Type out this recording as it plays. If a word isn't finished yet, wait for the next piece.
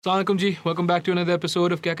Assalamualaikum ji, welcome back to another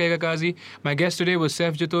episode of Kya Kahega Kazi. My guest today was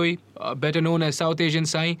Saif Jatoi, better known as South Asian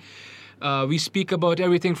Sai. We speak about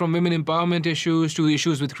everything from women empowerment issues to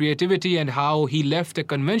issues with creativity and how he left a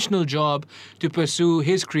conventional job to pursue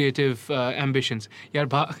his creative ambitions. Yaar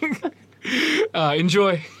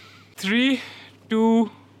enjoy. 3, 2,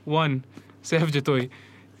 1. Saif Jatoi.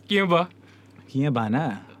 Kiyan ba? किए बाना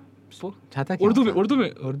छाता क्या उर्दू में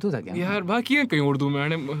उर्दू था क्या यार भा किyan कहीं उर्दू में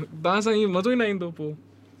आने दासा ही मजो ही नहीं दो पो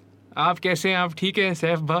आप कैसे हैं आप ठीक है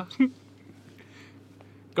सैफ भा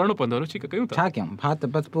करणो पंदरो ठीक है कहीं था छा क्या बात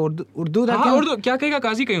बस उर्दू था हाँ क्या उर्दू क्या कहेगा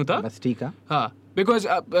काजी कहीं था बस ठीक है हाँ बिकॉज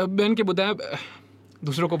बहन के बताया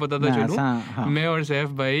दूसरों को पता था मैं चलूं हाँ। मैं और सैफ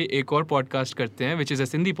भाई एक और पॉडकास्ट करते हैं विच is a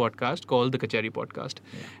Sindhi podcast called the कचहरी podcast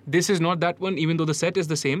this is not that one even though the set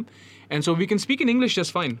is the same and so we can speak in English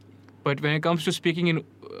just fine but when it comes to speaking in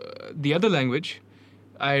the other language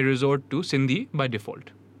I resort to Sindhi by default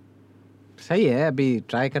सही है अभी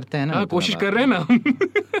try करते हैं ना हाँ कोशिश कर रहे हैं ना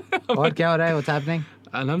और क्या हो रहा है व्हाट्स हैपनिंग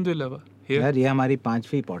अल्हम्दुलिल्लाह यार ये हमारी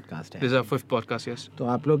 5वीं पॉडकास्ट है this our 5th podcast yes तो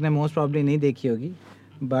आप लोग ने मोस्ट प्रॉब्ली नहीं देखी होगी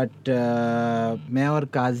बट मैं और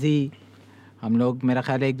काजी हम लोग मेरा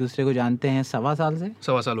ख्याल है एक दूसरे को जानते हैं 1.25 साल से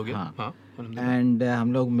 1.25 साल हो गया हाँ। हाँ एंड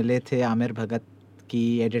हम लोग मिले थे आमिर भगत की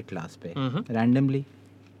एडिट क्लास पे रैंडमली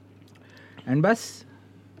एंड बस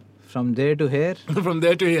from there to here from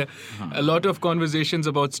there to here a lot of conversations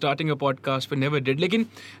about starting a podcast but never did lekin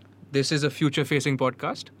this is a future facing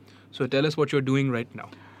podcast so tell us what you're doing right now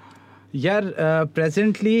यार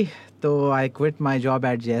presently तो I quit my job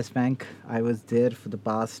at JS Bank I was there for the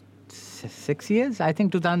past 6 years I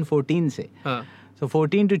think 2014 से so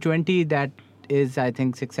 14 to 20 that is I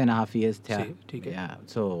think 6.5 years था ठीक है yeah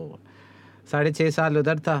so 6.5 साल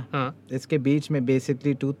उधर था इसके बीच में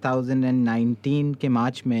बेसिकली 2019 के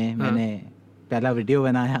मार्च में मैंने पहला वीडियो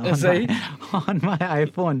बनाया on my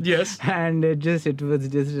iPhone and it was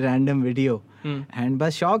just random video and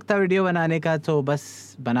बस शौक था वीडियो बनाने का तो बस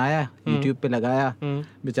बनाया यूट्यूब पे लगाया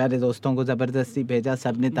बेचारे दोस्तों को जबरदस्ती भेजा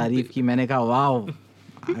सबने तारीफ की मैंने कहा वाओ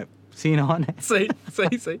सीन ऑन है सही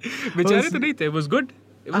बेचारे तो नहीं थे इट वाज गुड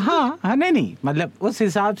हाँ नहीं मतलब उस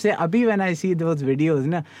हिसाब से अभी when I C those videos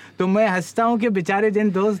ना तो मैं हंसता हूँ कि बेचारे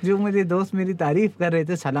जिन दोस्त जो मेरे दोस्त मेरी तारीफ कर रहे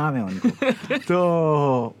थे सलाम है उनको तो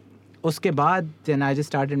उसके बाद then I just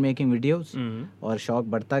started making videos और शौक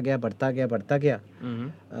बढ़ता गया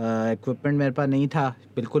इक्विपमेंट मेरे पास नहीं था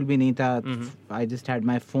बिल्कुल भी नहीं था I just had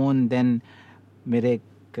my phone then मेरे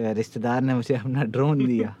रिश्तेदार ने मुझे अपना ड्रोन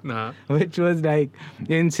दिया which was like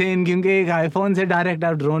insane क्योंकि एक आईफोन से डायरेक्ट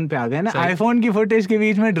आप ड्रोन पे आ गए ना आईफोन की फुटेज के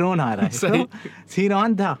बीच में ड्रोन आ रहा है तो सीन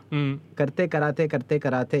ऑन था करते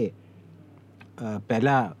कराते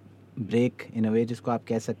पहला ब्रेक इन अ वे जिसको आप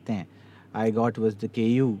कह सकते हैं I got was the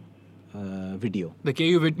KU video the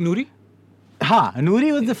KU with Noori हाँ, Noori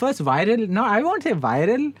was the first viral. No, I won't say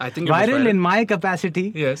viral. I think it was viral in my capacity.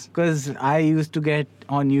 Yes. Because I used to get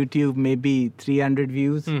on YouTube maybe 300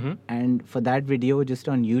 views. And for that video, just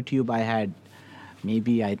on YouTube, I had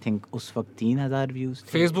maybe, I think, उस वक्त 3,000 views.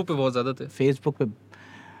 Facebook पे बहुत ज़्यादा थे. Facebook पे.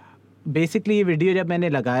 Basically, ये video जब मैंने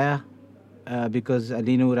लगाया, because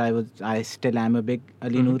Ali Noor, I still am a big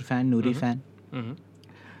Ali Noor fan, Noori fan.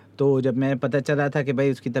 तो जब मैं पता चला था कि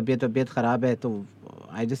भाई उसकी तबीयत ख़राब है तो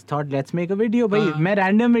I just thought let's make a video भाई मैं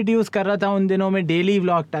रैंडम वीडियोस कर रहा था उन दिनों में डेली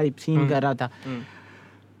व्लॉग टाइप सीन कर रहा था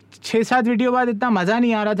 6-7 वीडियो बाद इतना मज़ा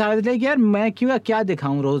नहीं आ रहा था लाइक यार मैं क्या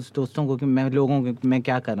दिखाऊं रोज़ दोस्तों को कि मैं लोगों को मैं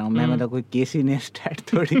क्या कर रहा हूँ मैं मतलब कोई केसी नेस्टेड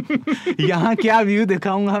थोड़ी यहाँ क्या व्यू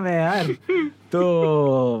दिखाऊंगा मैं यार तो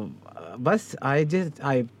बस I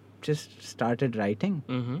just started writing.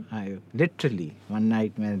 I literally one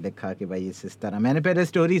night मैंने देखा कि भाई इस तरह मैंने पहले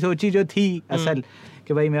स्टोरी सोची जो थी असल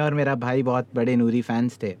कि भाई मैं और मेरा भाई बहुत बड़े नूरी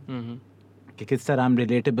फैंस थे कि किस तरह हम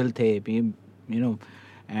रिलेटेबल थे यू नो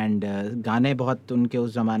एंड गाने बहुत उनके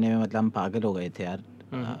उस ज़माने में मतलब हम पागल हो गए थे यार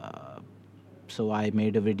सो आई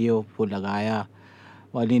मेड अ वीडियो वो लगाया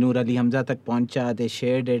अली नूर अली हमजा तक पहुंचा they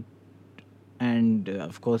shared it and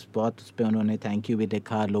of course बहुत उस पर उन्होंने थैंक यू भी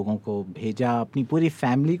लिखा लोगों को भेजा अपनी पूरी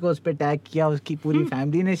फैमिली को उस पर टैग किया उसकी पूरी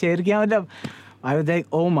फैमिली ने शेयर किया मतलब I was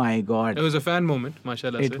like oh my god it was a fan moment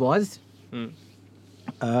माशाल्लाह इट वाज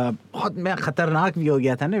बहुत मैं खतरनाक भी हो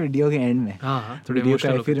गया था ना वीडियो के एंड में वीडियो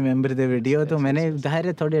का if you remember the video तो मैंने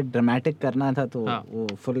जाहिर थोड़े ड्रामेटिक करना था तो वो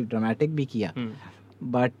फुल ड्रामेटिक भी किया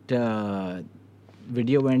but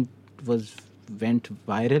video went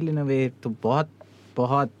viral in a way तो बहुत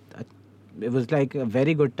it was like a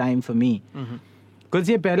very good time for me because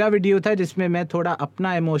ये पहला वीडियो था जिसमें मैं थोड़ा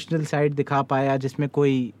अपना इमोशनल साइड दिखा पाया जिसमें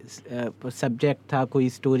कोई सब्जेक्ट था कोई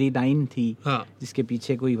स्टोरी लाइन थी जिसके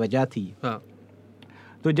पीछे कोई वजह थी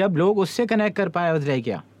तो जब लोग उससे कनेक्ट कर पाए उस रह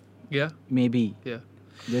क्या Yeah. Maybe. Yeah.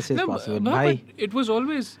 This is No, possible but भाई, it was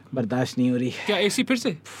always बर्दाश्त नहीं हो रही. क्या AC फिर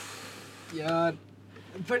से यार.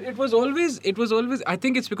 But it was always I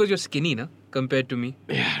think it's because you're skinny na compared to me.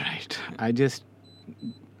 Yeah, right. I just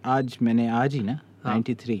आज ही ना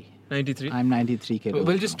 93. 93. I'm 93 के.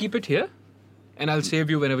 We'll just keep it here and I'll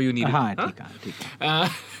save you whenever you need it. हाँ ठीक है.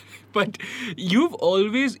 But you've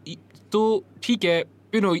always तो ठीक है,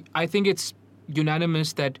 you know, I think it's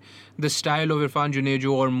unanimous that the style of Irfan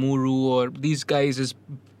Junejo or Muru or these guys is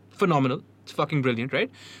phenomenal. It's fucking brilliant, right?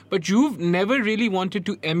 But you've never really wanted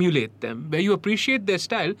to emulate them. Where you appreciate their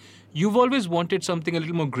style, you've always wanted something a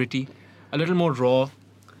little more gritty, a little more raw.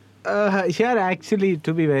 यार actually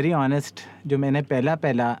to be very honest, जो मैंने पहला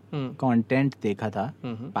content देखा था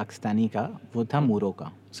पाकिस्तानी का, वो था मूरो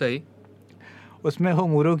का. सही. उसमें वो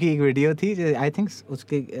मूरो की एक वीडियो थी, आई थिंक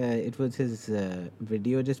उसके इट वाज हिज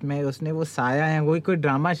वीडियो, जिसमें उसने वो साया है, वो कोई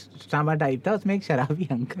ड्रामा टाइप था. उसमें एक शराबी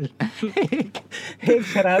अंकल एक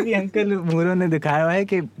शराबी अंकल मूरो ने दिखाया हुआ है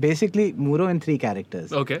कि बेसिकली मूरो इन 3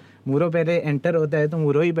 कैरेक्टर्स. ओके. मूरो पहले एंटर होता है तो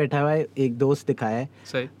मूरो ही बैठा हुआ है, एक दोस्त दिखाया है.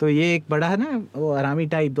 सही. तो ये एक बड़ा है ना वो आरामी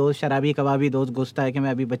टाइप दोस्त, शराबी कबाबी दोस्त, घुसता है कि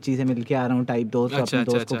मैं अभी बच्ची से मिल के आ रहा हूँ टाइप दोस्त. अपने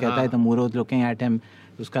दोस्त को कहता है तो मूरो लुकिंग एट हिम.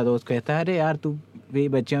 उसका दोस्त कहता है अरे यार तू भी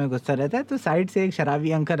बच्चों में गुस्सा रहता है. तो साइड से एक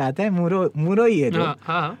शराबी अंकल आता है, मूरो ही है जो.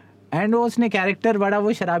 एंड वो उसने कैरेक्टर बड़ा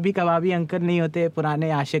वो शराबी कबाबी अंकल नहीं होते,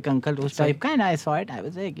 पुराने आशिक अंकल उस टाइप का. And I saw it, I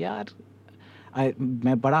was like यार,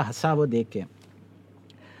 मैं बड़ा हंसा वो देख के.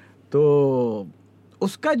 तो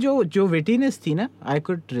उसका जो विटीनेस थी ना, I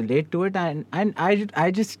could relate to it. And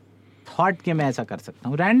I just thought कि मैं ऐसा कर सकता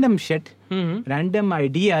हूँ. रैंडम शिट, रैंडम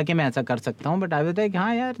आइडिया कि मैं ऐसा कर सकता हूँ. बट आई वाज लाइक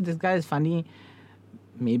हाँ यार, this guy is funny,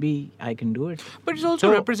 maybe I can do it. But it's also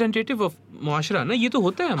representative of मुआशरा ना, ये तो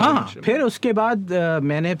होता है. हाँ. फिर उसके बाद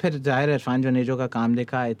मैंने फिर ज़ाहिर इरफान जुनेजो का काम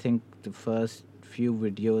देखा. I think the first few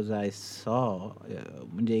videos I saw,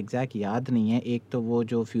 मुझे एग्जैक्ट याद नहीं है. एक तो वो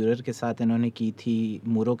जो फ्यूरर के साथ इन्होंने की थी,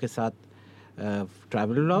 मूरो के साथ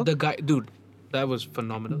travel vlog. The guy, dude, that was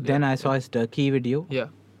phenomenal. Then I saw his Turkey video.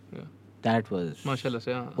 Yeah. That was माशाल्लाह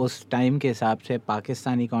से. हाँ. उस टाइम के हिसाब से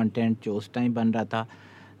पाकिस्तानी कंटेंट जो उस टाइम बन रहा था,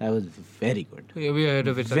 that was very good. Yeah, we heard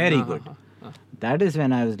of it. Very good. That is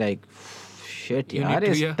when I was like, shit यार,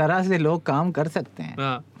 इस तरह से लोग काम कर सकते हैं.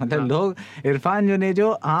 मतलब लोग, इरफान जुनेजो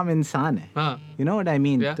आम इंसान है. You know what I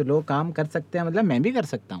mean? तो लोग काम कर सकते हैं, मतलब मैं भी कर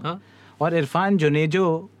सकता हूँ. और Irfan Junejo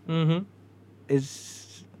is,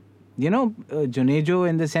 you know, Junejo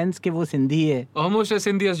in the sense कि वो सिंधी है. Almost as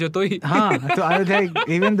Sindhi as Jatoi. हाँ. तो I was like,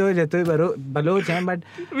 even though Jatoi Bloch हैं,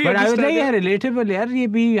 but I was like यार relatable यार, ये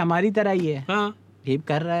भी हमारी तरह ही है. हाँ. ये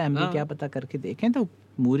कर रहा है, हम भी क्या पता करके देखें. तो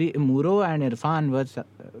मूरो and Irfan was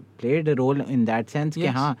played a role in that sense कि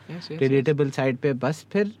हाँ रिलेटेबल साइड पे. बस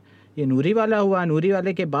फिर ये नूरी वाला हुआ. नूरी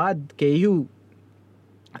वाले के बाद केयू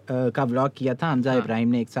का व्लॉग किया था हमजा इब्राहिम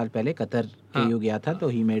ने 1 साल पहले. कतर केयू गया था, तो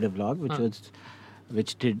he made a vlog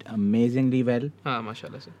which did amazingly well. हाँ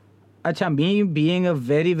माशाल्लाह से. अच्छा, me being a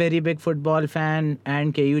very very big football fan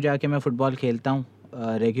and केयू जाके मैं फुटबॉल खेलता हूँ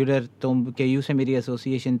रेगुलर. तो केयू से मेरी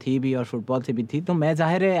एसोसिएशन थी भी और फुटबॉल से भी थी. तो मैं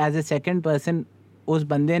ज़ाहिर है एज ए सेकंड पर्सन, उस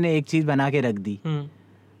बंदे ने एक चीज़ बना के रख दी,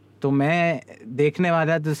 तो मैं देखने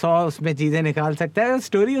वाला तो 100 उसमें चीज़ें निकाल सकता है.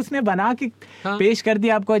 स्टोरी उसने बना के पेश कर दी,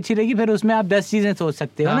 आपको अच्छी लगी, फिर उसमें आप 10 चीज़ें सोच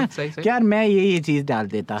सकते हो ना कि यार मैं ये चीज़ डाल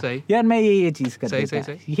देता, यार मैं ये चीज़ कर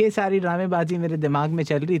देता. ये सारी ड्रामेबाजी मेरे दिमाग में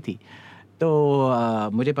चल रही थी. तो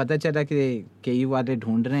मुझे पता चला कि केयू वाले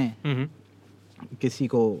ढूंढ रहे हैं किसी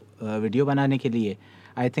को वीडियो बनाने के लिए.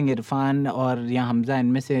 आई थिंक इरफान और या हमजा,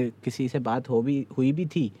 इनमें से किसी से बात हुई भी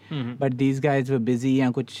थी, but these guys were busy या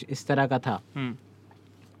कुछ इस तरह का था.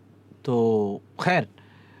 तो खैर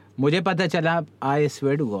मुझे पता चला, आई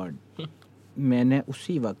स्वेयर टू गॉड, मैंने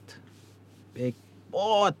उसी वक्त एक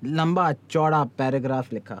बहुत लंबा चौड़ा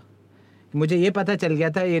पैराग्राफ लिखा. मुझे ये पता चल गया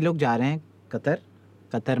था ये लोग जा रहे हैं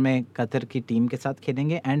कतर में कतर की टीम के साथ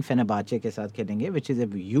खेलेंगे एंड फेनेरबाचे के साथ खेलेंगे, which is a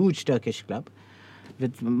huge Turkish club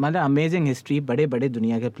with मतलब अमेजिंग हिस्ट्री. बड़े बड़े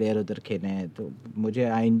दुनिया के प्लेयर उधर खेले हैं. तो मुझे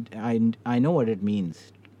I know what it means.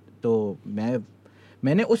 तो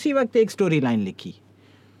मैंने उसी वक्त एक स्टोरी लाइन लिखी,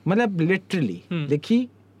 मतलब लिटरली लिखी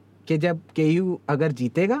कि जब केयू अगर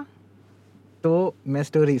जीतेगा तो मैं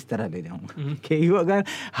स्टोरी इस तरह ले जाऊंगा. केयू अगर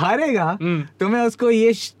हारेगा तो मैं उसको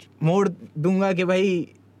ये मोड़ दूंगा कि भाई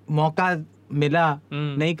मौका मिला,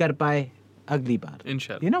 नहीं कर पाए, अगली बार,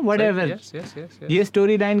 यू नो व्हाटएवर. ये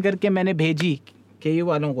स्टोरी लाइन करके मैंने भेजी केयू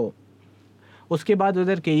वालों को. उसके बाद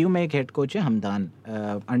उधर केयू में एक हेड कोच है हमदान,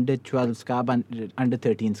 अंडर 12 का, अंडर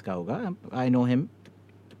 13 का होगा. आई नो हिम,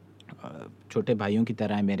 छोटे भाइयों की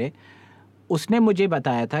तरह है मेरे. उसने मुझे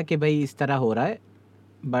बताया था कि भाई इस तरह हो रहा है,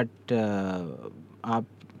 बट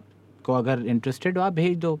आपको अगर इंटरेस्टेड हो आप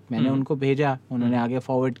भेज दो. मैंने उनको भेजा, उन्होंने आगे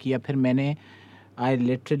फॉरवर्ड किया. फिर मैंने I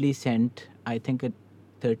literally sent, I think, a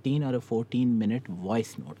 13 or a 14-minute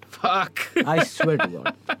voice note. Fuck. I swear to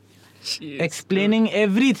God. Jeez. Explaining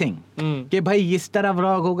everything. कि भाई इस तरह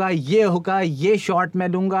व्लॉग होगा, ये होगा, ये शॉट मैं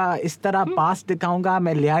लूंगा, इस तरह पास दिखाऊंगा,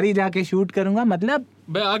 मैं लियारी जाके शूट करूंगा. मतलब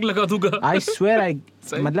मैं आग लगा दूंगा. I swear,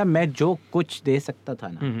 सही. मतलब मैं जो कुछ दे सकता था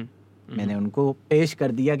ना, मैंने उनको पेश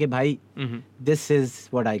कर दिया कि भाई this is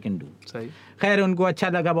what I can do. सही. खैर उनको अच्छा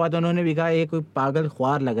लगा बहुत. उन्होंने भी कहा ये कोई पागल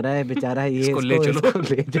ख्वार लग रहा है बेचारा, ये इसको ले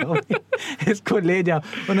जाओ इसको ले जाओ.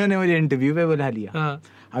 उन्होंने मुझे इंटरव्यू पे बुला लिया. हाँ.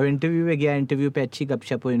 अब इंटरव्यू पे गया. इंटरव्यू पे अच्छी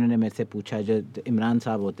गपशप हुई. इन्होंने मेरे से पूछा, जो इमरान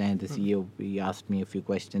साहब होते हैं the CEO, he asked me a few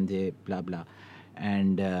questions, blah blah,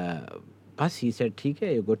 and बस ही सेड ठीक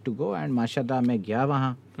है, you good to go. And माशाल्लाह मैं गया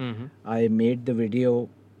वहाँ. I made the video.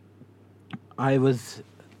 I was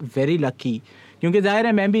very lucky, क्योंकि जाहिर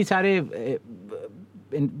है मैं भी सारे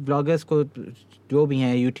ब्लॉगर्स को जो भी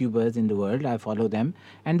हैं YouTubers in the world, I follow them,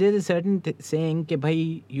 and there is a certain saying कि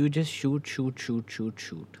भाई you just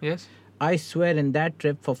shoot. Yes. I swear in that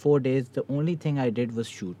trip for 4 days, the only thing I did was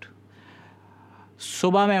shoot.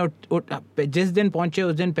 सुबह मैं जिस दिन पहुंचे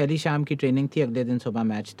उस दिन पहली शाम की ट्रेनिंग थी, अगले दिन सुबह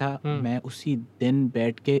मैच था. मैं उसी दिन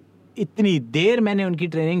बैठ के इतनी देर मैंने उनकी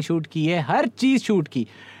ट्रेनिंग शूट की है, हर चीज़ शूट की.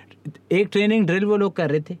 एक ट्रेनिंग ड्रिल वो लोग कर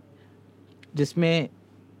रहे थे जिसमें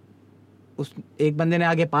उस एक बंदे ने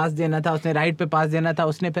आगे पास देना था, उसने राइट पे पास देना था,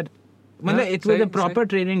 उसने फिर मतलब it was a proper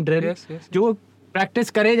training drill जो प्रैक्टिस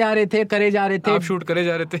करे जा रहे थे. आप शूट करे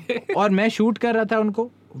जा रहे थे. और मैं शूट कर रहा था उनको.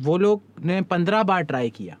 वो लोग ने 15 बार ट्राई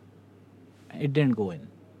किया, इट डिडंट गो इन.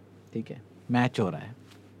 ठीक है, मैच हो रहा है,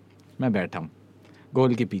 मैं बैठा हूँ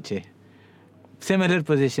गोल के पीछे, सिमिलर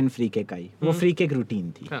पोजीशन फ्री किक आई. वो फ्री किक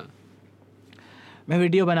रूटीन थी. हाँ. मैं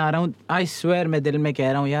वीडियो बना रहा हूँ. आई स्वेयर मैं दिल में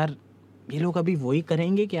कह रहा हूँ यार ये लोग अभी वही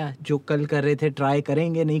करेंगे क्या जो कल कर रहे थे, ट्राई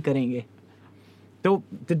करेंगे नहीं करेंगे. तो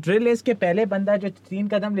ड्रिल इसके पहले बंदा जो 3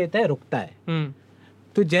 कदम लेता है रुकता है.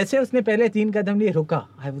 तो जैसे उसने पहले 3 कदम लिए रुका,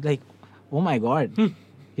 आई was like oh my God,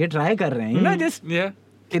 ये ट्राई कर रहे हैं, यू नो, जस्ट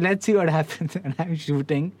कि let's see what happens. And I am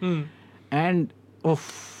shooting and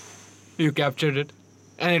you captured it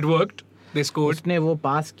and it worked. They scored. उसने वो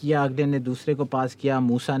पास किया, अगले ने दूसरे को पास किया,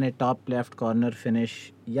 मूसा ने टॉप लेफ्ट कॉर्नर फिनिश.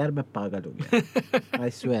 यार मैं पागल हो गया. I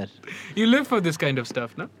swear. You live for this kind of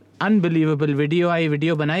stuff, ना? अनबिलीवेबल.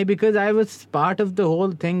 वीडियो बनाई because I was part of the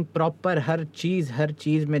whole thing. Proper हर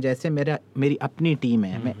चीज़ में जैसे मेरी अपनी टीम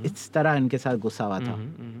है, मैं इस तरह इनके साथ घुसा हुआ था.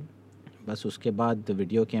 बस उसके बाद the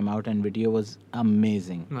video came out and video was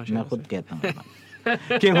amazing. मैं खुद कहता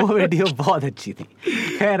हूँ कि वो वीडियो बहुत अच्छी थी.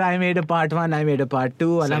 खैर I made a part 1, I made a part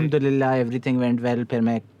 2. अल्हम्दुलिल्लाह एवरीथिंग वेंट वेल. फिर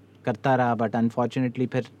मैं करता रहा, बट अनफॉर्चुनेटली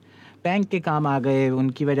फिर बैंक के काम आ गए,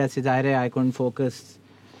 उनकी वजह से जाहिर है आई कुडंट फोकस.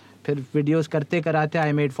 फिर वीडियोस करते कराते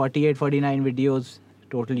I made 48-49 videos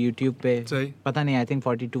total YouTube पे. पता नहीं, आई थिंक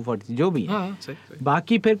 42-43 जो भी है. सही.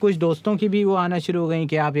 बाकी फिर कुछ दोस्तों की भी वो आना शुरू हो गई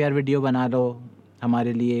कि आप यार वीडियो बना लो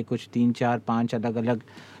हमारे लिए. कुछ 3-4-5 अलग अलग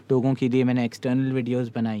लोगों के लिए मैंने एक्सटर्नल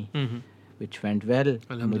वीडियोस बनाई, which went well.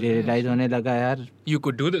 मुझे रियलाइज होने लगा यार you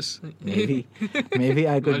could do this. maybe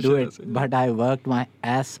I could do it, but I worked my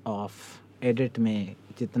ass off. Edit में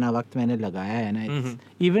जितना वक्त मैंने लगाया है ना,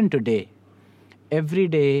 even today every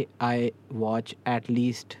day I watch at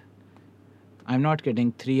least, I'm not kidding,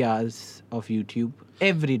 3 hours of YouTube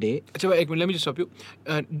every day. अच्छा एक minute, let me just stop you.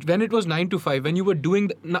 When it was 9 to 5, when you were doing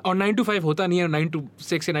और 9 to 5 होता नहीं है, 9 to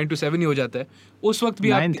 6 या 9 to 7 ही हो जाता है. उस वक्त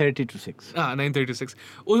भी 9:30 to 6. 9:30 to 6.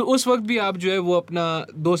 उस वक्त भी आप जो है वो अपना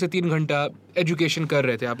 2 से 3 घंटा एजुकेशन कर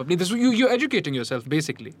रहे थे. आप अपनी you're educating yourself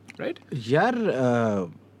basically, right? यार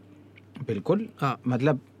बिल्कुल. हाँ.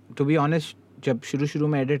 मतलब to be honest, जब शुरू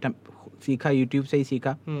में एडिट सीखा यूट्यूब से ही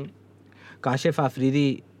सीखा. Kashif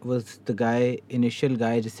Afridi was the guy, initial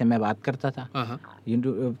guy जिससे मैं बात करता था.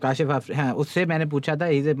 काशिफ आफरीदी, हाँ, उससे मैंने पूछा था.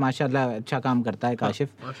 इसे माशाल्लाह अच्छा काम करता है काशिफ.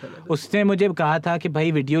 उसने मुझे कहा था कि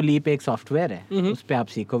भाई वीडियो लीप एक सॉफ्टवेयर है, उस पर आप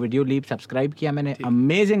सीखो. वीडियो लीप सब्सक्राइब किया मैंने.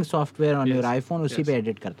 Amazing software on your iPhone. उसी पे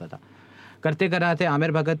एडिट करता था. करते कराते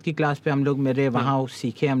आमिर भगत की क्लास पे हम लोग मेरे वहाँ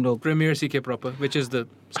सीखे हम लोग. प्रीमियर सीखे proper, which is the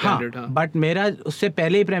standard. हाँ, बट मेरा उससे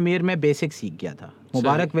पहले ही प्रीमियर में बेसिक सीख गया था.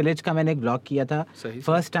 मुबारक विलेज का मैंने एक ब्लॉग किया था.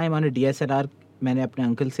 फर्स्ट टाइम ऑन DSLR मैंने अपने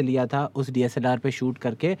अंकल से लिया था. उस DSLR पे शूट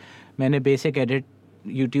करके मैंने बेसिक एडिट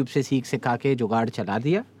यूट्यूब से सिखा के जुगाड़ चला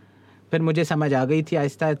दिया. फिर मुझे समझ आ गई थी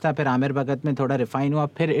आहिस्ता आहिस्ता. फिर आमिर भगत में थोड़ा रिफाइन हुआ.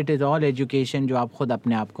 फिर इट इज़ ऑल एजुकेशन जो आप खुद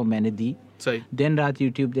अपने आप को मैंने दी. दिन रात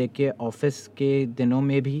यूट्यूब देख के. ऑफिस के दिनों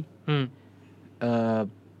में भी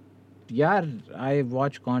यार I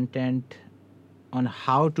watch content on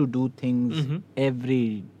how to do things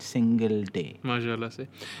every single day. Mashallah se.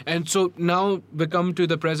 And so now we come to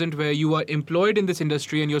the present where you are employed in this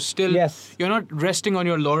industry and you're still, Yes. you're not resting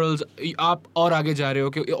on your laurels. आप और आगे जा रहे हो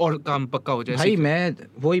कि और काम पक्का हो जाए. भाई मैं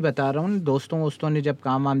वही बता रहा हूँ, दोस्तों ने जब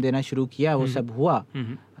काम वाम देना शुरू किया, वो सब हुआ,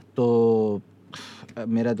 तो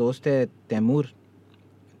मेरा दोस्त है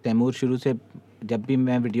तैमूर शुरू से जब भी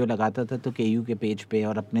मैं वीडियो लगाता था तो केयू के पेज पे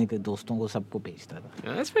और अपने दोस्तों को सबको भेजता था.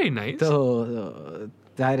 That's very nice. तो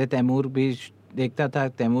ज़ाहिर तैमूर भी देखता था,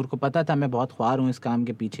 तैमूर को पता था मैं बहुत ख्वार हूँ इस काम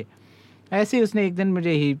के पीछे. ऐसे ही उसने एक दिन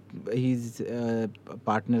मुझे he is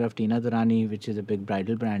partner of Tina Durani which is a big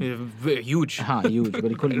bridal brand. Huge. हाँ ह्यूज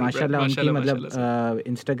बिल्कुल माशाल्लाह. उनकी मतलब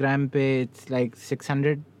इंस्टाग्राम पे it's like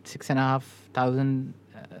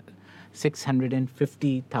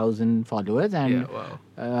 650,000 followers and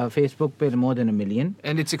Facebook पे more than 1 million.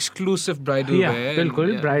 And it's exclusive bridal wear.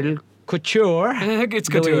 बिल्कुल bridal couture. It's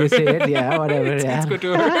couture. The way you say it, yeah, whatever. It's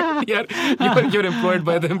couture. You're employed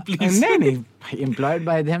by them, please. नहीं employed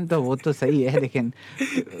by them तो वो तो सही है, लेकिन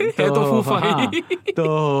तो फूफा ही. तो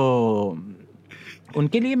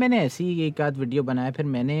उनके लिए मैंने ऐसी एक आध वीडियो बनाया. फिर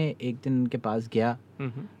मैंने एक दिन उनके पास गया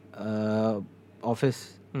ऑफिस.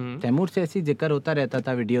 तैमूर से ऐसी जिक्र होता रहता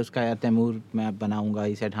था वीडियोस का, यार तैमूर मैं बनाऊंगा.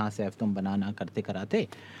 ही सेड हाँ सैफ तुम बनाना. करते कराते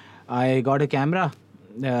I got a camera,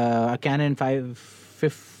 cannon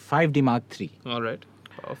 5D Mark III. Alright.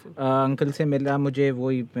 Powerful. Uncle से मिला मुझे,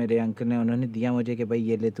 वही मेरे अंकल ने उन्होंने दिया मुझे कि भाई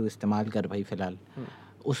ये ले तू इस्तेमाल कर भाई फ़िलहाल.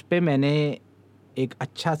 उस पे मैंने एक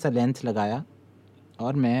अच्छा सा लेंस लगाया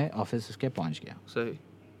और मैं ऑफिस उसके पहुंच गया. सही.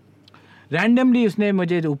 रैंडमली उसने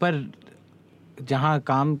मुझे ऊपर जहाँ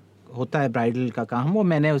काम होता है ब्राइडल का काम, वो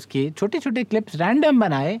मैंने उसकी छोटे छोटे क्लिप्स रैंडम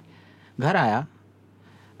बनाए. घर आया,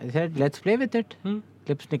 I said let's play with it.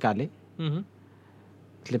 Clips निकाले,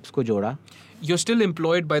 क्लिप्स को जोड़ा. You're still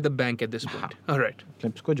employed by the bank at this point. All right.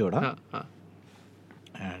 Clips को जोड़ा.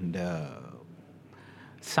 एंड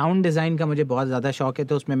साउंड डिज़ाइन का मुझे बहुत ज़्यादा शौक है,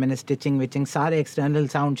 तो उसमें मैंने स्टिचिंग विचिंग सारे एक्सटर्नल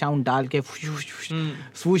साउंड डाल के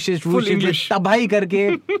स्वूशेस तबाही करके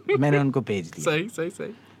मैंने उनको भेज दिया.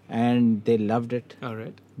 सही. And they loved it.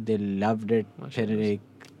 Alright. They loved it. फिर एक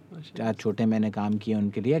 4 छोटे मैंने काम किए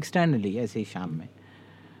उनके लिए एक्सटर्नली ऐसे ही शाम में.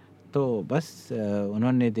 तो बस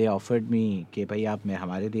उन्होंने दे ऑफर्ड मी कि भाई आप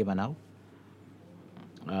हमारे लिए बनाओ.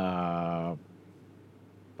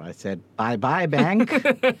 I said bye bank.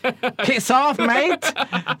 Piss off mate.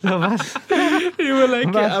 So बस You were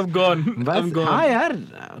like I'm gone. हाँ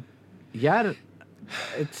यार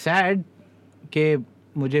it's sad कि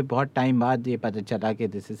मुझे बहुत टाइम बाद ये पता चला कि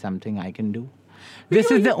this is something I can do.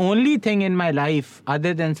 This is the only thing in my life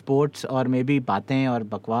other than sports और maybe बातें और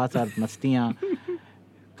बकवास और मस्तियाँ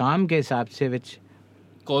काम के हिसाब से which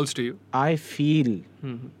calls to you. I feel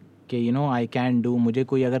कि I can do. मुझे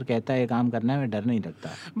कोई अगर कहता है काम करना है, मैं डर नहीं लगता.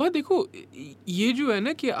 बात देखो, ये जो है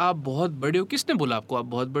ना कि आप बहुत बड़े हो, किसने बोला आपको आप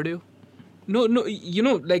बहुत बड़े हो?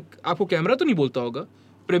 नो लाइक आपको कैमरा तो नहीं बोलता होगा,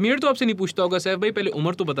 प्रीमियर तो आपसे नहीं पूछता होगा सैफ भाई पहले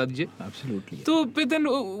उम्र तो बता दीजिए. Absolutely. तो फिर देन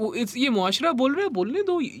ये मुआशरा बोल रहा है, बोलने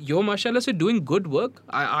दो. You're माशाल्लाह से doing good work.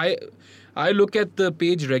 I look at the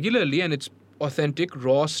page regularly and it's authentic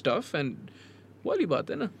raw stuff and वाली बात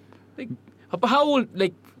है ना. Like how old,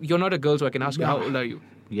 like you're not a girl so I can ask you how old are you?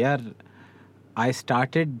 Yeah, I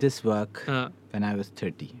started this work when I was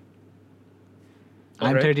 30.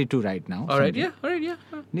 I'm 32 right now. All right, yeah.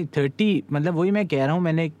 नहीं 30 मतलब वही मैं कह रहा हूँ,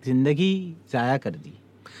 मैंने जिंदगी ज़ाया कर दी.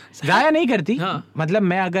 ज़ाया नहीं करती, मतलब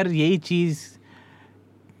मैं अगर यही चीज़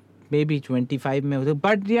maybe 25 में होता,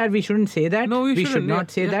 but yeah we shouldn't say that. No, we should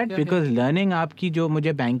not say that because learning आपकी जो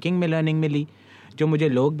मुझे बैंकिंग में learning मिली, जो मुझे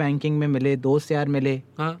लोग बैंकिंग में मिले, दोस्त यार मिले,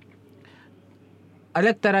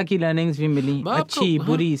 अलग तरह की लर्निंग्स भी मिली, अच्छी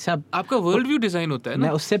बुरी सब. आपका वर्ल्ड व्यू डिजाइन होता है ना.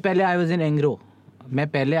 मैं उससे पहले आई वाज इन एंग्रो. मैं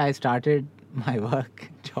पहले I started my work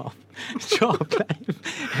job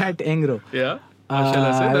life at Engro.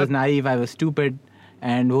 I was naive, I was stupid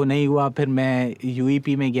and वो नहीं हुआ. फिर मैं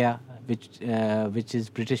यूईपी में गया which is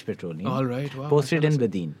British Petroleum. All right, wow. Posted in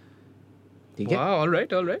Badin. ठीक है. Wow, all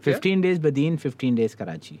right. 15 days Badin, 15 days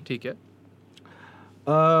Karachi. ठीक है.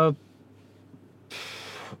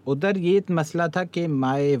 उधर ये मसला था कि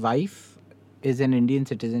my wife is an Indian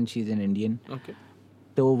citizen, she is an Indian.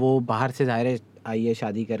 तो वो बाहर से ज़ाहिर आई है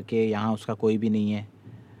शादी करके, यहाँ उसका कोई भी नहीं है.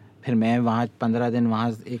 फिर मैं वहाँ 15 दिन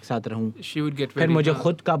वहाँ एक साथ रहूँ. फिर मुझे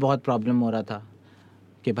ख़ुद का बहुत प्रॉब्लम हो रहा था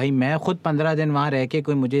कि भाई मैं खुद 15 दिन वहाँ रह के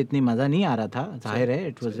कोई मुझे इतनी मज़ा नहीं आ रहा था. ज़ाहिर है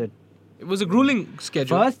it was a grueling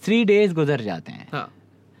schedule. First 3 days गुजर जाते हैं.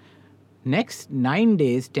 नेक्स्ट 9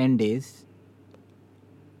 days 10 days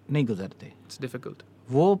नहीं गुजरते. It's difficult.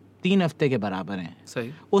 वो 3 हफ्ते के बराबर हैं.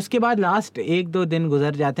 सही. उसके बाद लास्ट 1-2 दिन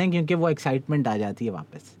गुजर जाते हैं क्योंकि वो एक्साइटमेंट आ जाती है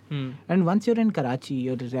वापस. And once you're in Karachi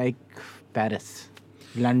your like Paris,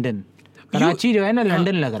 London, Karachi जो है ना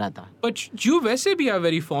लंदन लग रहा था. But you वैसे भी are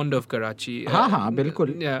very fond of Karachi. हाँ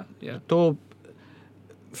बिल्कुल. Yeah. तो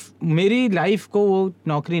मेरी लाइफ को वो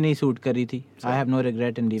नौकरी नहीं सूट कर रही थी. I have no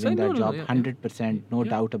regret in leaving that job. 100% no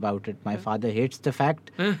doubt about it. My father hates the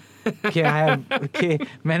fact कि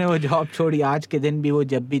मैंने वो जॉब छोड़ी. आज के दिन भी वो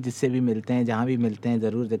जब भी जिससे भी मिलते हैं, जहाँ भी मिलते हैं,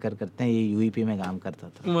 ज़रूर जिक्र करते हैं ये यूईपी में काम करता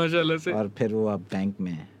था. माशाल्लाह से. और फिर वो अब बैंक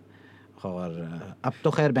में है. और अब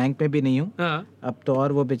तो खैर बैंक में भी नहीं हूँ. अब तो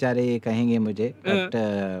और वो बेचारे ये कहेंगे मुझे. बट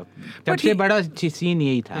सबसे बड़ा सीन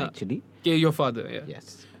यही था actually. Your father.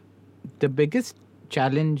 Yes. The biggest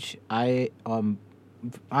challenge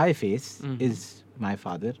I face is my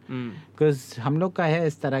father. Because हम लोग का है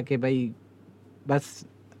इस तरह के भाई, बस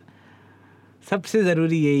सबसे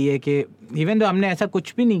ज़रूरी यही है कि इवन तो हमने ऐसा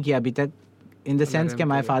कुछ भी नहीं किया अभी तक, इन द सेंस कि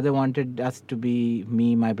my father wanted us to be,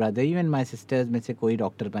 me, my brother, even my sisters में से कोई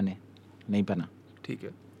डॉक्टर बने, नहीं बना. ठीक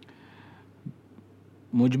है.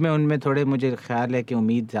 मुझ में उनमें थोड़े, मुझे ख्याल है कि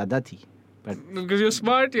उम्मीद ज़्यादा थी. But because you're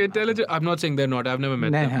smart, you're intelligent. I'm not saying they're not. I've never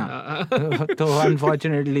met them. हाँ. तो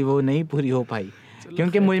अनफॉर्चुनेटली वो नहीं पूरी हो पाई,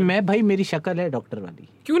 क्योंकि मैं भाई मेरी शक्ल है डॉक्टर वाली.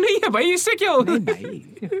 क्यों नहीं है भाई, इससे क्या होगा? भाई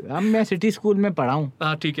अब मैं सिटी स्कूल में पढ़ा हूँ.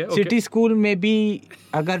 हाँ ठीक है. सिटी स्कूल में भी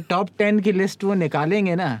अगर टॉप 10 की लिस्ट वो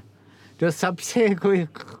निकालेंगे ना, जो सबसे कोई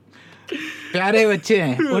प्यारे बच्चे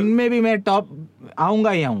हैं उनमें भी मैं टॉप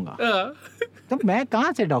आऊंगा ही आऊंगा. तो मैं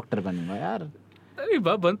कहाँ से डॉक्टर बनूंगा यार? अरे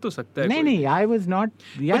वाह, बन तो सकता है. नहीं आई वाज नॉट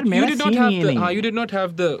यार. मेरा सीन ही नहीं. हाँ, you did not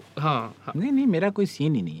have the. हाँ. नहीं मेरा कोई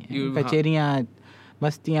सीन ही नहीं है. कचेरियाँ,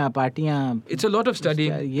 मस्तियाँ, पार्टियाँ. It's a lot of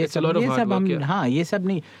studying. It's a lot of hard work. हाँ ये सब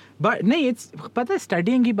नहीं. बट नहीं, इट्स पता है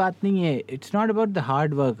स्टडीइंग की बात नहीं है. It's not about the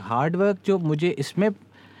hard work जो मुझे इसमें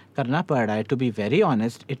करना पड़ रहा है. To be very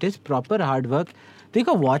honest, it is proper hard work.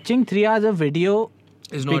 देखो, watching 3 hours of video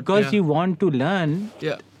because you want to learn.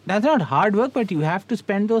 That's not hard work, but you have to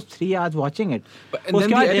spend those 3 hours watching it.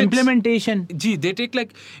 उसके बाद implementation. Ji, they take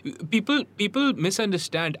like people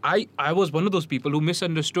misunderstand. I was one of those people who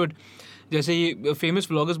misunderstood. जैसे ये famous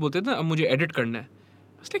vloggers बोलते थे ना, अब मुझे edit करना है.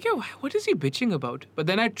 I was like, yeah, what is he bitching about?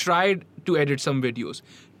 But then I tried to edit some videos.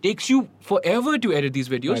 Takes you forever to edit these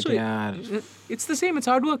videos. But so it's the same. It's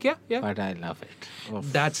hard work, yeah. But I love it.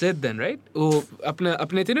 That's it then, right? वो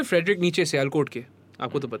अपने थे ना Frederick नीचे सियालकोट के,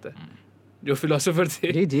 आपको तो पता है, जो फिलोसोफर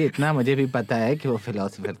थे. जी इतना मुझे भी पता है कि वो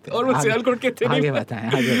फिलोसोफर थे. और वो सियालकोट के थे. आगे बताएं.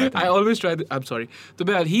 I always try. I'm sorry. तो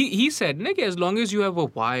बहरहाल he said ना कि as long as you have a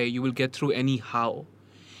why, you will get through any how.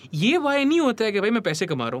 ये why नहीं होता है कि भाई मैं पैसे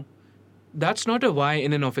कमा रहा हूँ. That's not a why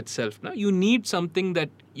in and of itself. Na? You need something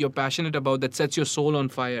that you're passionate about, that sets your soul on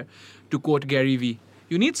fire, to quote Gary Vee.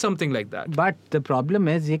 You need something like that. But the problem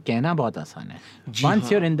is, ये कहना बहुत आसान है.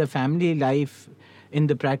 Once you're in the family life, in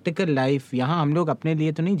the practical life, यहाँ हम लोग अपने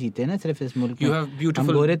लिए तो नहीं जीते ना सिर्फ इस मुल्क में. You have beautiful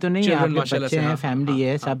हम गोरे तो नहीं है, children, आपके बच्चे हैं, फैमिली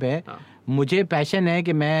है, सब है. मुझे पैशन है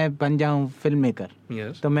कि मैं बन जाऊँ फिल्म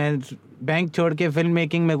मेकर. तो मैं बैंक छोड़ के फिल्म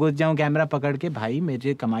मेकिंग में घुस जाऊँ, कैमरा पकड़ के. भाई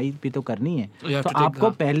मुझे कमाई भी तो करनी है, तो आपको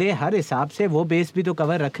पहले हर हिसाब से वो बेस भी तो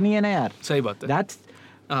कवर रखनी है ना यार. सही बात है. दैट्स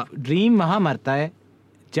ड्रीम वहाँ मरता है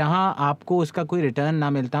जहाँ आपको उसका कोई रिटर्न ना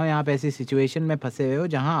मिलता हो. यहाँ पे ऐसी सिचुएशन में फंसे हुए हो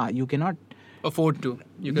जहाँ you can not afford to.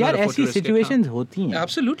 यार ऐसी सिचुएशंस होती हैं.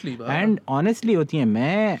 एब्सोल्युटली. एंड ऑनेस्टली होती हैं.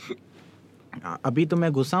 मैं अभी तो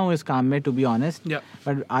मैं घुसा हूँ इस काम में, to be honest,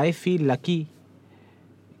 but I feel lucky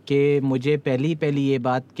कि मुझे पहली ये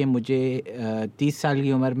बात कि मुझे 30 साल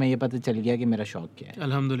की उम्र में ये पता चल गया कि मेरा शौक क्या है.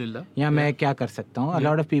 अल्हम्दुलिल्लाह. या मैं क्या कर सकता हूँ. अ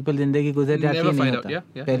लॉट ऑफ पीपल जिंदगी गुजर जाती है, नहीं होता.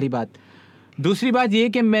 पहली बात. दूसरी बात ये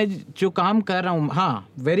कि मैं जो काम कर रहा हूँ, हाँ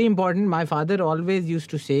very important, my father always use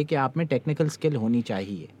to say कि आप में टेक्निकल स्किल होनी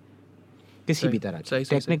चाहिए किसी भी तरह.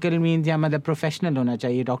 टेक्निकल मीन्स या मतलब प्रोफेशनल होना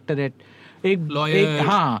चाहिए. डॉक्टरेट, एक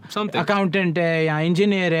हाँ अकाउंटेंट है या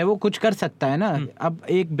इंजीनियर है, वो कुछ कर सकता है ना. अब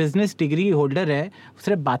एक बिजनेस डिग्री होल्डर है,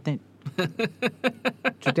 सिर्फ बातें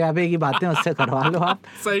चुतियाबे की बातें उससे करवा लो आप,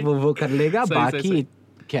 वो कर लेगा. बाकी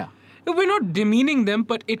क्या, we're not demeaning them,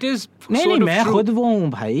 but it is नहीं मैं खुद वो हूँ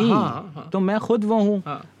भाई. तो मैं खुद वो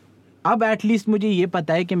हूँ. अब एटलीस्ट मुझे ये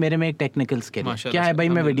पता है कि मेरे में एक टेक्निकल स्किल है. क्या है भाई,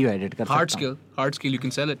 मैं वीडियो एडिट कर सकता हूँ. Hard skill, you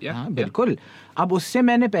can sell it. हाँ बिल्कुल. अब उससे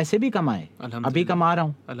मैंने पैसे भी कमाए, अभी कमा रहा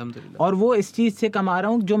हूँ अल्हम्दुलिल्लाह. और वो इस चीज़ से कमा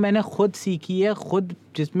रहा हूँ जो मैंने खुद सीखी है, खुद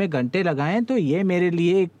जिसमें घंटे लगाए हैं. तो ये मेरे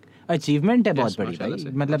लिए एक अचीवमेंट है बहुत बड़ी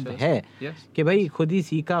भाई. मतलब है कि भाई खुद ही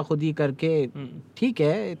सीखा, खुद ही करके. ठीक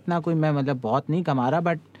है, इतना कोई मैं मतलब बहुत नहीं कमा रहा,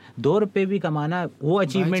 बट 2 रुपए भी कमाना वो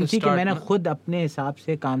अचीवमेंट थी कि मैंने खुद अपने हिसाब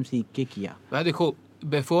से काम सीख के किया. देखो,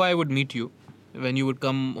 before I would meet you, when you would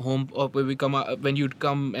come home or when you'd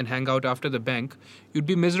come and hang out after the bank, you'd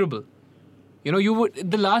be miserable. You know,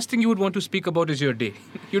 the last thing you would want to speak about is your day.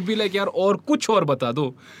 You'd be like, यार और कुछ और बता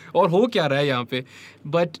दो, और हो क्या रहा है यहाँ पे.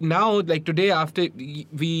 But now, like today, after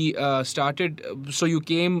we started, so you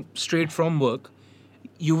came straight from work.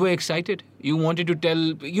 You were excited. You wanted to tell,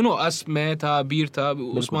 you know, us, मैं था, बीर था,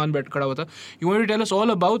 उस्मान बैठ खड़ा हुआ था. You wanted to tell us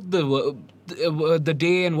all about the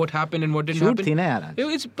day and what happened and what didn't happen. Shoot थी ना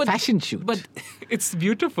यार. Fashion shoot. But it's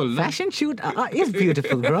beautiful. No? Fashion shoot is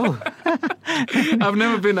beautiful, bro. I've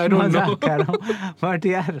never been. I don't know. कर रहा हूँ. But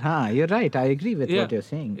यार, हाँ, you're right. I agree with what you're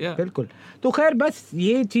saying. Yeah. बिल्कुल. तो खैर बस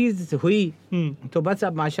ये चीज़ हुई. तो बस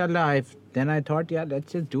अब माशाल्लाह. Then I thought, यार,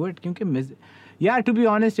 let's just do it. क्योंकि यार, to be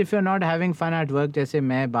honest, if you're not having fun at work, जैसे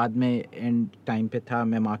मैं बाद में end time पे था,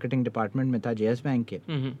 मैं marketing department में था JS Bank के.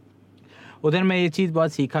 उधर मैं ये चीज़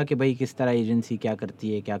बहुत सीखा कि भाई किस तरह एजेंसी क्या करती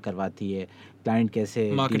है, क्या करवाती है, क्लाइंट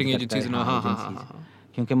कैसे मार्केटिंग एजेंसीज ना. हाँ.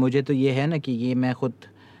 क्योंकि मुझे तो ये है ना कि ये मैं खुद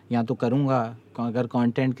या तो करूँगा, अगर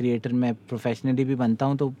कंटेंट क्रिएटर मैं प्रोफेशनली भी बनता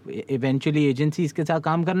हूँ तो इवेंचुअली एजेंसीज के साथ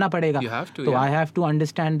काम करना पड़ेगा. तो I have to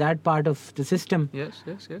understand that part of the system.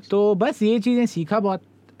 तो बस ये चीज़ें सीखा बहुत.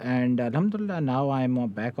 एंड अल्हम्दुलिल्लाह now I am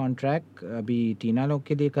back on track. अभी टीना लोग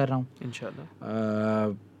के लिए कर रहा हूँ इंशाल्लाह.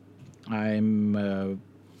 आई एम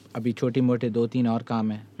अभी छोटी मोटे 2-3 और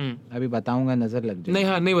काम है. अभी बताऊंगा, नजर लग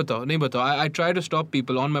जाए. नहीं बताओ. I try to stop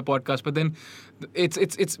people on my podcast but then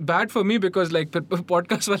it's bad for me because like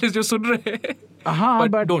podcast वाले जो सुन रहे हैं. हाँ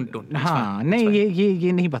बट डोंट. हाँ नहीं,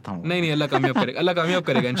 ये नहीं बताऊंगा. नहीं अल्लाह कामयाब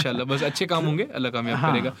करेगा इंशाल्लाह. बस अच्छे काम होंगे, अल्लाह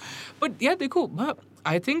कामयाब करेगा. बट यार देखो,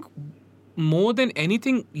 I think more than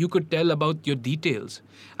anything you could tell about your details,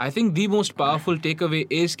 I think the most powerful takeaway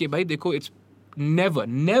is कि भाई देखो, it's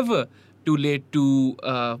never too late to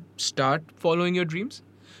start following your dreams,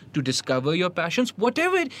 to discover your passions,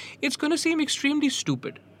 whatever it's going to seem extremely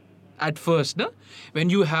stupid at first, na?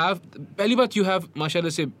 When you have, पहली बात, you have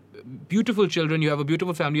mashallah say beautiful children, you have a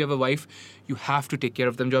beautiful family, you have a wife, you have to take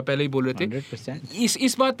care of them, जो आप पहले ही बोल रहे थे. 100%.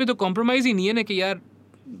 इस बात पे तो compromise ही नहीं है ना कि यार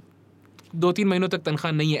 2-3 महीनों तक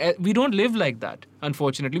तनख्वाह नहीं है. We don't live like that,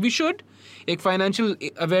 unfortunately. We should. एक financial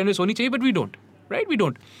awareness होनी चाहिए, but we don't. Right? We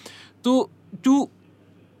don't.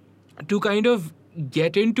 To kind of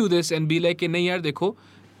get into this and be like, कि नहीं यार देखो,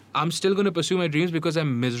 I'm still going to pursue my dreams because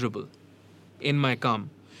I'm miserable in my काम.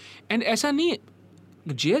 And ऐसा नहीं है.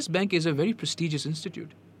 JS Bank is a very prestigious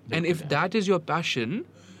institute. And if that is your passion,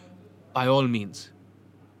 by all means,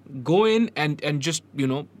 go in and just, you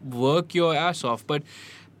know, work your ass off. But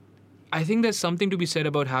I think there's something to be said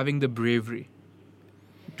about having the bravery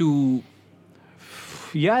to.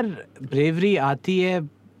 यार bravery आती है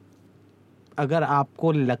अगर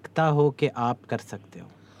आपको लगता हो कि आप कर सकते हो.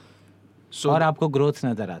 और आपको growth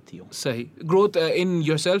नजर आती हो. सही. Growth in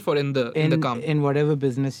yourself or in the काम. In whatever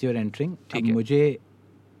business you're entering. ठीक है. मुझे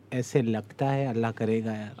ऐसे लगता है, अल्लाह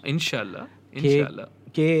करेगा यार. इंशाल्लाह.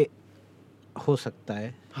 कि हो सकता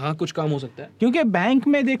है. हाँ, कुछ काम हो सकता है. क्योंकि बैंक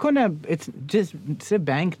में देखो ना, सिर्फ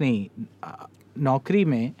बैंक नहीं, नौकरी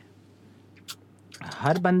में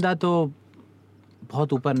हर बंदा तो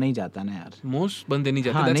बहुत ऊपर नहीं जाता ना यार. मोस्ट बंदे नहीं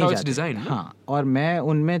जाते. हाँ, That's how it's designed. हाँ, और मैं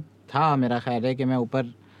उनमें था. मेरा ख्याल है कि मैं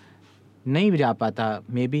ऊपर नहीं जा पाता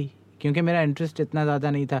मे बी, क्योंकि मेरा इंटरेस्ट इतना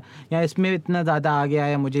ज़्यादा नहीं था, या इसमें इतना ज़्यादा आ गया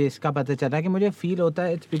है. मुझे इसका पता चला कि मुझे फील होता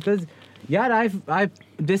है. इट्स बिकॉज यार I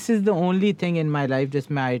this is the only thing in my life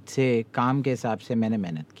जिसमें आई से काम के हिसाब से मैंने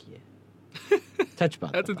मेहनत की है. सच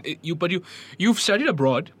बात. You've studied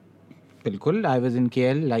abroad. बिल्कुल. I was in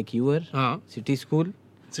KL like you were. हाँ. City school.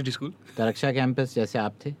 तरक्शा कैंपस जैसे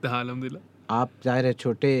आप थे. अल्हम्दुलिल्लाह. आप जाहिर है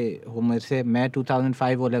छोटे हो मेरे से. मैं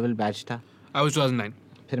 2005 O level बैच था. I was 2009.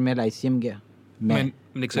 फिर मैं लाइसियम गया. मैं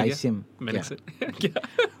लाइसियम क्या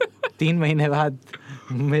 3 महीने बाद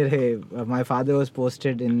मेरे my father was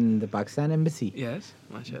posted in the Pakistan embassy. Yes,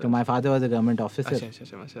 माशाल्लाह. तो my father was a government officer.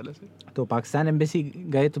 अच्छा, माशाल्लाह से. तो पाकिस्तान एम्बेसी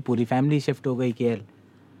गए तो पूरी फैमिली शिफ्ट हो गई KL.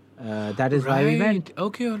 That is why we went.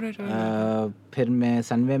 Okay, alright. फिर मैं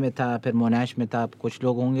सनवे में था, फिर मोनाश में था. कुछ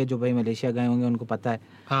लोग होंगे जो भाई मलेशिया गए होंगे, उनको पता है.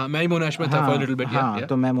 हाँ, मैं ही मोनाश में था फॉर लिटिल बिट. हाँ,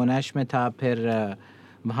 तो मैं मोनाश में था. फिर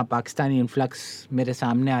वहाँ पाकिस्तानी इन्फ्लक्स मेरे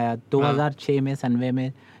सामने आया. 2006 में सनवे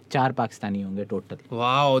में 4 पाकिस्तानी होंगे total.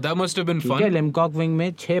 Wow, that must have been fun. ठीक है. लिमकॉक विंग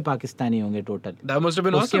में 6 पाकिस्तानी होंगे total. That must have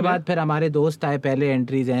been awesome. उसके बाद फिर हमारे दोस्त आए. पहले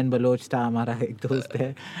एंट्री जैन बलोच था हमारा एक दोस्त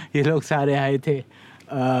है. ये लोग सारे आए थे.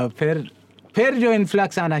 फिर जो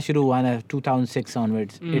इन्फ्लक्स आना शुरू हुआ ना 2006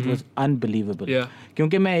 ऑनवर्ड्स, इट वाज अनबिलीवेबल.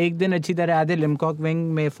 क्योंकि मैं एक दिन अच्छी तरह याद है, लिमकॉक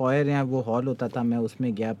विंग में फॉयर या वो हॉल होता था, मैं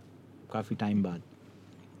उसमें गया काफ़ी टाइम बाद.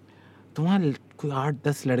 तो वहाँ कोई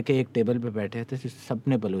 8-10 लड़के एक टेबल पे बैठे थे, सब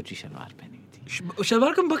ने बलोची शलवार पहनी थी.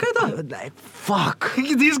 शलवार कम बका था. Like fuck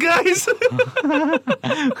these guys.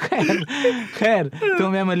 खैर तो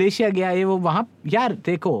मैं मलेशिया गया. ये वो वहाँ यार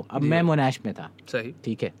देखो, अब मैं मोनाश में था. सही.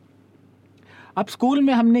 ठीक है. अब स्कूल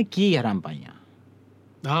में हमने की हराम पाइयाँ,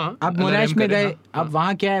 हाँ, अब मोनाश में गए, अब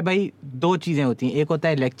वहाँ क्या है भाई, 2 चीजें होती हैं, एक होता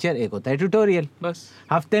है लेक्चर, एक होता है ट्यूटोरियल। बस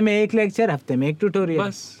हफ्ते में 1 लेक्चर, हफ्ते में 1 ट्यूटोरियल।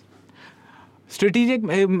 बस स्ट्रेटेजिक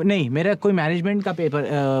नहीं, मेरा कोई मैनेजमेंट का पेपर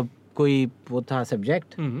कोई वो था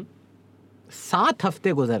सब्जेक्ट, 7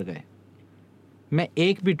 हफ्ते गुजर गए, मैं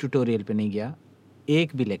एक भी ट्यूटोरियल पे नहीं गया,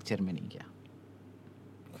 एक भी लेक्चर में नहीं गया।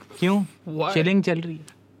 क्यों? चिलिंग चल रही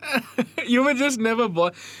है। You were just never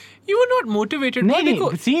you were not motivated.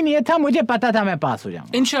 नहीं, सीन ये था, मुझे पता था मैं पास हो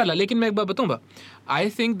जाऊंगा इंशाल्लाह, लेकिन मैं एक बात बताऊंगा, I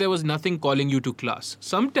think there was nothing calling you to class.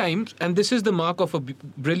 Sometimes, and this is the mark of a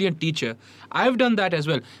brilliant teacher, I've done that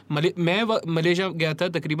as well. मैं मलेशिया गया था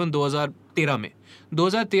तकरीबन 2013 में।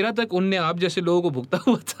 2013 तक उनने आप जैसे लोगों को भुगता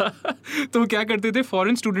हुआ था तो वो क्या करते थे,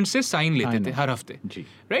 फॉरेन स्टूडेंट्स से साइन लेते थे हर हफ्ते,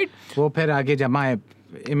 राइट? वो फिर आगे जमा है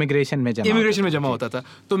इमिग्रेशन में जमा होता था।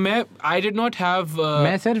 तो मैं आई डिड नॉट हैव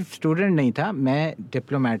मैं सिर्फ स्टूडेंट नहीं था, मैं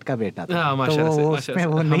डिप्लोमेट का बेटा था। हाँ, माशाल्लाह से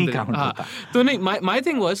वो नहीं काउंट होता। तो नहीं, माय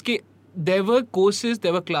थिंग वाज कि there were courses,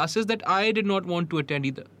 there were classes that I did not want to attend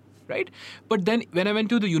either, right? But then when I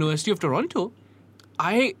went to the University of Toronto,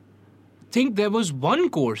 I think there was one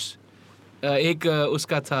course, एक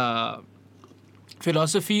उसका था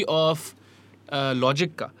philosophy of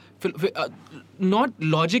logic का, not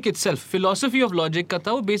logic itself, philosophy of logic का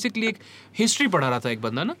था। वो basically एक history पढ़ा रहा था एक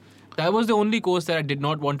बंदा ना। That was the only course that I did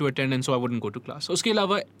not want to attend, and so I wouldn't go to class. उसके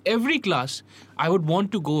अलावा every class I would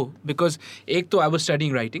want to go because एक तो I was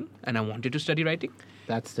studying writing and I wanted to study writing.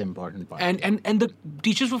 That's the important part. And the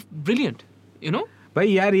teachers were brilliant, you know.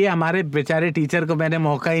 भाई यार, ये हमारे बेचारे teacher को मैंने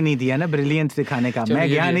मौका ही नहीं दिया ना ब्रिलियंस दिखाने का। मैं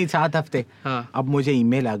गया नहीं 7 हफ्ते। हाँ। अब मुझे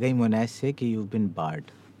ईमेल आ गई मोनाश से कि you've been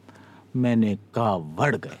barred। मैंने कहा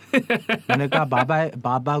बढ़ गए। मैंने कहा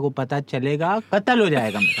बाबा को पता चलेगा कत्ल हो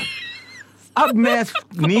जाएगा मेरा। अब मैं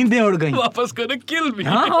नींदें उड़ गई, वापस कर किल मी।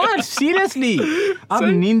 हाँ सीरियसली, अब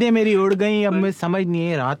नींदें मेरी उड़ गई। अब मैं समझ नहीं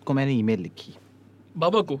है, रात को मैंने ईमेल लिखी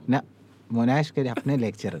बाबा को ना, मोनाश के अपने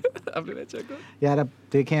लेक्चर को। यार अब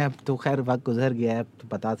देखें, अब तो खैर वक्त गुजर गया है, अब तो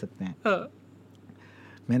बता सकते हैं। हाँ।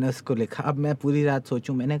 मैंने उसको लिखा। अब मैं पूरी रात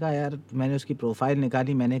सोचूं, मैंने कहा यार, मैंने उसकी प्रोफाइल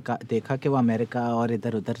निकाली, मैंने देखा कि वो अमेरिका और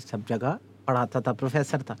इधर उधर सब जगह पढ़ाता था,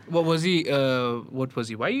 प्रोफेसर था। What was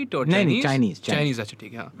he white or नहीं, Chinese। अच्छा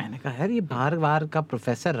ठीक है। मैंने कहा यार, ये बार का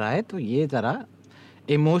प्रोफेसर रहा है तो ये जरा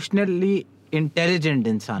इमोशनली इंटेलिजेंट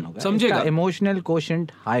इंसान होगा, समझेगा, इमोशनल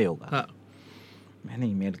कोशेंट हाई होगा। हाँ। मैंने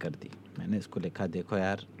ईमेल कर दी, मैंने इसको लिखा, देखो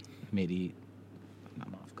यार, मेरी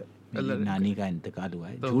नानी का इंतकाल हुआ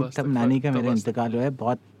है। झूठ था, नानी का मेरा इंतकाल हुआ है,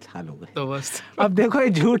 बहुत साल हो गए। अब देखो, ये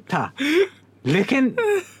झूठ था, लेकिन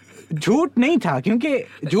झूठ नहीं था, क्योंकि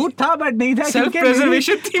झूठ था बट नहीं था,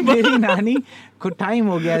 क्योंकि मेरी नानी को टाइम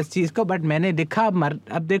हो गया इस चीज को। बट मैंने लिखा,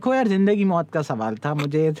 अब देखो यार, जिंदगी मौत का सवाल था,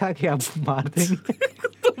 मुझे ये था कि अब मार देंगे।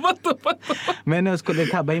 मैंने उसको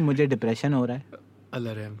लिखा, भाई मुझे डिप्रेशन हो रहा है,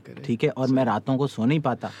 अल्लाह रहम करे, ठीक है, और मैं रातों को सो नहीं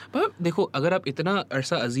पाता। पर देखो, अगर आप इतना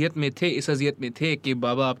अरसा अजियत में थे, इस अजियत में थे कि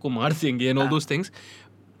बाबा आपको मार देंगे and all those things,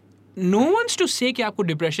 no one's to say कि आपको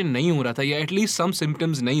डिप्रेशन नहीं हो रहा था, या एटलीस्ट सम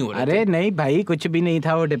सिम्टम्स नहीं हो रहे थे। अरे नहीं भाई, कुछ भी नहीं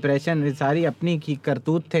था वो डिप्रेशन, सारी अपनी की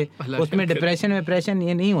करतूत थे, उसमें डिप्रेशन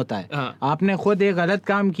ये नहीं होता है। हाँ। आपने खुद एक गलत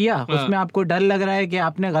काम किया, हाँ। उसमें आपको डर लग रहा है कि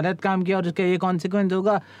आपने गलत काम किया और उसका ये कॉन्सिक्वेंस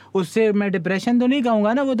होगा, उससे मैं डिप्रेशन तो नहीं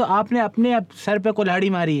कहूँगा ना, वो तो आपने अपने सर पे कुल्हाड़ी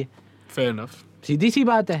मारी है। Fair enough. सीधी सी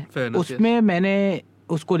बात है। उसमें मैंने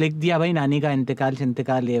उसको लिख दिया, भाई नानी का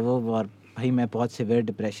इंतकाल ये वो, और भाई मैं बहुत सिवियर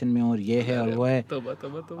डिप्रेशन में हूँ, और ये है और वो है।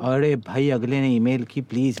 अरे भाई, अगले ने ईमेल की,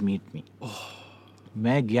 प्लीज मीट मी।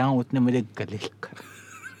 मैं गया हूँ, उसने मुझे गले लगा।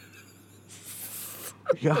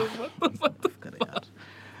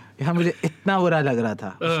 यार मुझे इतना बुरा लग रहा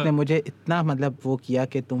था। उसने मुझे इतना मतलब वो किया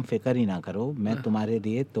कि तुम फिक्र ही ना करो, मैं तुम्हारे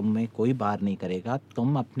लिए, तुम में कोई बार नहीं करेगा,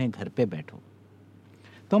 तुम अपने घर पे बैठो,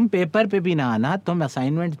 तुम पेपर पे भी ना आना, तुम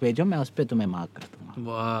असाइनमेंट भेजो, मैं उस पे तुम्हें मार्क कर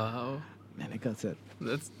दूंगा। वाओ। मैंने कहा सर,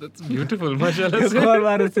 that's beautiful, माशाल्लाह से। एक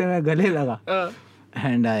बार उससे मैं गले लगा,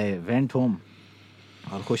 एंड आई वेंट होम,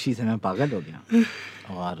 और खुशी से मैं पागल हो गया,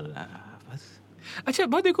 और बस। अच्छा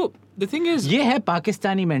बात देखो, the thing is, ये है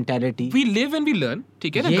Pakistani mentality, we live and we learn,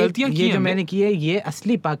 ठीक है ना। गलतियां की ये जो मैंने की है, ये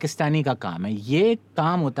असली पाकिस्तानी का काम है, ये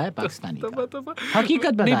काम होता है पाकिस्तानी का,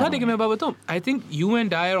 हकीकत बता रहा हूं। नहीं, मैं बात बताऊं, I think you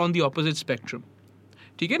and I are on the opposite spectrum,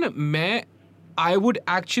 ठीक है ना। मैं I would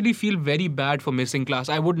actually feel very bad for missing class.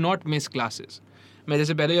 I would not miss classes. मैं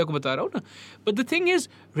जैसे पहले आपको बता रहा हूँ ना। But the thing is,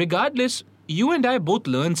 regardless, you and I both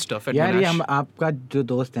learn stuff at यार, Monash. ये हम आपका जो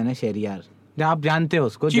दोस्त है ना शेरियार, आप जानते हो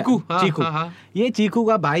उसको, चीकू। चीकू। हाँ। ये चीकू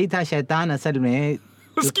का भाई था शैतान, असल में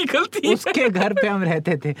उसकी गलती। उसके घर पे हम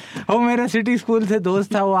रहते थे, वो मेरा सिटी स्कूल से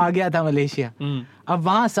दोस्त था, वो आ गया था मलेशिया। अब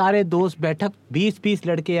वहाँ सारे दोस्त बैठक, 20-20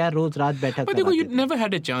 लड़के यार रोज रात बैठक। देखो, you never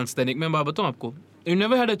had a chance then। मैं बात बताऊँ आपको, You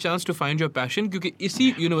never had a chance to find your passion क्योंकि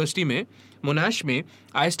इसी यूनिवर्सिटी में मोनाश में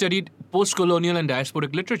I studied post-colonial and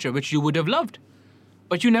diasporic literature which you would have loved.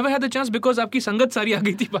 But you never had the chance because आपकी संगत सारी आ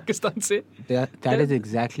गई थी पाकिस्तान से. That is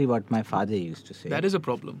exactly what my father used to say. That is a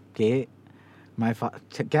problem. कि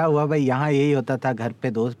क्या हुआ भाई, यहाँ यही होता था, घर पे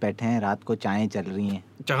दोस्त बैठे हैं, रात को चाय चल रही हैं,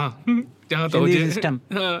 जहाँ तो सिस्टम.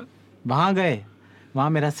 वहाँ गए, वहाँ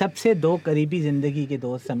मेरा सबसे 2 करीबी जिंदगी के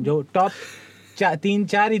दोस्त, समझो टॉप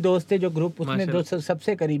 3-4 ही दोस्त थे जो ग्रुप, उसमें दो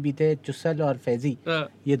सबसे करीबी थे, चुसल और फैजी.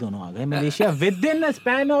 ये दोनों आ गए Malaysia within a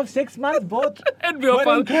span of 6 months both. And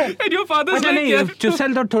your father's like नहीं,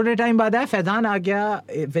 चुसल तो थोड़े टाइम बाद आया, फैजान आ गया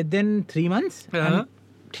विद इन 3 months.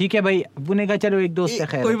 ठीक है भाई, अबू ने कहा चलो एक दोस्त है,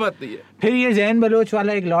 खैर कोई बात नहीं है. फिर ये जैन बलोच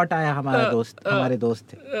वाला एक लॉट आया, हमारे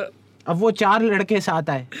दोस्त थे. अब वो 4 लड़के साथ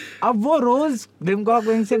आए. अब वो रोज ग्रिमकॉक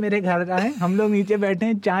विंग से मेरे घर आए, हम लोग नीचे बैठे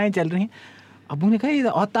हैं, चाय चल रही हैं. अबू ने कहा ये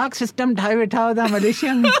औताक सिस्टम ढाई बैठा होता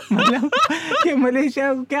मलेशिया में. मतलब कि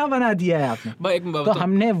मलेशिया को क्या बना दिया है आपने. तो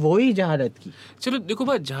हमने वही जहालत की. चलो देखो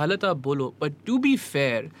भाई, जहालत आप बोलो, but to be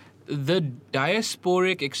fair, the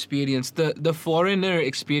diasporic experience, the foreigner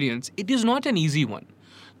experience, it is not an easy one.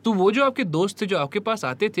 तो वो जो आपके दोस्त थे जो आपके पास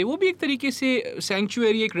आते थे, वो भी एक तरीके से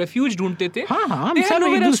सैंक्चुअरी, एक रेफ्यूज ढूंढते थे. हाँ, हम सब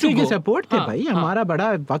एक दूसरे के सपोर्ट थे भाई. हमारा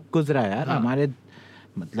बड़ा वक्त गुजरा यार, हमारे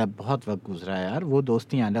मतलब बहुत वक्त गुजरा यार. वो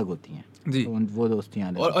दोस्तियाँ अलग होती हैं जी. तो वो दोस्तियाँ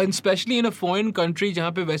अलग, और specially in a foreign country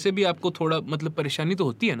जहाँ पे वैसे भी आपको थोड़ा मतलब परेशानी तो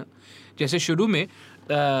होती है ना. जैसे शुरू में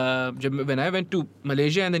जब when I went to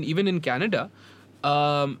Malaysia and then even in Canada,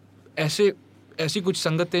 ऐसी कुछ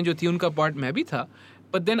संगतें जो थी उनका पार्ट मैं भी था.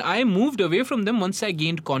 But then I moved away from them once I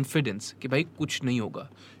gained confidence कि भाई कुछ नहीं होगा.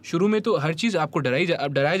 शुरू में तो हर चीज़ आपको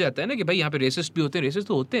डराया जाता है ना कि भाई यहाँ पे रेसिस्ट भी होते हैं, रेसिस्ट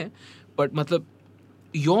तो होते हैं, बट मतलब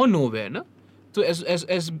you're nowhere ना. तो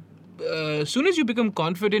as soon as you become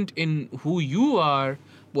confident in who you are,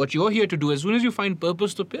 what you're here to do, as soon as you find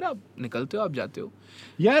purpose, तो फिर आप निकलते हो, आप जाते हो.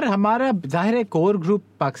 यार हमारा जाहिर है कोर ग्रुप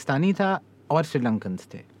पाकिस्तानी था और श्रीलंकन्स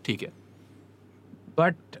थे, ठीक है.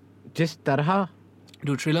 बट जिस तरह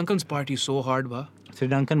Dude, Sri-Lankan's party so hard बा.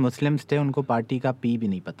 श्रीलंकन मुस्लिम्स थे, उनको पार्टी का पी भी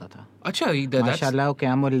नहीं पता था. अच्छा, माशाल्लाह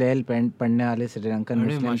क़यामुल लैल पढ़ने वाले श्रीलंकन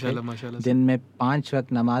मुस्लिम थे. दिन में 5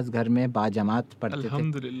 वक्त नमाज घर में बाजमात पढ़ते थे,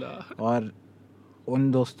 अल्हम्दुलिल्लाह. और उन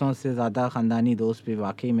दोस्तों से ज़्यादा ख़ानदानी दोस्त भी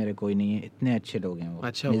वाकई मेरे कोई नहीं है. इतने अच्छे लोग हैं वो.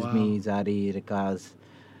 अच्छा, निज़मी, ज़ारी, रिकाज,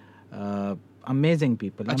 amazing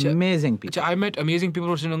people. Amazing people. अच्छा, I met amazing people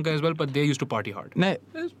from Sri Lanka as well, but they used to party hard.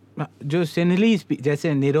 नहीं, जो सिनलीज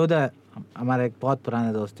जैसे निरोधा हमारा एक बहुत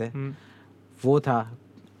पुराना दोस्त है, वो था.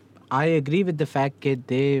 I agree with the fact that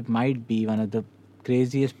they might be one of the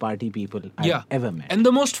craziest party people I've ever met. And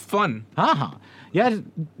the most fun. हाँ यार,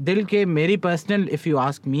 दिल के मेरी personal, if you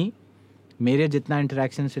ask me, मेरे जितना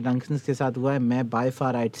इंटरेक्शन श्रीलंकन्स के साथ हुआ है, मैं by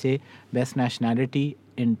far I'd say best nationality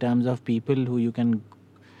in terms of people who you can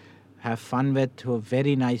have fun with, who are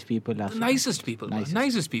very nice people. Nicest people.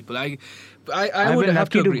 I would have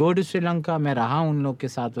to agree. Go to Sri Lanka. मैं रहा उन लोग के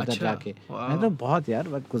साथ उधर जाके. मैं तो बहुत यार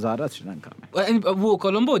वक्त गुजारा श्रीलंका में. And वो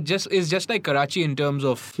Colombo is just like Karachi in terms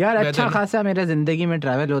of यार अच्छा खासा मेरा जिंदगी में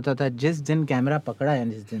ट्रैवल होता था. जिस दिन कैमरा पकड़ा है,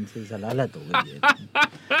 जिस दिन से जलालत हो गई है.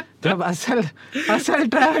 जब असल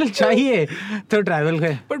ट्रैवल चाहिए तो ट्रैवल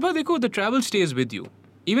गए. But देखो, the travel stays with you.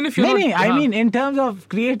 Even if you're not, I mean in terms of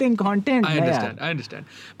creating content. I understand.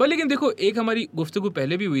 पर लेकिन देखो, एक हमारी गुफ्तगू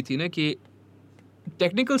पहले भी हुई थी ना कि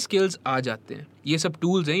टेक्निकल स्किल्स आ जाते हैं, ये सब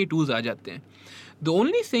टूल्स हैं, ये टूल्स आ जाते हैं. The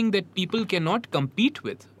only thing that people cannot compete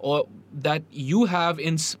with or that you have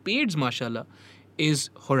in spades, mashallah, is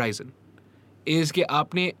horizon. is कि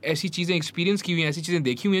आपने ऐसी चीज़ें एक्सपीरियंस की हुई हैं, ऐसी चीज़ें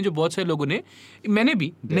देखी हुई हैं जो बहुत सारे लोगों ने, मैंने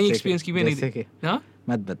भी नई एक्सपीरियंस की हुई नहीं. हाँ,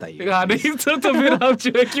 मत बताइए. हाँ नहीं, तो फिर आप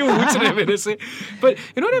जो है क्यों पूछ रहे हैं मेरे से. But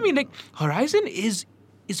you know what I mean, like horizon is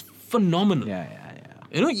phenomenal. Yeah.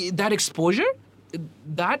 You know, that exposure,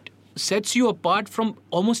 that sets you apart from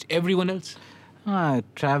almost everyone else.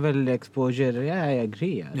 Travel exposure, yeah, I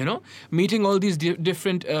agree. Yeah. You know, meeting all these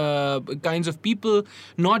different kinds of people,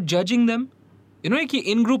 not judging them. You know, कि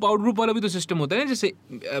in group out group वाला भी तो system होता है. जैसे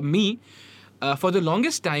me, for the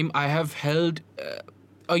longest time I have held,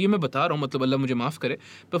 और ये मैं बता रहा हूँ, मतलब अल्लाह मुझे माफ़ करे,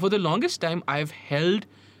 but for the longest time I have held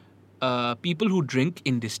people who drink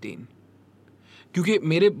in disdain. क्योंकि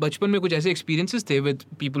मेरे बचपन में कुछ ऐसे experiences थे with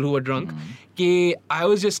people who were drunk कि I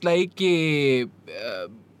was just like कि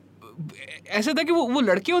ऐसा था कि वो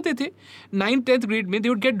लड़के होते थे 9th 10th grade में, they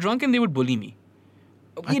would get drunk and they would bully me.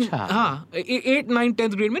 हाँ, 8th 9th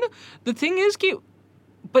 10th grade में ना. The thing is कि,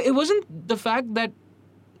 but it wasn't the fact that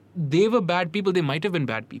they were bad people. They might have been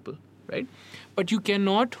bad people, right? But you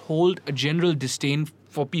cannot hold a general disdain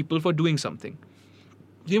for people for doing something.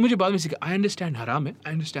 ये मुझे बाद में सीखा. I understand हराम है,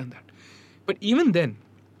 I understand that. But even then,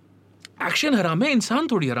 action हराम है, इंसान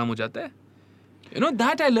थोड़ी हराम हो जाता है. You know,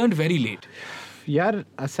 that I learned very late. यार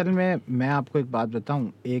असल में मैं आपको एक बात बताऊं,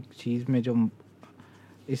 एक चीज़ में जो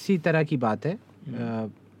इसी तरह की बात है,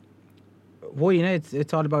 वो ही ना,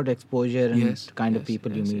 it's all about exposure and kind of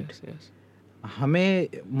people you meet.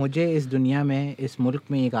 मुझे इस दुनिया में, इस मुल्क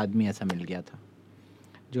में एक आदमी ऐसा मिल गया था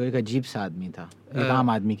जो एक अजीब सा आदमी था, एक आम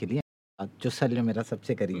आदमी के लिए, जो सर मेरा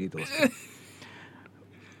सबसे करीबी दोस्त है.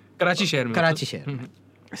 कराची शहर में.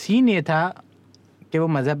 सीन ये था कि वो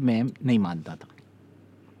मज़हब में नहीं मानता था.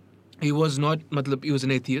 He was not, मतलब he was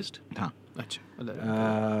an atheist. हाँ. अच्छा.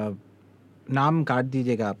 नाम काट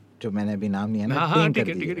दीजिएगा आप, जो मैंने अभी नाम लिया ना, हाँ,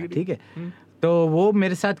 ठीक है. तो वो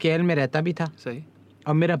मेरे साथ केएल में रहता भी था. सही.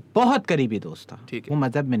 और मेरा बहुत करीबी दोस्त था. ठीक है. वो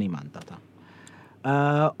मज़हब में नहीं मानता था.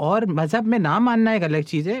 और मज़हब में ना मानना एक अलग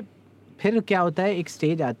चीज़ है. फिर क्या होता है, एक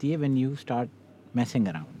स्टेज आती है when you start messing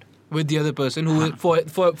around with the other person who is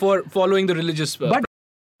for following the religious. But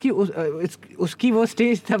कि उसकी वो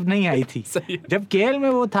स्टेज तब नहीं आई थी. जब केएल में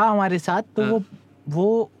वो था हमारे साथ, तो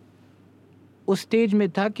वो उस स्टेज में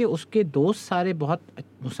था कि उसके दोस्त सारे बहुत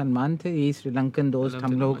मुसलमान थे, ये श्रीलंकन दोस्त,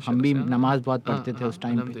 हम भी नमाज बहुत पढ़ते थे उस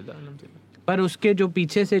टाइम पे. पर उसके जो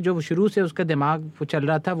पीछे से, जो शुरू से उसका दिमाग वो चल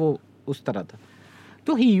रहा था, वो उस तरह था.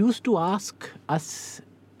 तो ही used to ask us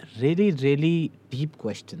really really deep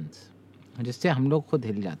questions, जिससे हम लोग खुद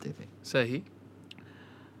हिल जाते थे. सही.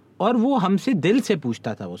 और वो हमसे दिल से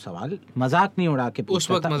पूछता था वो सवाल, मजाक नहीं उड़ा के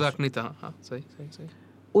पूछता था. उस वक्त मजाक नहीं था. हाँ, सही.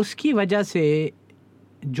 उसकी वजह से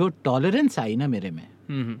जो टॉलरेंस आई ना मेरे में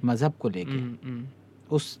मजहब को लेके,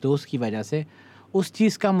 उस दोस्त की वजह से, उस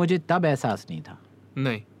चीज का मुझे तब एहसास नहीं था.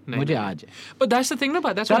 नहीं. मुझे आज है. But that's the thing, ना,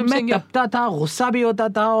 that's what I'm saying. मैं तपता था, गुस्सा भी होता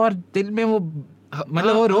था, और दिल में वो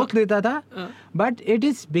मतलब वो रोक लेता था. But it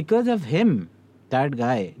is because of him, that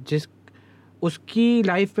guy, जिस उसकी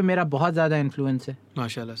लाइफ पे मेरा बहुत ज़्यादा इन्फ्लुएंस है.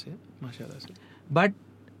 माशाल्लाह से. बट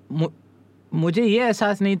मुझे ये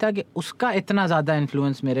एहसास नहीं था कि उसका इतना ज़्यादा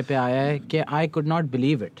इन्फ्लुएंस मेरे पे आया है कि I could not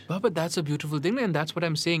believe it. But that's a beautiful thing, and that's what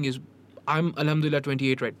I'm saying is, I'm alhamdulillah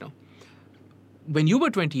 28 right now. When you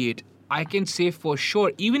were 28, I can say for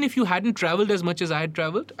sure, even if you hadn't traveled as much as I had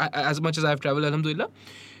traveled, as much as I've traveled, alhamdulillah,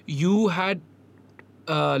 you had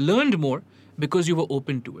learned more because you were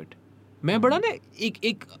open to it. मैं बड़ा ना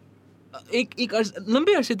एक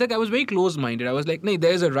लंबे अरसे तक I was very close minded. I was like, नहीं,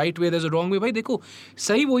 there's a right way, there's a wrong way. भाई देखो,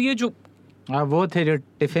 सही वो ये जो वो थे जो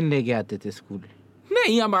टिफिन लेके आते थे स्कूल.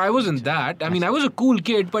 नहीं, I wasn't that. I mean, I was a cool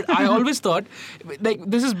kid, but I always thought, like,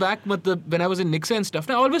 this is back when I was in Nixa and stuff.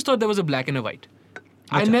 I always thought there was a black and a white.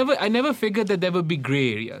 I never figured that there would be gray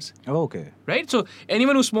areas. Okay. Right? So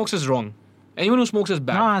anyone who smokes is wrong. Anyone who smokes is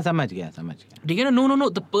bad. हाँ, समझ गया. ठीक है ना? No.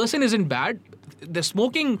 The person isn't bad. The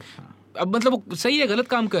smoking, अब मतलब वो सही है, गलत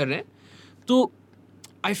काम कर रहे हैं. तो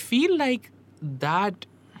I feel like that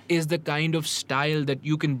is the kind of style that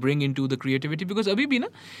you can bring into the creativity, because अभी भी ना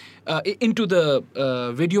into the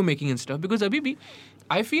video making and stuff, because अभी भी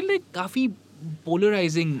I feel like काफी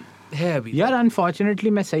polarizing है अभी. यार अनफॉर्चुनेटली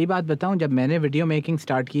मैं सही बात बताऊं, जब मैंने वीडियो मेकिंग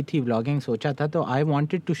स्टार्ट की थी, व्लॉगिंग सोचा था, तो I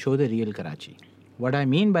wanted to show the real Karachi. What I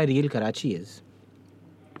mean by real Karachi is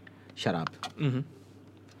शराब.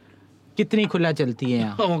 कितनी खुला चलती है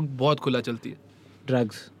यहाँ. बहुत खुला चलती है.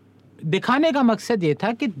 ड्रग्स दिखाने का मकसद ये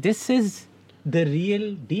था कि this is the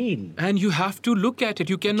real deal, and you have to look at it.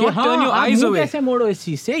 You can not turn your eyes away. कैसे मोड़ो इस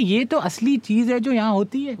चीज से, ये तो असली चीज है जो यहाँ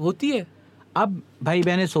होती है. अब भाई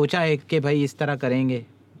मैंने सोचा है कि भाई इस तरह करेंगे.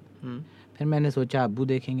 फिर मैंने सोचा अब्बू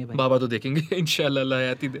देखेंगे, भाई बाबा तो देखेंगे इंशाल्लाह, अल्लाह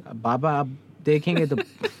हयाती दे. बाबा अब देखेंगे तो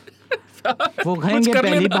वो कहेंगे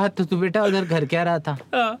पहली बात तो तू बेटा उधर घर क्या रहा था.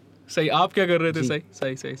 सही. आप क्या कर रहे थे.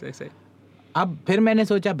 सही. अब फिर मैंने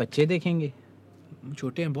सोचा बच्चे देखेंगे.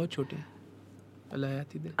 छोटे हैं, बहुत छोटे हैं, अल्लाह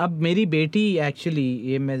हयाती दे. अब मेरी बेटी, एक्चुअली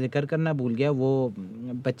ये मैं जिक्र करना भूल गया, वो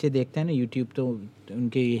बच्चे देखते हैं ना यूट्यूब, तो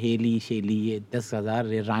उनके हेली शेली, ये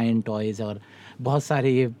 10,000 रायन टॉयज और बहुत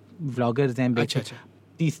सारे ये व्लॉगर्स हैं. अच्छा.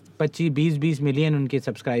 30, 25, 20 मिलियन उनके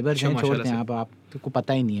सब्सक्राइबर्स हैं. छोड़ते हैं आपको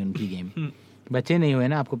पता ही नहीं है उनकी गेम. बच्चे नहीं हुए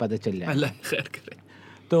ना, आपको पता चल जाए, अल्लाह खैर करे.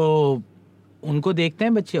 तो उनको देखते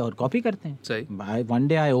हैं बच्चे और कॉपी करते हैं. सही. One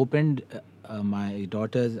day I opened my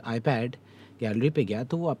daughter's iPad, gallery पे गया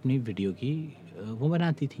तो वो अपनी वीडियो की वो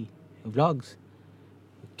बनाती थी व्लॉग्स.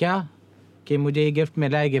 क्या कि मुझे ये गिफ्ट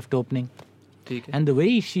मिला है, गिफ्ट ओपनिंग. ठीक है. And the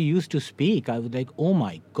way she used to speak, I was like oh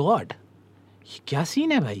my God, क्या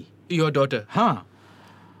सीन है भाई. Your daughter? हाँ.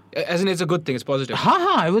 As in, it's a good thing, it's positive.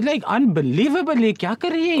 हाँ, I was like unbelievable, ये क्या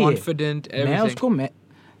कर रही है ये? Confident, everything.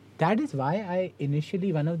 That is why I initially,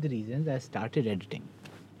 one of the reasons I started editing,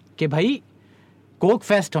 कि भाई कोक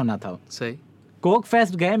फेस्ट होना था. सही. कोक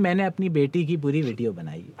फेस्ट गए, मैंने अपनी बेटी की पूरी वीडियो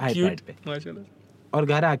बनाई iPad पे, माशाल्लाह, और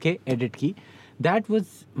घर आके एडिट की. That was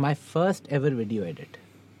my first ever video edit,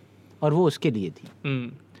 और वो उसके लिए थी.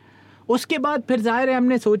 उसके बाद फिर जाहिर है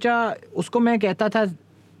हमने सोचा, उसको मैं कहता था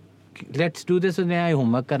लेट्स डू दिस, उसने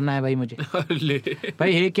होमवर्क करना है भाई मुझे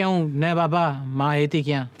भाई ये क्या हूँ न बाबा माँ ये थी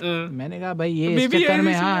क्या, मैंने कहा भाई ये इस चक्कर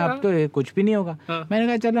में हाँ अब तो कुछ भी नहीं होगा। मैंने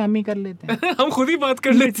कहा चलो हम ही कर लेते हैं हम खुद ही बात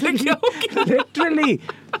कर लेते हैं क्या होगा literally.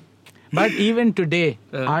 But even today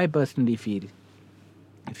I personally feel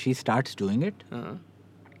if she starts doing it,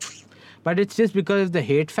 but it's just because of the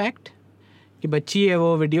hate fact कि बच्ची है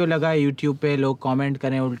वो वीडियो लगा यूट्यूब पे, लोग कमेंट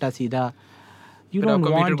करें उल्टा सीधा, you don't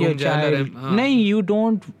want your child, नहीं you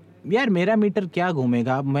don't, यार मेरा मीटर क्या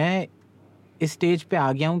घूमेगा। मैं इस स्टेज पे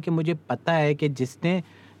आ गया हूँ कि मुझे पता है कि जिसने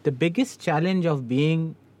the biggest challenge of being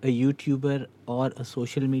a YouTuber or a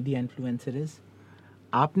social media influencer is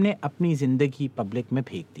आपने अपनी जिंदगी पब्लिक में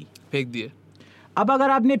फेंक दी। अब अगर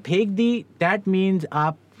आपने फेंक दी दैट मीन्स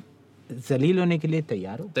आप जलील होने के लिए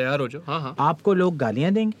तैयार हो जाओ। हाँ। आपको लोग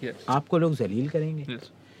गालियां देंगे, आपको लोग जलील करेंगे।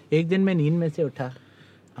 एक दिन मैं नींद में से उठा,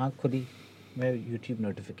 आँख खुली, मैं यूट्यूब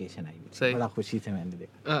नोटिफिकेशन आई, बड़ा खुशी से मैंने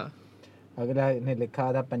देखा। अगला ने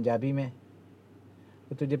लिखा था पंजाबी में,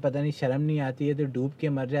 तो तुझे पता नहीं शर्म नहीं आती है तो डूब के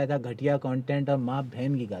मर जाता, घटिया कंटेंट और माँ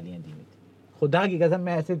बहन की गालियां दी हुई थी। खुदा की कसम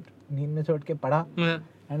मैं ऐसे नींद में से उठ के पढ़ा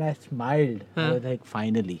and I smiled. I was like,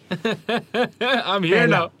 finally. I'm here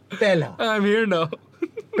now. I'm here now.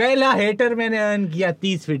 पहला हेटर मैंने अर्न किया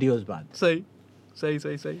 30 वीडियोस बाद।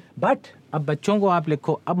 सही। बट अब बच्चों को आप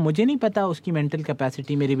लिखो, अब मुझे नहीं पता उसकी मेंटल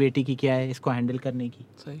कैपेसिटी मेरी बेटी की क्या है इसको हैंडल करने की।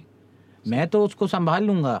 सही। मैं तो उसको संभाल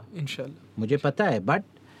लूंगा इंशाल्लाह, मुझे पता है, बट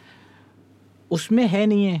उसमें है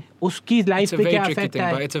नहीं है, उसकी लाइफ पे क्या इफेक्ट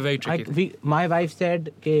है। It's a very tricky thing. My wife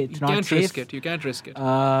said कि it's not safe. You can't risk it.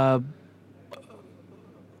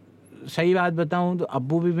 सही बात बताऊं तो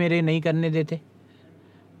अब्बू भी मेरे नहीं करने देते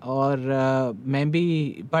और मैं भी,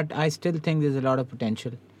 but I still think there is a lot of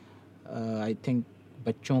potential. I think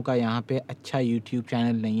बच्चों का यहाँ पे अच्छा यूट्यूब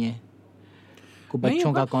चैनल नहीं है,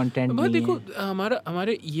 बच्चों का कंटेंट नहीं देखो, है।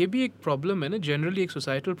 हमारे ये भी एक प्रॉब्लम है ना, जनरली एक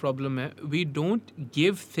सोसाइटल प्रॉब्लम है, we don't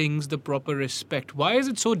give things the proper respect. Why is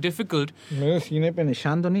it so difficult? मेरे सीने पे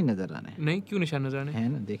निशान तो नहीं नजर आ रहे हैं। नहीं, क्यों निशान नजर आ रहे हैं? है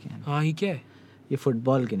ना, देखें। हाँ, ये क्या है? ये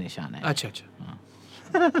फुटबॉल के निशान है। अच्छा। हाँ।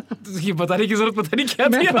 ये बताने की जरूरत पता नहीं क्या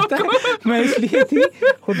थी आपको? मैं इसलिए थी,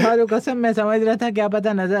 खुदा जो कसम मैं समझ रहा था क्या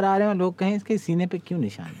पता नजर आ रहे हो, लोग कहें इसके सीने पे क्यों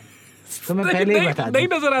निशान है, तो मैं पहले ही बता दूं। नहीं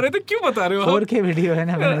नजर आ रहे तो क्यों बता रहे हो? 4K वीडियो है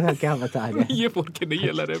ना, मैंने कहा क्या बता रहे हैं। ये 4K नहीं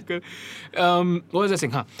है लारे आपका। what was I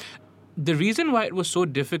saying? हाँ, the reason why it was so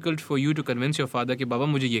difficult for you to convince your father कि बाबा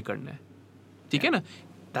मुझे ये करना है, ठीक है ना,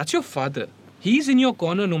 that's your father, he's in your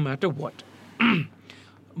corner no matter what.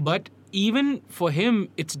 But even for him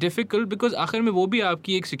it's difficult because आखिर में वो भी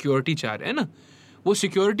आपकी एक सिक्योरिटी चाह रहे हैं ना, वो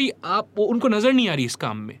सिक्योरिटी वो उनको नजर नहीं आ रही इस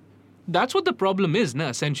काम में। That's what the problem is ना,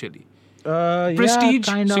 essentially. Prestige,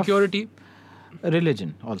 kind security,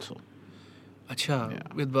 religion also. अच्छा,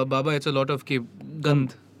 with Baba it's a lot of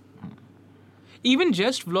gand. Even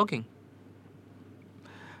just vlogging.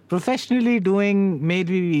 Professionally doing,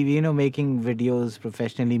 maybe, making videos,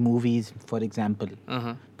 professionally movies, for example.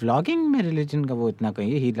 Vlogging में religion का वो इतना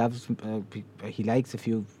कहीं, he likes a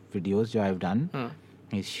few videos जो I've done.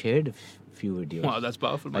 He's shared a few videos. Wow, that's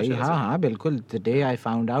powerful. हाँ, बिल्कुल. The day I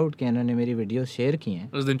found out कि इन्होंने मेरी videos share की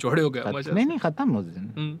हैं, उस दिन चौड़े हो गया। नहीं, खत्म उस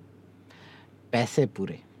दिन। पैसे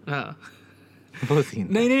पूरे। हाँ। वो सीन।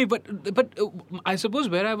 नहीं, but I suppose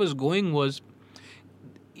where I was going was,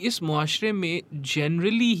 इस मुआशरे में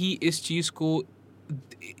जनरली ही इस चीज़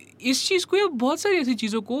को या बहुत सारी ऐसी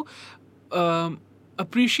चीज़ों को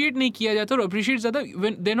अप्रिशिएट नहीं किया जाता, और अप्रिशिएट ज़्यादा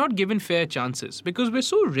when they are not given fair chances because we are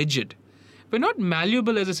so rigid, we are not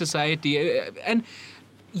मैल्यूएबल as a society. And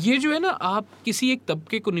ये जो है ना, आप किसी एक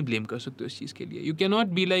तबके को नहीं ब्लेम कर सकते इस चीज़ के लिए। You can not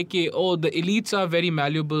be like कि ओ the elites are very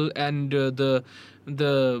मैल्यूएबल and the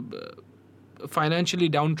financially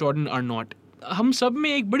down trodden are not. हम सब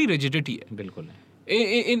में एक बड़ी रिजिडिटी है। बिल्कुल है।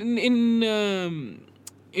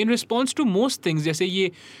 in response to most things, जैसे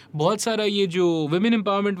ये बहुत सारा ये जो women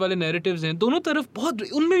empowerment वाले narratives हैं, दोनों तरफ बहुत,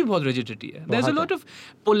 उनमें भी बहुत rigidity है। There's a lot of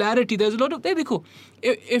polarity, there's a lot of, देखो,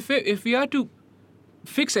 if we are to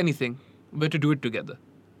fix anything, we have to do it together,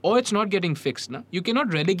 or it's not getting fixed ना। You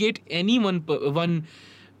cannot relegate any one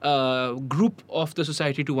group of the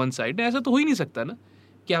society to one side। ऐसा तो हो ही नहीं सकता ना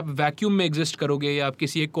कि आप वैक्यूम में एग्जिस्ट करोगे या आप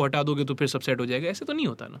किसी एक को हटा दोगे तो फिर सब सेट हो जाएगा, ऐसे तो नहीं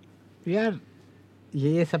होता ना यार।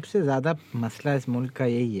 ये सबसे ज़्यादा मसला इस मुल्क का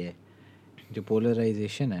यही है, जो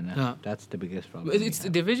पोलराइजेशन है ना, that's the biggest problem. It's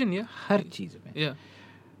division, या हर चीज़ में,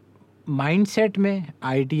 माइंडसेट में,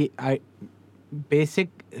 बेसिक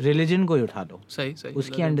रिलीजन को ही उठा लो, सही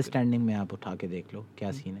उसकी अंडरस्टैंडिंग में आप उठा के देख लो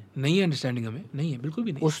क्या सीन है। नहीं, अंडरस्टैंडिंग हमें नहीं है, बिल्कुल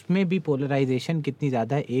भी नहीं। उसमें भी पोलराइजेशन कितनी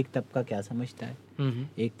ज़्यादा है, एक तबका क्या समझता है,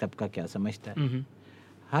 एक तबका क्या समझता है।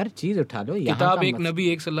 हर चीज उठा लो, यहाँ किताब का एक नबी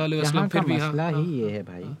एक सल्लल्लाहु अलैहि वसल्लम, यहाँ का फिर भी मसला ही ये है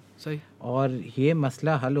भाई। सही। और ये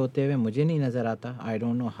मसला हल होते हुए मुझे नहीं नजर आता। आई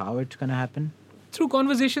don't know how it's gonna happen. Through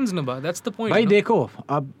conversations ना, दैट्स द पॉइंट भाई देखो,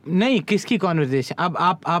 अब नहीं किसकी कॉन्वर्जेशन, अब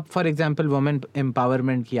आप फॉर एग्जांपल वुमेन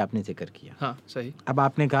एम्पावरमेंट की आपने जिक्र किया, हाँ सही अब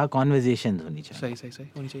आपने कहा कॉन्वर्जेशन होनी चाहिए। सही सही सही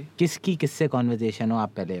होनी चाहिए। किसकी किससे कॉन्वर्जेशन हो,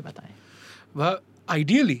 आप पहले ये बताएं। वह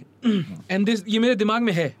आइडियली एंड दिस, ये मेरे दिमाग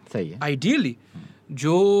में है, सही है। आइडियली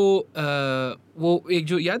जो वो एक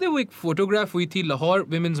जो याद है वो एक फोटोग्राफ हुई थी लाहौर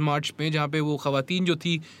विमेंस मार्च में, जहाँ पे वो खवातीन जो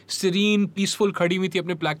थी सीरीन पीसफुल खड़ी हुई थी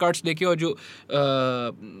अपने प्लैकार्ड्स लेके, और जो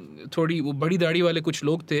थोड़ी वो बड़ी दाढ़ी वाले कुछ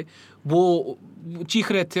लोग थे वो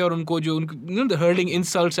चीख रहे थे और उनको जो उनको hurling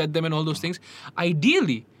insults at them and all those things.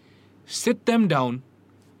 Ideally seat them down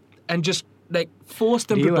and just like force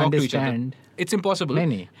them Do to you talk to each other. understand? It's impossible.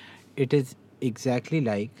 नहीं, it is exactly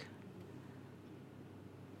like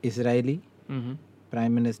Israeli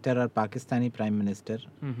prime minister और Pakistani prime minister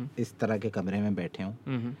इस तरह के कमरे में बैठे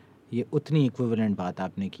हों। ये उतनी इक्विवेलेंट बात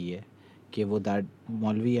आपने की है कि वो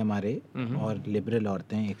मौलवी हमारे और लिबरल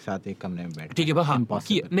औरतें एक साथ एक कमरे में बैठे। ठीक है, हाँ,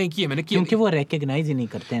 नहीं किया मैंने, क्योंकि वो रिकॉग्नाइज ही नहीं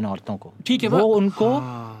करते हैं औरतों को। ठीक है, वो उनको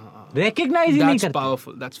रिकॉग्नाइज ही नहीं करते।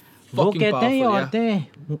 पावरफुल, दैट्स वो fucking कहते हैं ये powerful,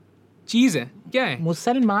 औरतें चीज है, क्या है,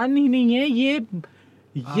 मुसलमान ही नहीं है,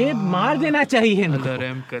 ये मार देना चाहिए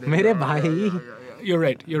इनको। मेरे भाई you're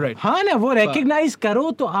right. हाँ ना, वो रिकॉग्नाइज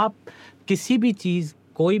करो तो आप किसी भी चीज,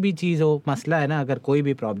 कोई भी चीज हो, मसला है ना, अगर कोई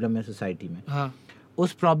भी प्रॉब्लम है सोसाइटी में, हाँ,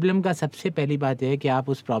 उस प्रॉब्लम का सबसे पहली बात है कि आप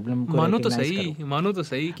उस प्रॉब्लम को मानो तो recognize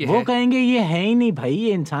सही कि वो है। कहेंगे ये है ही नहीं भाई,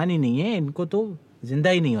 ये इंसान ही नहीं है, इनको तो जिंदा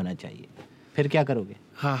ही नहीं होना चाहिए। फिर क्या करोगे?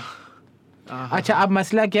 हाँ, अच्छा, अब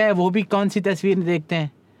मसला क्या है, वो भी कौन सी तस्वीर देखते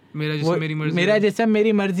हैं? मेरा जैसा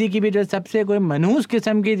मेरी मर्जी की भी जो सबसे कोई मनहूस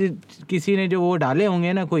किस्म की किसी ने जो वो डाले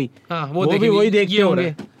होंगे ना कोई, हाँ, वो भी वही देखते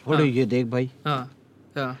होंगे। ये देख भाई,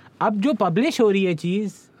 हाँ, अब जो पब्लिश हो रही है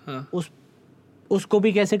चीज, उसको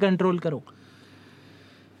भी कैसे कंट्रोल करो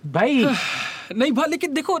भाई? नहीं भाई,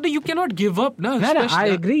 लेकिन देखो, you can not give up ना। आई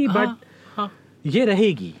एग्री, बट ये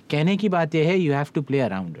रहेगी। कहने की बात ये है, you have to play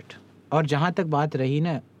around it. और जहां तक बात रही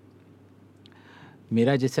ना,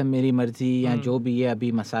 मेरा जिस्म मेरी मर्जी या जो भी ये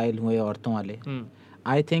अभी मसाइल हुए औरतों वाले,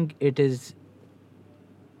 आई थिंक इट इज़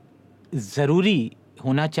ज़रूरी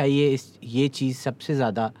होना चाहिए ये चीज़ सबसे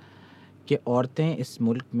ज़्यादा कि औरतें इस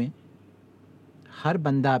मुल्क में, हर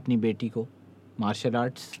बंदा अपनी बेटी को मार्शल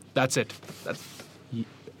आर्ट्स, दैट्स इट,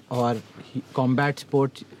 और कॉम्बैट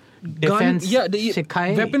स्पोर्ट्स, डिफेंस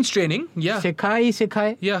सिखाए, वेपन्स ट्रेनिंग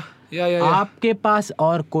सिखाए। Yeah. आपके पास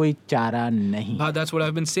और कोई चारा नहीं। That's what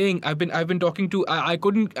I've been saying. I've been talking to. I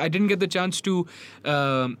didn't get the chance to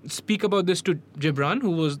speak about this to Gibran,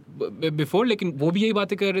 who was before. लेकिन वो भी यही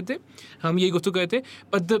बातें कर रहे थे, हम यही गुफ्तगू कर रहे थे.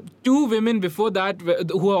 But the two women before that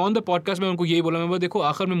who are on the podcast, मैं उनको यही बोला, मैं देखो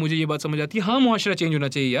आखिर में मुझे ये बात समझ आती है, हाँ मुआशरा चेंज होना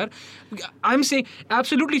चाहिए यार. I'm saying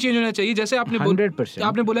absolutely चेंज होना चाहिए. जैसे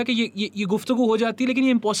आपने बोला कि ये गुफ्तगू हो जाती है, लेकिन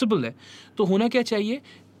ये impossible है. तो होना क्या चाहिए?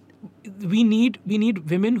 We need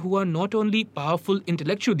women who are not only powerful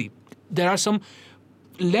intellectually. There are some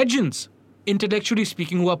legends, intellectually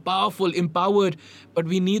speaking, who are powerful, empowered,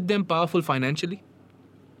 but we need them powerful financially,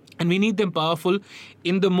 and we need them powerful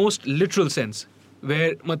in the most literal sense,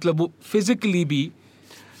 where मतलब वो physically भी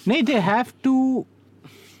नहीं, they have to,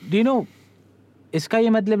 you know, इसका ये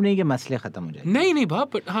मतलब नहीं कि मसले खत्म हो जाए, नहीं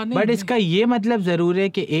बाप, हाँ नहीं, बट इसका ये मतलब जरूर है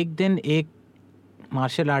कि एक दिन एक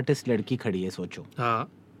मार्शल आर्टिस्ट लड़की खड़ी है, सोचो, हाँ,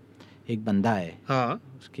 एक बंदा है, हाँ,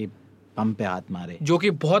 उसकी पंप पे हाथ मारे, जो कि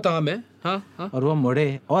बहुत आम है, हाँ, और वो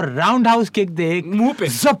मुड़े और राउंड हाउस किक दे मुंह पे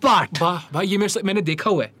सपाट। भाई ये मैंने देखा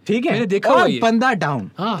हुआ है, ठीक है, मैंने देखा हुआ है, बंदा डाउन,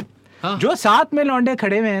 हाँ, जो साथ में लौंडे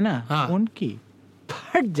खड़े हुए हैं ना, हाँ, उनकी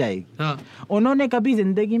फट जाएगी, हाँ, उन्होंने कभी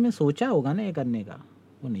जिंदगी में सोचा होगा ना ये करने का,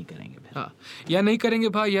 वो नहीं करेंगे फिर, हाँ, या नहीं करेंगे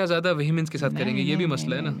भाई, या ज्यादा वेहीमेंस के साथ करेंगे, ये भी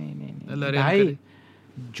मसला है ना। अल्लाह भाई,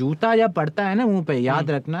 जूता जब पड़ता है ना मुंह पे,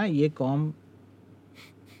 याद रखना ये कौम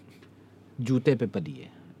जूते पे पली है,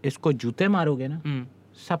 इसको जूते मारोगे ना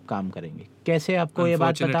सब काम करेंगे। कैसे आपको ये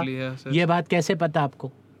बात पता? ये बात कैसे पता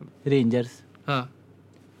आपको? रेंजर्स, हाँ,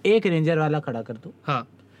 एक रेंजर वाला खड़ा कर दो, हाँ,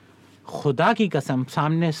 खुदा की कसम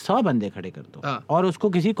सामने 100 बंदे खड़े कर दो, हाँ, और उसको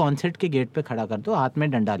किसी कॉन्सर्ट के गेट पे खड़ा कर दो हाथ में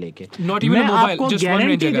डंडा लेके, मैं आपको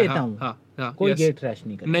गारंटी देता हूँ, हाँ, कोई गेट क्रैश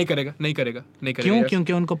नहीं करेगा। क्यों?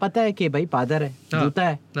 क्योंकि उनको पता है कि भाई पादर है, जूता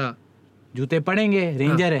है, जूते पड़ेंगे,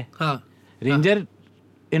 रेंजर है, रेंजर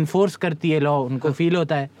इन्फोर्स करती है लॉ, उनको फील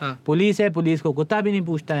होता है, पुलिस है, पुलिस को कुत्ता भी नहीं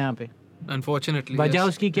पूछता यहाँ पे, अनफॉर्चुनेटली। वजह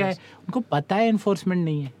उसकी क्या है? उनको पता है इन्फोर्समेंट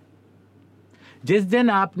नहीं है। जिस दिन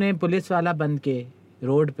आपने पुलिस वाला बंद के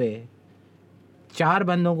रोड पे 4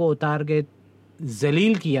 बंदों को उतार के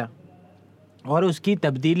जलील किया और उसकी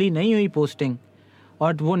तब्दीली नहीं हुई पोस्टिंग,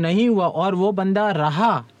 और वो नहीं हुआ और वो बंदा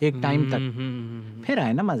रहा एक टाइम तक, फिर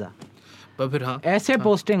आए ना मजा। पर फिर हाँ ऐसे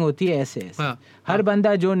पोस्टिंग होती है, ऐसे हाँ, हर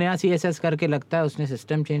बंदा जो नया CSS करके लगता है उसने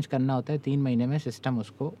सिस्टम चेंज करना होता है, 3 महीने में सिस्टम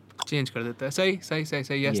उसको चेंज कर देता है। सही सही सही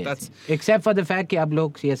सही, yes that's except for the fact कि अब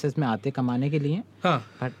लोग CSS में आते कमाने के लिए, हाँ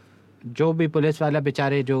बट जो भी पुलिस वाला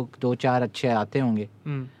बेचारे जो 2-4 अच्छे आते होंगे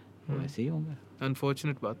वो ऐसे ही होंगे।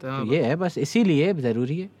 अनफॉर्चुनेट बात है। हाँ तो ये है बस, इसीलिए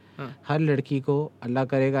ज़रूरी है हाँ। हर लड़की को, अल्लाह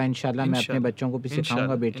करेगा इंशाल्लाह मैं अपने बच्चों को भी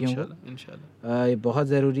सिखाऊंगा, बेटियों को, इंशाल्लाह ये बहुत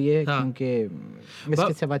ज़रूरी है हाँ। क्योंकि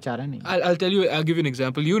इसके सिवा चारा नहीं। I'll tell you, I'll give you an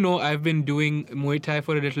example. You know, I've been doing Muay Thai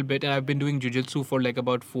for a little bit and I've been doing Jiu-Jitsu for like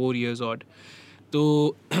about 4 years odd. तो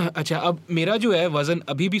अच्छा, अब मेरा जो है वज़न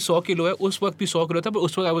अभी भी 100 किलो है, उस वक्त भी 100 किलो था, पर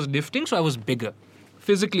उस वक्त I was lifting, so I was bigger.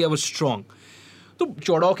 Physically, I was strong. तो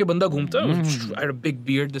चौड़ा होके बंदा घूमता है, I had a big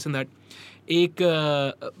beard, this and that. एक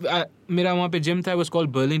मेरा वहाँ पे जिम था, it was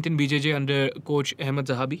called Burlington BJJ under coach Ahmed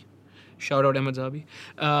Zahabi. Shout out Ahmed Zahabi.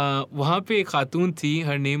 वहाँ पे एक खातून थी,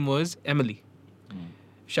 her name was Emily.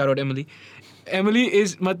 Shout out Emily. Emily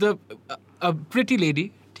is मतलब a pretty lady,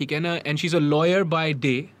 ठीक है ना, and she's a lawyer by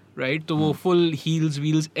day, right? तो वो full heels,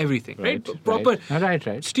 wheels, everything, right? Proper, right.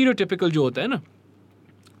 stereotypical जो होता है ना.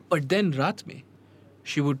 But then रात में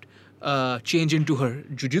she would change into her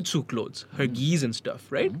jiu-jitsu clothes, her gis and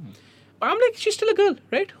stuff, right? But I'm like, she's still a girl,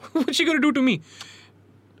 right? What's she gonna do to me?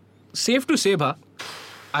 Safe to say, bha,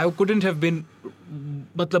 I couldn't have been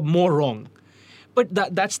matlab more wrong. But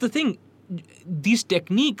that's the thing. These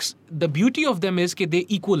techniques, the beauty of them is that they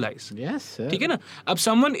equalize. Yes, sir. ठीक है ना? अब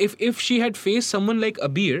someone, if she had faced someone like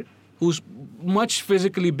Abir, who's much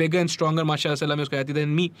physically bigger and stronger, mashallah, मैं उसको कहती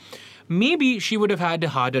than me, maybe she would have had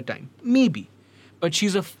a harder time. Maybe. But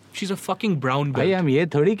she's a fucking brown belt. भाई हम ये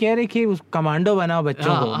थोड़ी कह रहे कि उस कमांडो बनाओ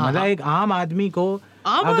बच्चों को, मतलब एक आम आदमी को,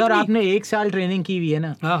 अगर आपने 1 साल ट्रेनिंग की हुई है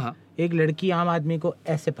ना, हाँ, एक लड़की आम आदमी को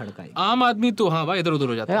ऐसे फड़काई। आम आदमी तो हाँ भाई इधर उधर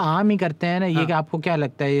हो जाता है। आम ही करते हैं ना ये, कि आपको क्या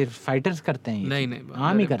लगता है ये फाइटर्स करते हैं? नहीं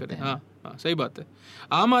आम ही करते हैं। हाँ सही बात है।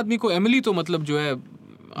 आम आदमी को एमिली तो मतलब जो है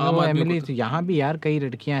आम आदमी एमिली तो यहाँ भी यार कई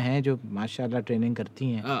लड़कियां हैं जो माशाल्लाह ट्रेनिंग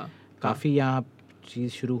करती हैं, काफी यहाँ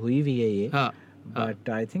चीज शुरू हुई भी है ये, but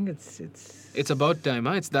I think it's about time.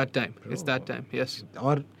 हाँ, इट्स दैट टाइम, यस।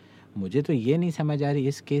 और मुझे तो ये नहीं समझ आ रही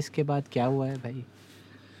इस केस के बाद क्या हुआ है भाई,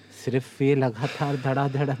 सिर्फ ये लगातार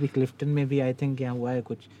धड़ाधड़ अभी क्लिफ्टन में भी आई थिंक यहाँ हुआ है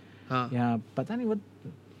कुछ, यहाँ पता नहीं, वो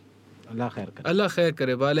अल्लाह खैर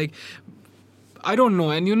करे बा, like I don't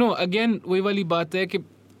know. And you know again वही वाली बात है कि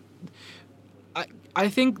I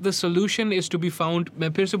think the solution is to be found,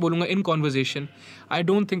 मैं फिर से बोलूँगा, in conversation. I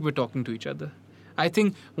don't think we're talking to each other. I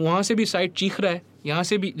think वहाँ से भी साइड चीख रहा है, यहाँ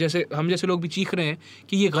से भी जैसे हम जैसे लोग भी चीख रहे हैं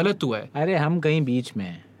कि ये गलत हुआ है। अरे हम कहीं बीच में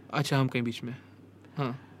हैं। अच्छा, हम कहीं बीच में,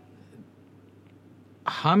 हाँ।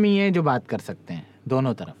 हम ही हैं जो बात कर सकते हैं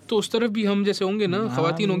दोनों तरफ। तो उस तरफ भी हम जैसे होंगे ना,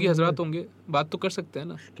 ख़वातीन होंगी, हजरात होंगे, बात तो कर सकते हैं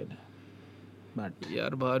ना। बट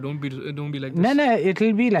यार बा don't be like this. नहीं, it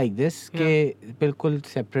will be like this कि बिल्कुल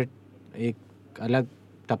सेपरेट एक अलग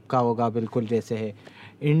तबका होगा, बिल्कुल जैसे है।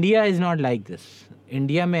 India is not like this.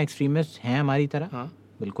 India में एक्सट्रीमिस्ट हैं हमारी तरह,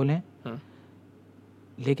 बिल्कुल हैं,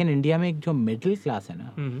 लेकिन इंडिया में एक जो मिडिल क्लास है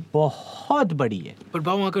ना, बहुत बड़ी है। पर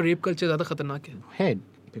वहाँ का रेप कल्चर ज़्यादा खतरनाक है।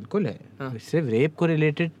 बिल्कुल है। सिर्फ रेप को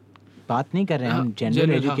रिलेटेड बात नहीं कर रहे हैं हम,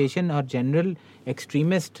 जनरल एजुकेशन और जनरल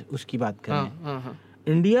एक्सट्रीमिस्ट उसकी बात कर रहे हैं।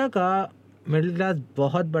 इंडिया का मिडिल क्लास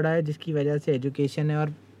बहुत बड़ा है, जिसकी वजह से एजुकेशन है।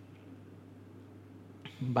 और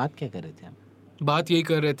बात क्या कर रहे थे हम? बात यही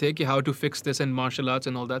कर रहे थे कि how to fix this and martial arts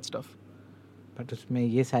and all that stuff. But उसमें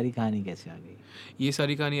ये सारी कहानी कैसे आ गई? ये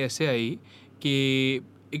सारी कहानी ऐसे आई कि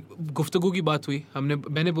एक गुफ्तगू की बात हुई,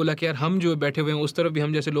 मैंने बोला कि यार हम जो बैठे हुए हैं उस तरफ भी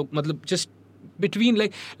हम जैसे लोग, मतलब just between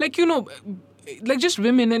like you know like just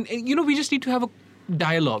women and you no we just need to have a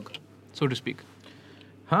dialogue so to speak.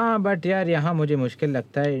 हाँ, बट यार यहाँ मुझे मुश्किल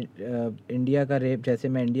लगता है इंडिया का रेप। जैसे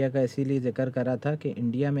मैं इंडिया का इसीलिए जिक्र कर रहा था कि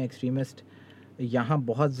इंडिया में एक्सट्रीमिस्ट यहाँ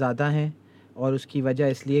बहुत ज़्यादा हैं, और उसकी वजह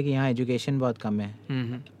इसलिए कि यहाँ एजुकेशन बहुत कम है।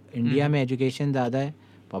 इंडिया में एजुकेशन ज़्यादा है,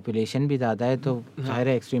 पॉपुलेशन भी ज़्यादा है, तो ज़ाहिर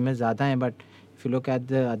है एक्सट्रीमिस्ट ज़्यादा हैं। But if you look at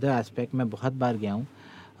the other aspect, मैं बहुत बार गया हूँ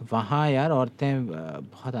वहाँ, यार औरतें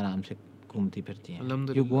बहुत आराम से घूमती फिरती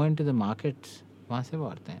हैं। You go into the markets, वहाँ से वो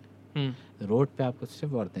औरतें हैं, रोड पे आपको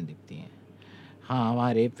सिर्फ औरतें दिखती हैं। हाँ,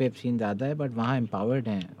 वहाँ रेप वेप सीन ज़्यादा है, बट वहाँ एम्पावर्ड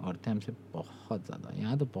हैं औरतें हमसे बहुत ज़्यादा।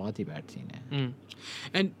 यहाँ तो बहुत ही बैड सीन है।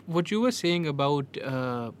 And what you were saying about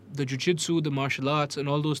the jiu-jitsu, the martial arts and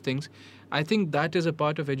all those things, I think that is a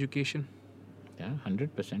part of education. Yeah,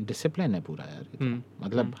 100% discipline है पूरा यार।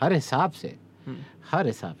 मतलब हर हिसाब से, हर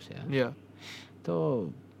हिसाब से यार। Yeah. तो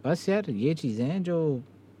बस यार ये चीज़ें हैं जो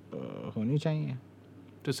होनी चाहिए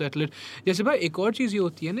to settle it. जैसे भाई एक और चीज़ ये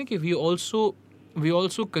होती है ना कि we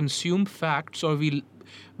also consume facts, or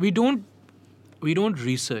we don't we don't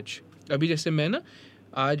research. अभी जैसे मैं ना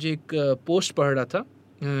आज एक पोस्ट पढ़ रहा था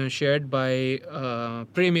shared by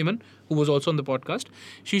Prem Eman, who was also on the podcast.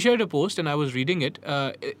 She shared a post and I was reading it.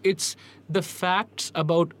 It's the facts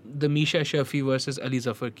about the Misha Shafi versus Ali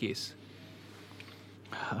Zafar case.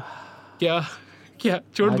 क्या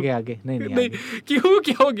छोड़ दो आगे नहीं क्यों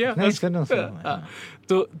क्या हो गया नहीं सुनो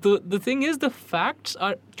तो the thing is the facts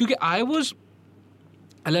are क्योंकि I was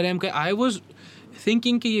अल्लाह रहम का I was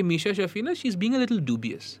thinking कि ये मीशा शफी ना she's being a little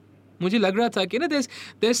dubious. मुझे लग रहा था कि ना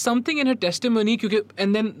there's something in her testimony क्योंकि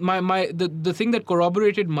and then the thing that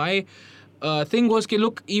corroborated my thing was कि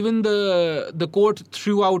look even the court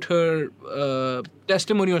threw out her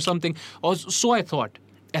testimony or something, or so I thought.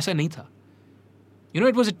 ऐसा नहीं था. You know,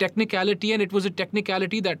 it was a technicality and it was a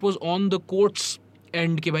technicality that was on the court's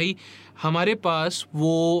end कि भाई हमारे पास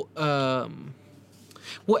वो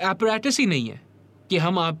apparatus ही नहीं है कि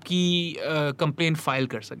हम आपकी complaint file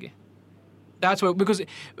कर सकें. That's why, because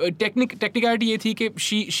technicality ये थी कि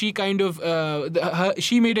she kind of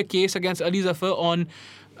she made a case against Ali Zafar on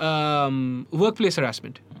workplace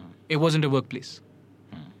harassment. It wasn't a workplace.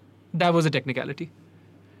 That was a technicality,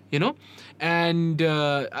 you know, and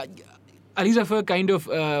Ali Zafar kind of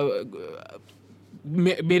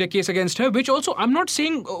made a case against her, which also I'm not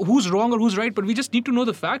saying who's wrong or who's right, but we just need to know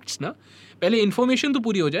the facts, ना. पहले information तो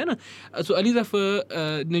पूरी हो जाए ना. So Ali Zafar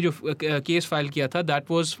ने जो case file किया था, that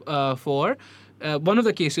was for one of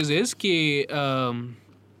the cases is कि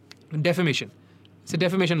defamation. It's a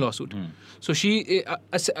defamation lawsuit. So she,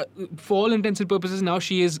 for all intents and purposes, now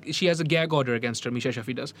she has a gag order against her. Misha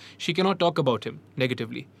Shafi does. She cannot talk about him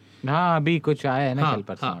negatively. हाँ अभी कुछ आया है ना कल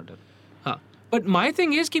परसों order. हाँ. But my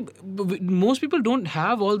thing is कि most people don't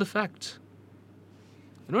have all the facts.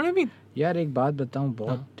 You know what I mean? यार एक बात बताऊँ,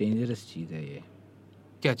 बहुत डेंजरस चीज़ है ये.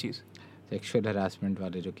 क्या चीज़? सेक्सुअल हरासमेंट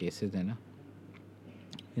वाले जो केसेस हैं ना,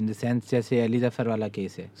 इन द सेंस जैसे अली जफर वाला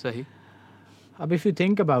केस है. सही. अब if you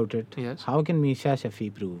think about it, yes. How can Misha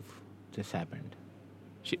Shafi prove this happened?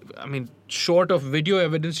 I mean, short of video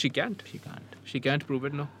evidence, she can't. She can't. She can't prove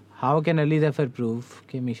it, no. How can Ali Zafar prove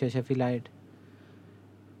that Misha Shafi lied?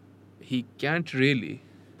 He can't really.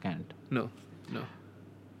 Can't. No.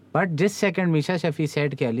 But this second Misha Shafi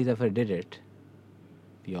said that Ali Zafar did it,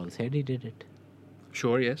 we all said he did it.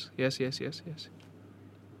 Sure, yes.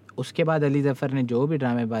 उसके बाद अली जफर ने जो भी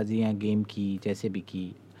ड्रामेबाजियाँ game की, जैसे भी की,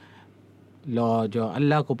 law जो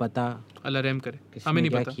अल्लाह को पता, अल्लाह रहम करे, हमें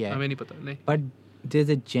नहीं पता नहीं. But there's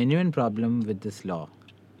a genuine problem with this law.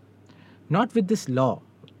 Not with this law.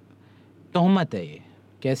 तोहमत है ये.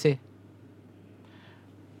 कैसे?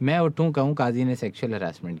 मैं उठूँ कहूँ काजी ने सेक्सुअल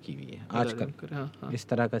हरासमेंट की हुई है आजकल. इस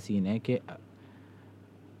तरह का सीन है कि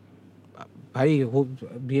भाई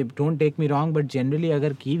ये don't take me wrong, but generally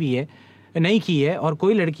अगर की हुई है, नहीं की है, और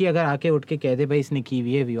कोई लड़की अगर आके उठ के कह दे भाई इसने की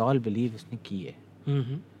हुई है, वी ऑल बिलीव इसने की है.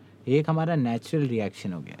 एक हमारा नेचुरल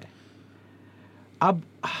रिएक्शन हो गया है. अब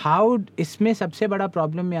हाउ इसमें सबसे बड़ा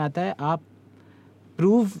प्रॉब्लम में आता है, आप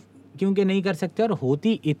प्रूव क्योंकि नहीं कर सकते, और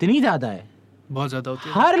होती इतनी ज़्यादा है, बहुत ज़्यादा होती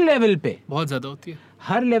है, हर लेवल पे बहुत ज़्यादा होती है,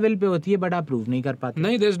 हर लेवल पे होती है, बट आप प्रूव नहीं कर पाते.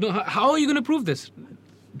 नहीं, there's no, how are you going to prove this?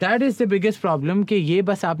 That is the biggest problem कि ये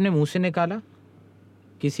बस आपने मुंह से निकाला,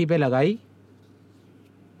 किसी पे लगाई,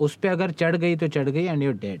 उस पे अगर चढ़ गई तो चढ़ गई एंड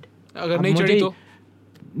you're dead. अगर नहीं चढ़ी तो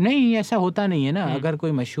नहीं, ऐसा होता नहीं है ना. अगर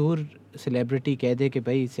कोई मशहूर सेलिब्रिटी कह दे कि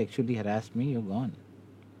भाई sexually harass me, you're gone.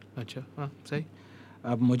 अच्छा, हाँ सही.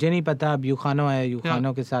 अब मुझे नहीं पता, अब यूखानो है,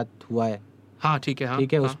 यूखानो के साथ हुआ है. हाँ ठीक है.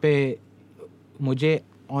 ठीक है, उस पे मुझे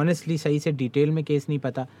ऑनेस्टली सही से डिटेल में केस नहीं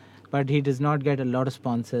पता, but he does not get a lot of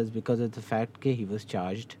sponsors because of the fact कि ही वाज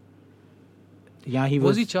चार्ज्ड. या he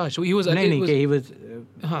was charged, he was नहीं कि ही वाज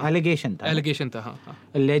एलिगेशन था. हाँ.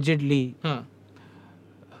 Allegedly. हाँ.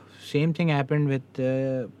 Same thing happened with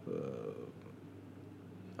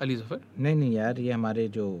Ali Zafar. नहीं यार, ये हमारे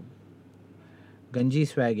जो गंजी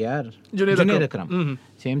स्वैग यार, Junaid Akram.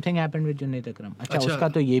 Same thing happened with Junaid Akram. अच्छा, उसका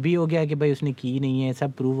तो ये भी हो गया कि भाई उसने की नहीं है,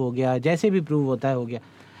 सब प्रूव हो गया, जैसे भी प्रूव होता है हो गया.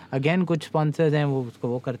 अगेन कुछ स्पॉन्सर्स हैं वो उसको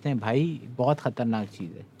वो करते हैं. भाई बहुत ख़तरनाक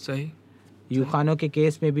चीज़ है. सही. यूखानो के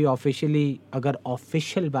केस में भी ऑफिशियली अगर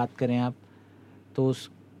ऑफिशियल बात करें आप, तो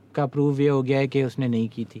उसका प्रूव ये हो गया है कि उसने नहीं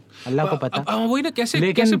की थी. अल्लाह को पता. वही ना, कैसे,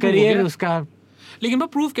 लेकिन करियर उसका, लेकिन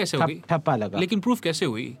प्रूफ कैसे हो गई? ठप्पा लगा. लेकिन प्रूफ कैसे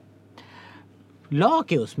हुई? लॉ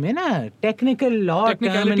के उसमें ना, टेक्निकल लॉ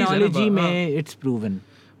टर्मिनोलॉजी में it's proven.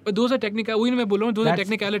 But those are technical. वही मैं बोल रहा हूँ, those are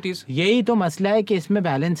technicalities. यही तो मसला है कि इसमें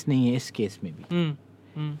बैलेंस नहीं है. इस केस में भी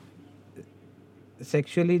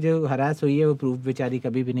सेक्सुअली जो हरास हुई है वो प्रूफ बेचारी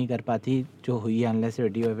कभी भी नहीं कर पाती जो हुई है, अनलेस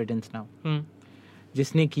वीडियो एविडेंस ना हो.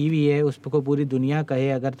 जिसने की हुई है उसको पूरी दुनिया कहे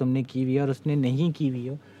अगर तुमने की हुई है, और उसने नहीं की हुई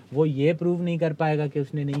हो, वो ये प्रूव नहीं कर पाएगा कि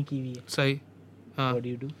उसने नहीं की हुई है. सही. हाँ. What do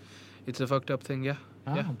you do? It's a fucked up thing, yeah.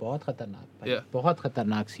 हाँ, Yeah. बहुत खतरनाक भाई, Yeah. बहुत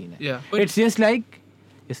खतरनाक सीन है. Yeah. But It's just like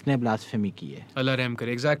इसने blasphemy की है Allah Rahm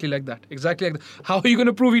करे. Exactly like that. Exactly like that. How are you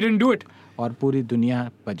going to prove he didn't do it? और पूरी दुनिया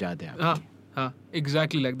बजा दे आपकी. हाँ, हाँ.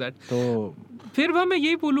 Exactly like that. तो फिर वह मैं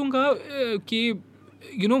यही बोलूँगा कि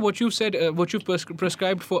you know what you've said, what you've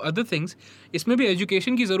prescribed for other things, इसमें भी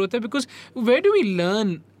education की ज़रूरत है, because where do we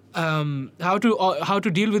learn how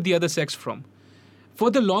to deal with the other sex from? For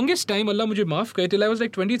the longest time, Allah मुझे माफ़ करे, till I was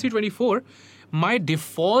like 23, 24, my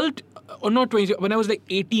default, or not 20, when I was like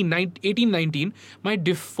 18, 19, my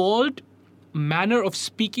default manner of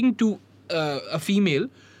speaking to a female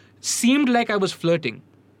seemed like I was flirting.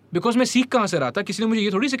 Because मैं सीख कहाँ से रहा था? किसी ने मुझे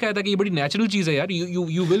ये थोड़ी सिखाया था कि ये बड़ी natural चीज़ है यार.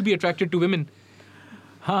 You will be attracted to women.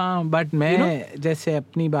 हाँ, बट मैं जैसे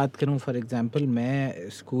अपनी बात करूँ, फॉर एग्जांपल, मैं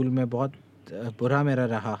स्कूल में बहुत बुरा मेरा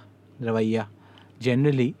रहा रवैया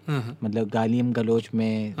जनरली, मतलब गालियम गलोच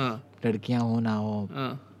में लड़कियां हो ना हो,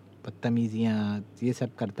 बदतमीजियाँ, ये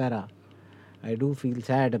सब करता रहा. I do feel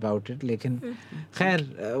sad about it, लेकिन खैर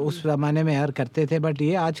उस ज़माने में यार करते थे. बट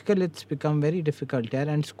ये आजकल इट्स बिकम वेरी डिफ़िकल्ट यार,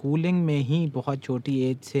 एंड स्कूलिंग में ही बहुत छोटी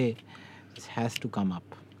एज से has to come up.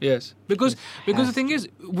 Yes, because the thing is,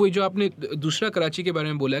 वो जो आपने दूसरा कराची के बारे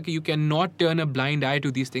में बोला कि you cannot turn a blind eye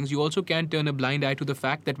to these things. You also can't turn a blind eye to the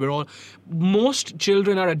fact that most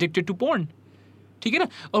children are addicted to porn. ठीक है ना?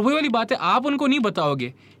 और वही वाली बात है, आप उनको नहीं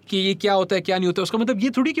बताओगे कि ये क्या होता है क्या नहीं होता है, उसका मतलब ये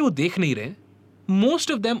थोड़ी कि वो देख नहीं रहे.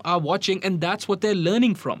 Most of them are watching, and that's what they're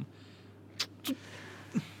learning from.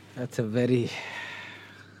 That's a very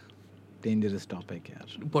dangerous topic yaar.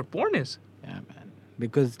 What porn is? Yeah man,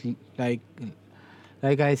 because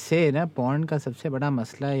like I say ना, porn का सबसे बड़ा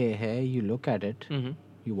मसला ये है, you look at it,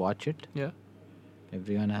 you watch it, yeah,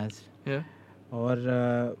 everyone has, yeah, और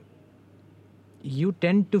you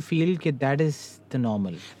tend to feel कि that is the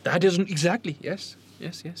normal. That is exactly, yes.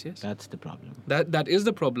 That's the problem. That is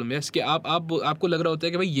the problem. Yes, कि आपको लग रहा होता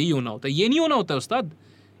है कि भाई यही होना होता है. ये नहीं होना होता है उस्ताद.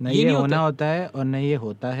 न ये होना होता है और न ये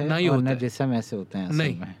होता है, और न जिस्म ऐसे होते हैं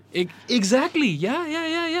असल में. Exactly.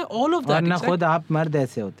 Yeah. All of that. और न खुद आप मर्द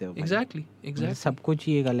ऐसे होते हो. Exactly. सब कुछ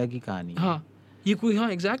ही एक अलग ही कहानी है. हाँ, ये कोई, हाँ,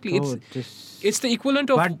 exactly. It's the equivalent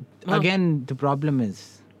of. But again, the problem is,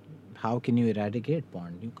 how can you eradicate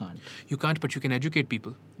porn? You can't, but you can educate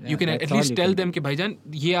people. Yeah, you can at least tell them कि भाईजान,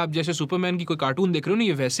 ये आप जैसे सुपरमैन की कोई कार्टून देख रहे हो ना,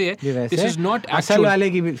 ये वैसे है. This is not actual. असल वाले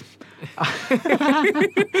की भी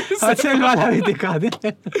असल वाला भी दिखा दे.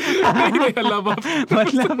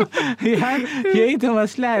 मतलब यार यही तो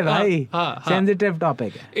मसला है भाई. Sensitive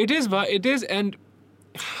topic है. It is, and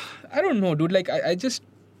I don't know, dude. Like I just,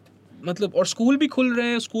 मतलब, और स्कूल भी खुल रहे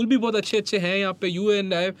हैं, स्कूल भी बहुत अच्छे हैं यहाँ पे. You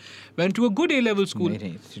and I went to a good A-level school.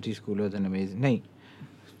 नहीं, City School was an amazing. नहीं,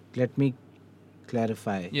 let me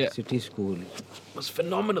clarify. Yeah. City School was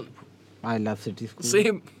phenomenal. I love City School.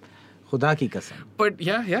 Same. खुदा की कसम. But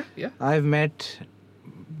yeah. I've met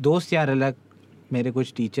दोस्त यार अलग, मेरे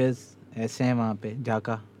कुछ टीचर्स ऐसे हैं वहाँ पे.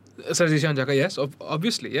 जाका, सर जीशान जाका, yes,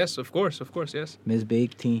 obviously, yes, of course, yes. Miss Baig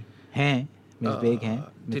थी, हैं मिस बेग हैं.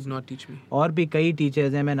 Did not teach me. और भी कई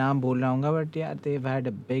टीचर्स हैं, मैं नाम बोल रहा हूँ, बट यार they've had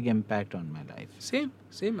a big impact on my life.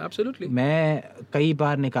 Same, absolutely. मैं कई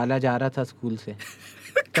बार निकाला जा रहा था स्कूल से.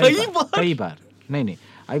 कई बार. नहीं.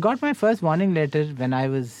 I got my first warning letter when I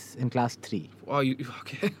was in class 3. Oh,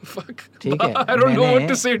 okay, fuck. ठीक है. I don't know what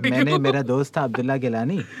to say to you. मैंने, मेरा दोस्त था अब्दुल्ला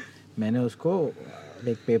गिलानी, मैंने उसको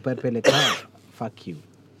एक पेपर पे लिखा fuck you.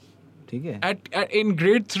 ठीक है. In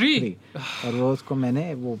grade 3. और वो उसको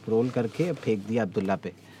मैंने वो रोल करके फेंक दिया अब्दुल्ला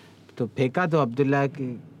पे. तो फेंका तो अब्दुल्ला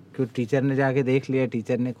को टीचर ने जाके देख लिया.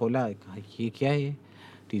 टीचर ने खोला, ये क्या है?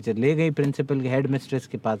 टीचर ले गई प्रिंसिपल के, हेड मिस्ट्रेस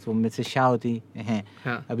के पास. वो मिसेस शाह होती हैं,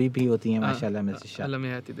 हाँ. अभी भी होती हैं माशाल्लाह मिसेस शाह. अल्लाह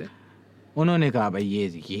में आती है. उन्होंने कहा भाई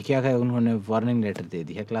ये क्या है. उन्होंने वार्निंग लेटर दे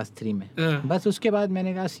दिया क्लास 3 में. बस उसके बाद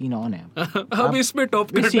मैंने कहा सीन ऑन है. अब इसमें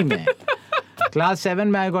टॉप इसी में. Class 7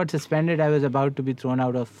 में I got suspended. I was about to be thrown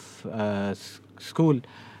out of school.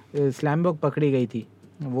 Slam book पकड़ी गई थी.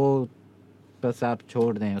 वो बस आप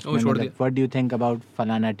छोड़ दें उसमें. What do you think about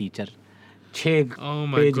फलाना टीचर? 6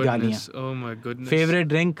 पेज गालियाँ. Oh my goodness. Favorite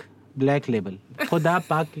drink? Black Label. खुदा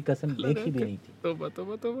पाक की कसम देखी भी नहीं थी.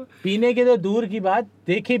 तोबा. पीने के तो दूर की बात,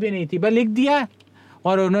 देखी भी नहीं थी. बस लिख दिया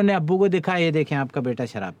और उन्होंने अब्बू को दिखाया, ये देखें आपका बेटा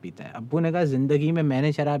शराब पीता है. अब्बू ने कहा जिंदगी में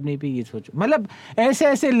मैंने शराब नहीं पी, ये सोचो. मतलब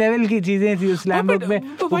ऐसे लेवल की चीजें थी उस स्लैम बुक में.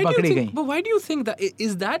 वो पकड़ी गई. But why do you think that?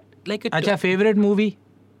 Is that like a... अच्छा, favourite movie?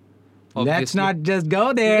 Let's not just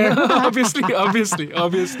go there.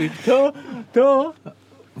 Obviously. तो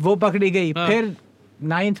वो पकड़ी गई. फिर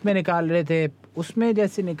 9th में निकाल रहे थे, उसमें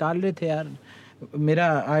जैसे निकाल रहे थे यार, मेरा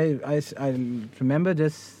I remember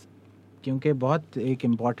this, क्योंकि बहुत एक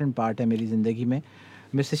इम्पॉर्टेंट पार्ट है मेरी ज़िंदगी में.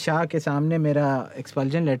 मिसेस शाह के सामने मेरा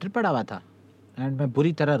एक्सपल्जन लेटर पड़ा हुआ था. एंड मैं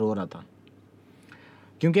बुरी तरह रो रहा था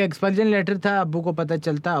क्योंकि एक्सपल्जन लेटर था. अब्बू को पता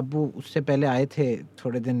चलता, अब्बू उससे पहले आए थे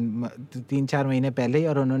थोड़े दिन 3-4 महीने पहले ही,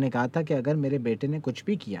 और उन्होंने कहा था कि अगर मेरे बेटे ने कुछ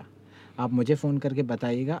भी किया आप मुझे फ़ोन करके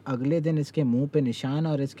बताइएगा, अगले दिन इसके मुंह पे निशान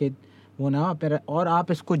और इसके वो ना पर, और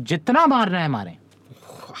आप इसको जितना मारना है मारें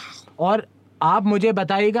और आप मुझे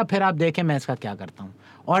बताइएगा, फिर आप देखें मैं इसका क्या करता हूँ.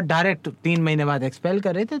 और डायरेक्ट 3 महीने बाद एक्सपेल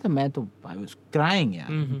कर रहे थे तो मैं तो क्राइंग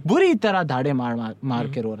यार, बुरी तरह धाड़े मार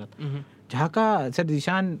के रो रहा था. झाका सर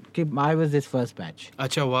जीशान की I was this first batch.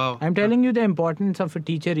 अच्छा wow. I am telling you the importance of a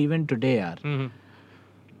teacher even today यार.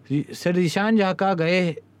 सर जीशान झाका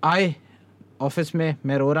गए आए ऑफिस में,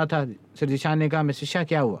 मैं रो रहा था. सर जीशान ने कहा मिसेस शाह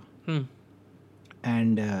क्या हुआ,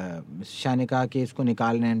 एंड मिसेस शाह ने कहा कि इसको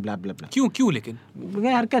निकालने एंड ब्ला ब्ला ब्ला. क्यों लेकिन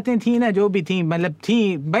हरकतें थी ना जो भी थी, मतलब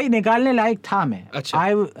थी भाई, निकालने लायक था मैं. अच्छा.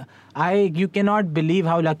 I you can not believe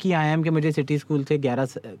how lucky I am कि मुझे सिटी स्कूल से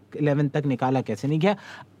 11 तक निकाला कैसे नहीं गया.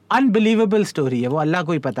 अनबिलीवेबल स्टोरी है वो, अल्लाह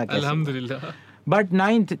को ही पता कैसे. अल्हम्दुलिल्लाह. But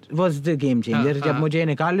 9th was the game changer. जब मुझे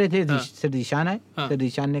निकाल रहे थे सर जीशान आए. सर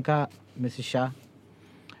जीशान ने कहा मिसेस शाह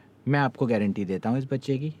मैं आपको गारंटी देता हूँ इस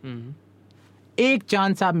बच्चे की, एक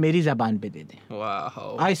चांस आप मेरी जबान पे दे दें.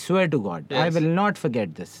 I swear to God I will not forget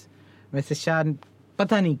this. Mrs Shah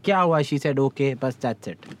पता नहीं क्या हुआ, शी सेड ओके, बस that's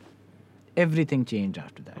it. Everything changed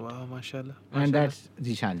after that. वाह माशाल्लाह. And that's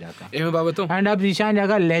जीशान जाका. मैं बात बताऊं. And अब जीशान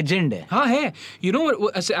जाका legend है. हाँ है. You know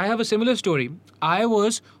what? I have a similar story. I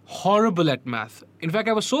was horrible at math. In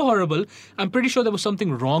fact, I was so horrible. I'm pretty sure there was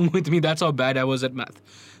something wrong with me. That's how bad I was at math.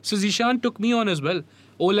 So Zishan took me on as well.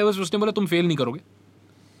 O levels उसने बोला तुम fail नहीं करोगे.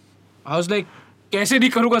 I was like कैसे नहीं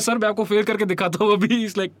करूँगा sir, मैं आपको फेल करके दिखाता हूँ अभी.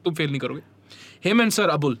 He's like तुम फेल नहीं करोगे. Him and Sir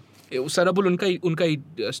Abul. Sir Abul उनका ही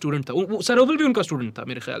स्टूडेंट था. Sir Abul भी उनका स्टूडेंट था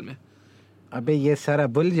मेरे ख्याल में. अबे ये सर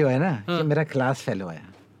अबुल जो है ना, ये मेरा क्लास फेलो है.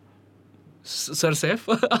 सर सैफ.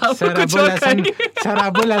 सर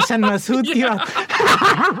अबुल हसन मसूद की बात.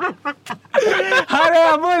 अरे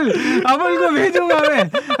अबुल को भेजूंगा मैं.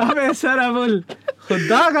 अबे सर अबुल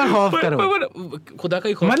खुदा का खौफ करो. खुदा का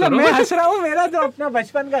ही खौफ मतलब मैं हंस रहा हूँ, मेरा तो अपना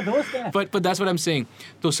बचपन का दोस्त है. But that's what I'm saying.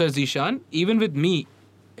 तो sir Zeeshan, even with me,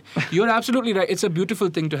 you're absolutely right. It's a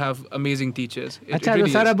beautiful thing to have amazing teachers. अच्छा तो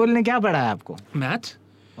सर अबुल ने क्या पढ़ाया आपको? Math.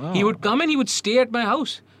 He would come and he would stay at my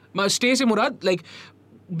house. Stay से मुराद like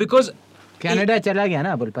because Canada चला गया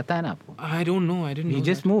ना अबुल, पता है ना आपको? I don't know. I didn't know. He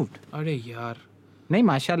just moved. अरे यार. नहीं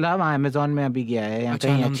माशाल्लाह वहाँ अमेज़न में अभी गया है, यहाँ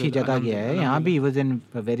कहीं अच्छी जगह गया है. यहाँ भी he was in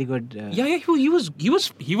a very good. Yeah,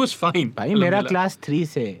 he was fine. भाई मेरा क्लास 3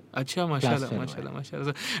 से. अच्छा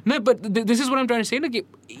माशाल्लाह. नहीं but this is what I'm trying to say ना कि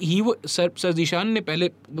he सर जीशान ने पहले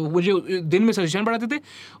मुझे दिन में सर जीशान पढ़ाते थे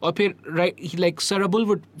और फिर right like Sir Abul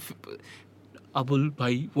would Abul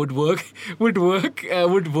bhai would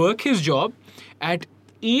work his job at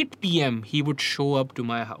 8 PM. He would show up to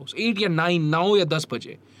my house 8 या 9 या 10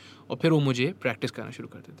 बजे और फिर वो मुझे प्रैक्टिस करना शुरू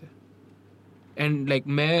करते थे. And like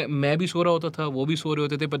मैं भी सो रहा होता था, वो भी सो रहे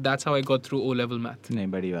होते थे, but that's how I got through O level math. नहीं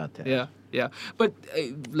बड़ी बात है. Yeah. But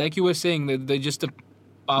like you were saying, they just the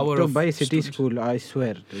power तो of भाई सिटी स्कूल I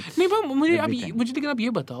swear. नहीं मुझे लेकिन आप ये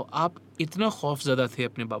बताओ, आप इतना खौफज़दा थे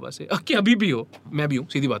अपने बाबा से कि अभी भी हो, मैं भी हूँ,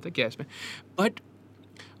 सीधी बात है क्या इसमें. But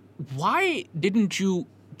why didn't you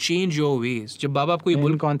change your ways? जब बाबा आपको ये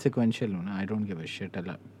बोल inconsequential हूँ ना, I don't give a shit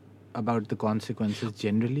about the consequences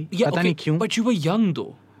generally. Yeah, पता नहीं क्यों. But you were young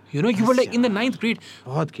though. You know, you were like in the 9th grade.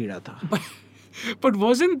 बहुत कीड़ा था. But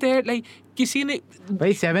wasn't there like किसी ने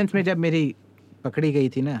भाई 7th में जब मेरी पकड़ी गई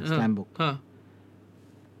थी ना स्लैम बुक, हाँ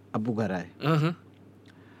अब्बू घर आए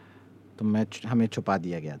तो हमें छुपा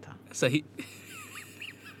दिया गया था. सही.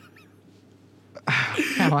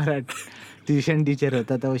 हमारा ट्यूशन टीचर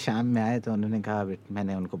होता था, वो शाम में आए तो उन्होंने कहा,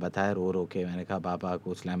 मैंने उनको बताया रो के, मैंने कहा पापा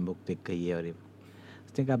को स्लैम बुक दिख गई है. और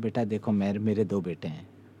उसने कहा बेटा देखो मेरे 2 बेटे हैं,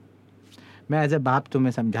 मैं एज ए बाप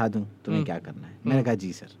तुम्हें समझा दूं तुम्हें क्या करना है. मैंने कहा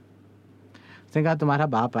जी सर. उसने कहा तुम्हारा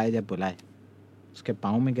बाप आए जब बुलाए उसके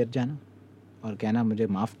पाँव में गिर जाना और कहना मुझे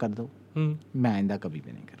माफ़ कर दो, मैं आइंदा कभी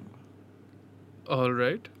भी नहीं करूँगा. All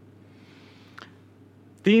right.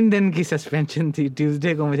 3 दिन की सस्पेंशन थी.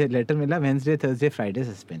 ट्यूसडे को मुझे लेटर मिला, वेंसडे थर्सडे फ्राइडे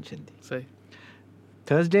सस्पेंशन थी. सही.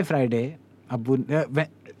 थर्सडे फ्राइडे अब्बू,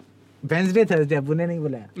 वेंसडे थर्सडे अब्बू ने नहीं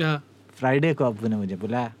बुलाया, फ्राइडे को अब्बू ने मुझे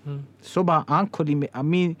बुलाया. सुबह आँख खुली में,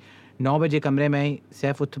 अम्मी 9 बजे कमरे में आई,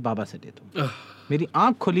 सैफ उठ बाबा से दे दो. मेरी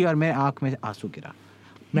आँख खुली और मेरे आँख में आंसू गिरा.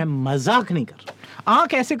 मैं मजाक नहीं कर रहा.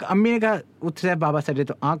 आँख ऐसे, अम्मी ने कहा उठ सैफ बाबा से दे,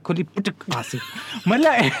 तो आँख खुली पुटक आंसू.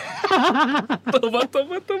 मतलब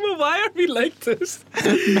why are we like this?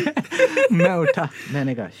 मैं उठा,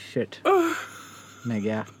 मैंने कहा शिट. मैं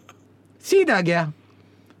गया, सीधा गया.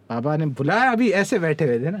 पापा ने बुलाया, अभी ऐसे बैठे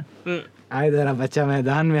हुए थे ना, आए जरा बच्चा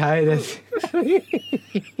मैदान में आए जैसे.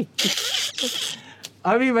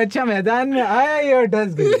 अभी बच्चा मैदान में आया ये और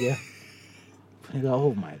डस गया। मैंने कहा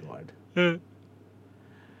ओह माय गॉड।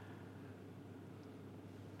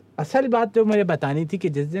 असल बात जो मुझे बतानी थी कि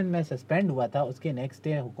जिस दिन मैं सस्पेंड हुआ था उसके नेक्स्ट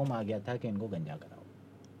डे हुक्म आ गया था कि इनको गंजा कराओ।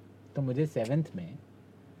 तो मुझे 7th में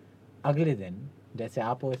अगले दिन जैसे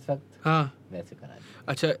आप हो इस वक्त हाँ वैसे करा दिया।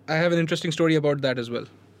 अच्छा, I have an interesting story about that as well.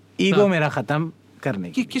 Ego मेरा खत्म करने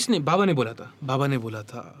की। किसने? बाबा ने बोला था, बाबा ने बोला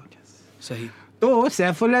था। सही। तो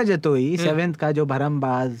सैफुल्लाह जतोई 7th का जो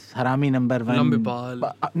भरमबाज हरामी नंबर 1,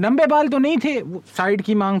 लंबे बाल तो नहीं थे, साइड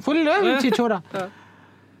की मांग फुल छिछोरा,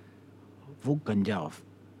 वो गंजा ऑफ।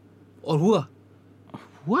 और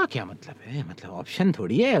हुआ क्या मतलब है? मतलब ऑप्शन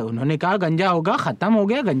थोड़ी है। उन्होंने कहा गंजा होगा, खत्म हो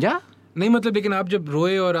गया गंजा। नहीं मतलब, लेकिन आप जब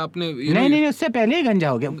रोए और आपने नहीं उससे पहले ही गंजा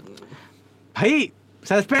हो गया भाई।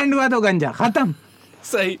 सस्पेंड हुआ तो गंजा खत्म।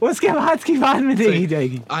 सही। उसके बाद की बात में देखी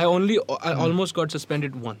जाएगी। I almost got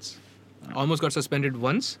suspended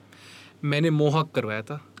once. मैंने मोहक करवाया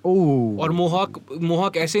था। और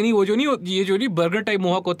मोहक ऐसे नहीं, वो जो नहीं, ये जो नहीं बर्गर टाइप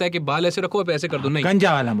मोहक होता है कि बाल ऐसे रखो ऐसे कर दो, नहीं,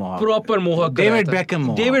 गंजा वाला मोहक, प्रॉपर मोहक। डेविड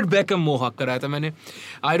बेकम मोहक कराया था मैंने।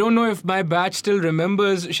 I don't know if my batch still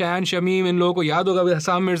remembers, Shan Shamim इन लोगों को याद होगा,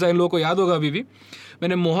 हसाम मिर्जा इन लोगों को याद होगा अभी भी।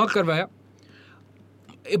 मैंने मोहक करवाया।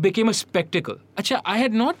 It became a spectacle. अच्छा, I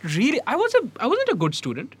wasn't a good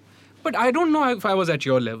student, but I don't know if I was at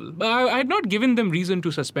your level. But I had not given them reason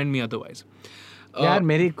to suspend me otherwise. यार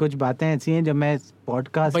मेरी कुछ बातें ऐसी हैं जब मैं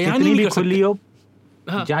पॉडकास्ट कितनी भी खुली हो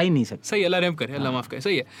जा ही नहीं सकता। सही, अल्लाह रहम करे, अल्लाह माफ करे।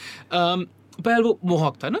 सही है। पहले वो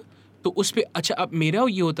मोहक था ना, तो उस पे अच्छा, अब मेरा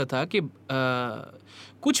ये होता था कि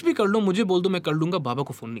कुछ भी कर लो, मुझे बोल दो, मैं कर लूँगा, बाबा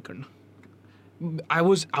को फ़ोन नहीं करना। I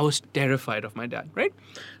was terrified of my dad, right?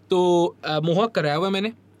 तो मोहक कराया हुआ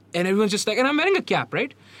मैंने, and everyone's just like, and I'm wearing a cap,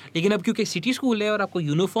 right? लेकिन अब क्योंकि सिटी स्कूल है और आपको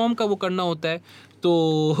यूनिफॉर्म का वो करना होता है,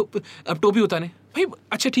 तो अब टोपी उतारने भाई।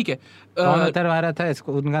 अच्छा ठीक है, कौन उतरवा रहा था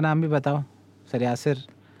इसको? उनका नाम भी बताओ। सर यासिर?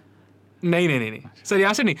 नहीं, सर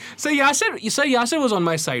यासिर नहीं। Sir Yasir was on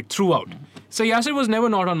my side throughout. Sir Yasir was never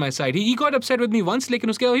not on my side. He got upset with me once, लेकिन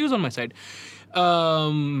उसके बाद he was on my side.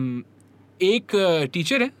 एक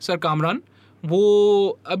टीचर है सर कामरान,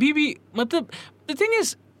 वो अभी भी, मतलब the thing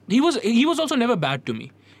is he was also never bad to me.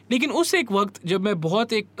 लेकिन उस एक वक्त जब मैं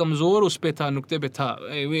बहुत एक कमज़ोर उस पे था, नुक्ते पे था,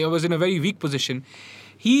 I was in a very weak position,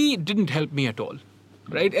 he didn't help me at all,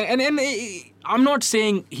 right? And I'm not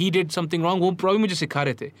saying he did something wrong. वो probably मुझे सिखा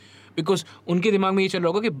रहे थे, because उनके दिमाग में ये चल रहा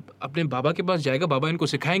होगा कि अपने बाबा के पास जाएगा, बाबा इनको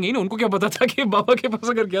सिखाएंगे ही ना। उनको क्या पता था कि बाबा के पास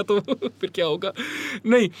अगर गया तो फिर क्या होगा।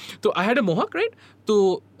 नहीं, तो I had a mohawk, right?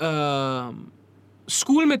 तो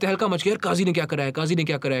स्कूल में तहलका मच गया, काजी ने क्या करा है,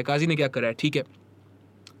 ठीक है।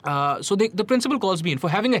 So the principal calls me in for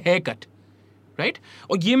having a haircut, right?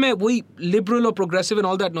 और ये मैं वही liberal और progressive and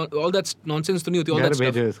all that nonsense तो नहीं होती, all that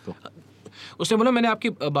stuff. उसने बोला मैंने आपके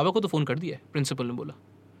बाबा को तो फ़ोन कर दिया है। प्रिंसिपल ने बोला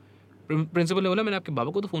मैंने आपके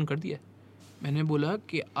बाबा को तो फ़ोन कर दिया है। मैंने बोला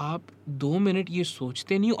कि आप 2 मिनट ये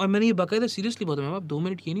सोचते नहीं हो, और मैंने ये बाकायदा सीरियसली बोला, मैम आप 2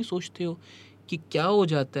 मिनट ये नहीं सोचते हो कि क्या हो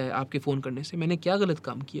जाता है आपके फ़ोन करने से, मैंने क्या गलत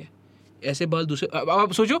काम किया है। ऐसे बाल दूसरे, अब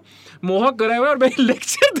आप सोचो, मोहक कराए हुए और मैं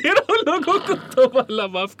लेक्चर दे रहा हूँ लोगों को, तो अल्लाह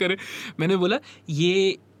माफ़ करे। मैंने बोला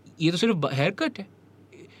ये तो सिर्फ हेयर कट है,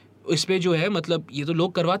 इस पे जो है मतलब ये तो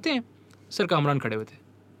लोग करवाते हैं। सर कामरान खड़े हुए थे।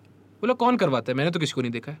 बोला कौन करवाता है? मैंने तो किसी को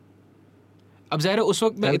नहीं देखा है। अब ज़ाहिर है उस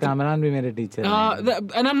वक्त मैं, कामरान भी मेरे टीचर हैं,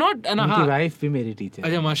 and I'm not, उनकी वाइफ भी मेरी टीचर।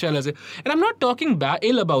 अच्छा माशाल्लाह से, and I'm not talking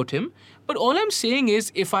ill about him, but all I'm saying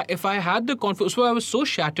is if I had the confidence, I was so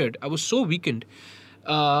shattered, I was so weakened,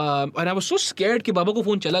 and I was so scared कि बाबा को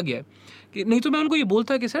phone चला गया कि नहीं, तो मैं उनको ये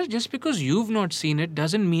बोलता कि sir just because you've not seen it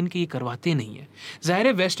doesn't mean कि ये करवाते नहीं है। ज़ाहिर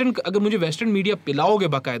है वेस्टर्न, अगर मुझे वेस्टर्न मीडिया पिलाओगे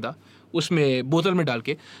बाकायदा उसमें बोतल में डाल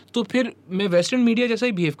के, तो फिर मैं वेस्टर्न मीडिया जैसा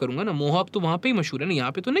ही बिहेव करूँगा ना। मोहक तो वहाँ पे ही मशहूर है ना,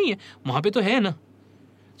 यहाँ पे तो नहीं है, वहाँ पे तो है ना।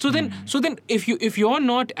 So then if you're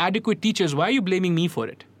not adequate teachers, why are you blaming me for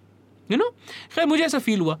it? You know? खैर मुझे ऐसा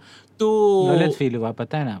फील हुआ, तो गलत फील हुआ,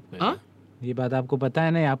 पता है ना आपको? हाँ, ये बात आपको पता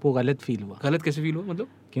है ना, आपको गलत फील हुआ। गलत कैसे फील हुआ मतलब?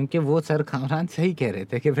 क्योंकि वो सर कामरान सही कह रहे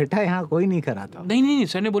थे कि बेटा यहाँ कोई नहीं कराता। नहीं,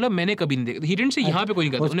 सर ने बोला मैंने कभी नहीं देखा। ही डिडंट से यहाँ पे कोई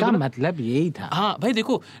नहीं करता। उसका मतलब यही था। हाँ भाई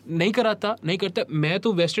देखो, नहीं कराता, नहीं करता। मैं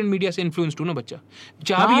तो वेस्टर्न मीडिया से इन्फ्लुएंस्ड हूँ ना बच्चा।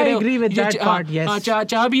 चाह भी ये रहे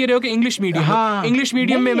हो कि इंग्लिश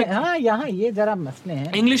मीडियम में हाँ, यहाँ ये जरा मसले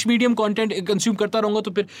हैं। इंग्लिश मीडियम कंटेंट कंज्यूम करता रहूँगा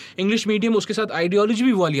तो फिर इंग्लिश मीडियम उसके साथ आइडियोलॉजी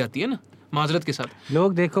भी वाली आती है ना, माजरत के साथ।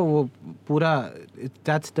 लोग देखो वो पूरा,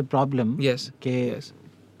 दैट्स द प्रॉब्लम। के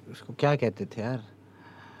उसको क्या कहते थे यार,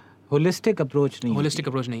 होलिस्टिक अप्रोच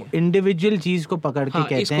नहीं है। इंडिविजुअल चीज को पकड़ के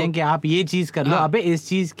कहते हैं कि आप ये चीज कर लो, अबे इस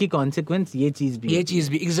चीज की कॉन्सिक्वेंस ये चीज भी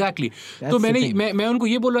एग्जैक्टली। तो मैं उनको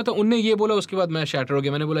ये बोल रहा था, उनने ये बोला, उसके बाद मैं शैटर हो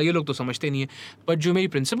गया। मैंने बोला ये लोग तो समझते नहीं है। बट जो मेरी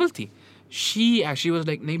प्रिंसिपल थी, शी एक्चुअली वाज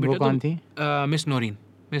लाइक, नहीं बेटा, कौन थी? मिस नौरीन।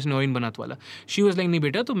 मिस नौरीन बनात वाला. शी वाज लाइक नहीं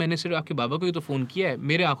बेटा, तो मैंने सिर्फ आपके बाबा को ही तो फ़ोन किया है,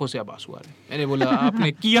 मेरे आंखों से अब आंसू आ रहे हैं. मैंने बोला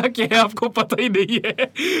आपने किया क्या है, आपको पता ही नहीं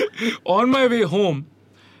है. On my way home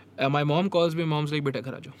my mom calls me, mom's like बेटा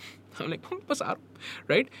घर आ जाओ. I'm like, बस आ रहा हूँ,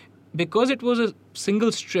 right, because it was a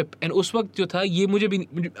single strip. And उस वक्त जो था ये मुझे भी,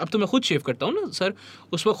 अब तो मैं खुद शेव करता हूँ ना सर,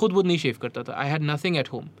 उस वक्त खुद नहीं शेव करता था. I had nothing at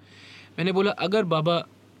home. मैंने बोला अगर बाबा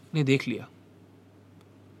ने देख लिया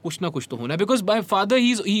कुछ ना कुछ तो होना, because my father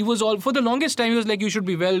he was all for the longest time he was like you should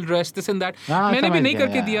be well dressed this and that. मैंने भी नहीं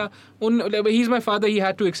करके दिया. He is my father, he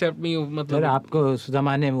had to accept me. मतलब आपको उस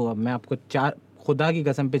जमाने में, मैं आपको खुदा की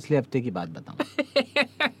कसम पिछले हफ्ते की बात बताऊं.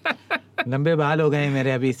 लंबे बाल हो गए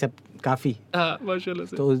मेरे अभी सब काफी. माशाल्लाह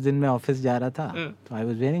से. तो उस दिन मैं ऑफिस जा रहा था, तो I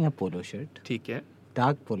was wearing a polo shirt. ठीक है.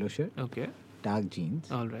 Dark polo shirt. Okay. Dark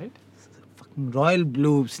jeans. Alright. Royal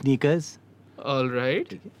blue sneakers.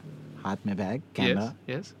 Alright. हाथ में बैग, कैमरा.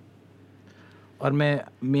 यस. और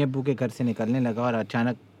मैं अब्बू के घर से निकलने लगा और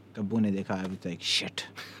अचानक अब्बू ने देखा. आई वाज लाइक शिट,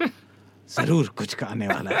 जरूर कुछ आने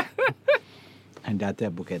वाला है. एंड जाते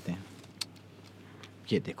अब्बू कहते हैं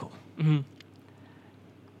ये देखो,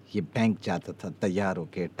 ये बैंक जाता था तैयार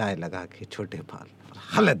होके, टाई लगा के, छोटे बाल,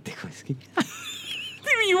 हालत देखो इसकी.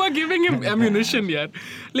 You are giving him ammunition यार.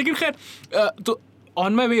 लेकिन खैर, तो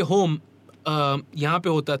on my way home यहाँ पे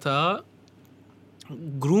होता था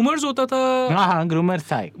ग्रूमर्स होता था. हाँ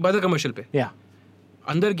ग्रूमर्स था बादल कमर्शियल पे. या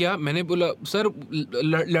अंदर गया, मैंने बोला सर,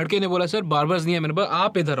 लड़के ने बोला सर बार्बर्स नहीं है. मैंने बोला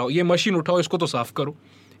आप इधर आओ, ये मशीन उठाओ, इसको तो साफ करो.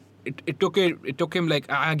 It took him like,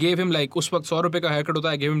 I gave him like, उस वक्त 100 रुपए का haircut होता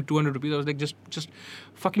है, I gave him 200 rupees. I was like, just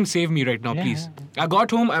fucking save me right now, please. I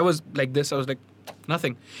got home, I was like this, I was like,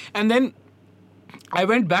 nothing. And then I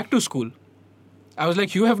went back to school. I was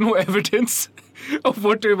like, you have no evidence of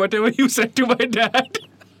whatever you said to my dad.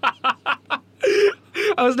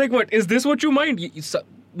 I was like, what, is this what you mind?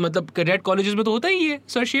 मतलब cadet colleges में तो होता ही है,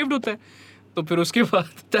 sir shaved होता है. तो फिर उसके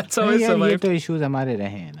बाद that's how I survived. ये तो इश्यूज हमारे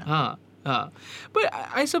रहे हैं ना. हाँ. But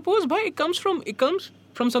I suppose, bhai, it comes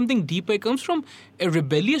from something deeper. It comes from a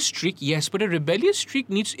rebellious streak, yes, but a rebellious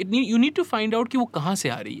streak you need to find out कि वो कहाँ से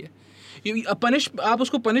आ रही है. आप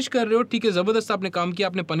उसको पनिश कर रहे हो, ठीक है, ज़बरदस्त आपने काम किया,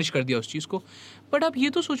 आपने पनिश कर दिया उस चीज़ को, बट आप ये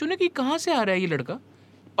तो सोचो ना कि कहाँ से आ रहा है ये लड़का.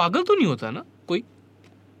 पागल तो नहीं होता ना कोई.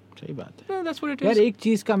 सही बात है. That's what it is. यार एक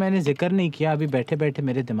चीज़ का मैंने जिक्र नहीं किया, अभी बैठे बैठे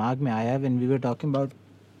मेरे दिमाग में आया when we were talking about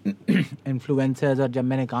influencers, और जब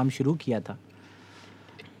मैंने काम शुरू किया था,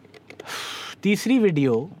 तीसरी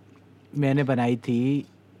वीडियो मैंने बनाई थी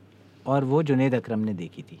और वो जुनेद अकरम ने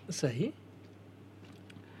देखी थी. सही.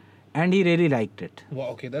 And he really liked it.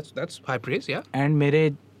 Okay, that's high praise. या. एंड मेरे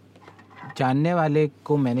जानने वाले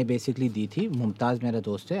को मैंने बेसिकली दी थी. मुमताज़ मेरा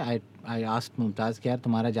दोस्त है. आई आस्क्ड मुमताज़ कि यार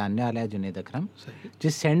तुम्हारा जानने वाला है जुनेद अकरम,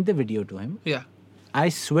 just send the video to him. या. I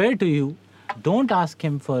swear to you, don't ask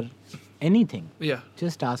him for anything. या.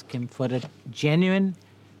 Just ask him for a genuine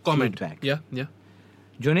comment. Feedback. या.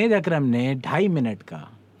 जुनेद अकरम ने 2.5 मिनट का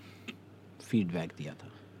फीडबैक दिया था,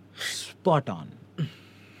 स्पॉट ऑन,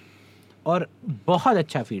 और बहुत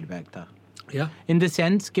अच्छा फीडबैक था. इन द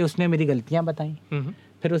सेंस कि उसने मेरी गलतियां बताई,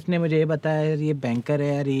 फिर उसने मुझे ये बताया यार ये बैंकर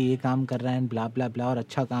है, यार ये काम कर रहा है, ब्ला ब्ला ब्ला, और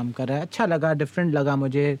अच्छा काम कर रहा है, अच्छा लगा, डिफरेंट लगा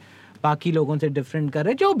मुझे, बाकी लोगों से डिफरेंट कर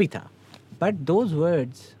रहे, जो भी था. But those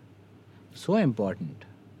words so important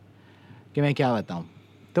कि मैं क्या बताऊँ.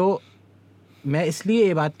 तो मैं इसलिए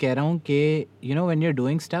ये बात कह रहा हूँ कि you know when you are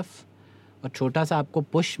doing stuff और छोटा सा आपको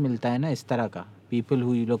पुश मिलता है ना इस तरह का, people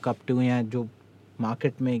who you look up to, या जो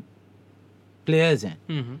मार्केट में प्लेयर्स हैं,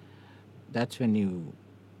 that's when you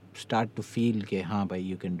start to feel कि हाँ भाई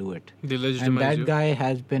you can do it. And that guy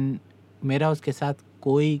has been, मेरा उसके साथ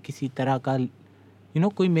कोई किसी तरह का यू नो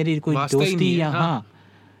कोई मेरी कोई दोस्ती या हाँ,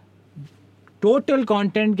 टोटल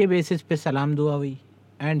कंटेंट के बेसिस पे सलाम दुआ हुई.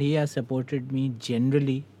 And he has supported me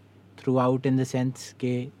generally through out, in the sense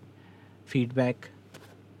के फीडबैक.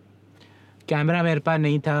 कैमरा मेरे पास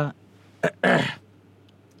नहीं था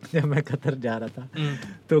जब मैं कतर जा रहा था.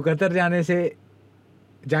 तो कतर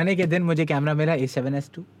जाने के दिन मुझे कैमरा मिला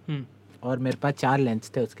A7S2, और मेरे पास 4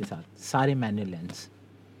 लेंस थे उसके साथ, सारे मैनुअल लेंस.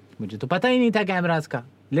 मुझे तो पता ही नहीं था कैमरास का,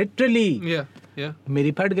 लिटरली.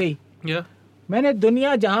 मेरी फट गई. मैंने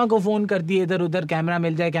दुनिया जहाँ को फ़ोन कर दिए, इधर उधर, कैमरा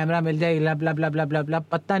मिल जाए, ब्ला ब्ला ब्ला ब्ला ब्ला ब्ला.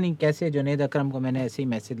 पता नहीं कैसे जुनेद अकरम को मैंने ऐसे ही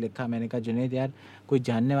मैसेज लिखा. मैंने कहा जुनेद यार कोई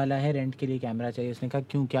जानने वाला है, रेंट के लिए कैमरा चाहिए. उसने कहा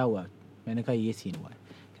क्यों, क्या हुआ? मैंने कहा ये सीन हुआ है.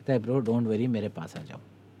 कहता है ब्रो डोंट वरी, मेरे पास आ जाओ.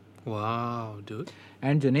 Wow dude.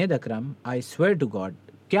 And Junaid Akram, I swear to God,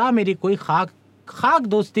 क्या मेरी कोई खाक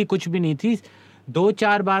दोस्ती कुछ भी नहीं थी.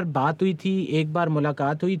 2-4 बार बात हुई थी, 1 बार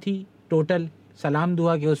मुलाकात हुई थी, टोटल सलाम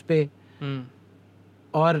दुआ के उस पर,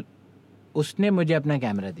 और उसने मुझे अपना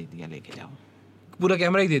कैमरा दे दिया, लेके जाओ. पूरा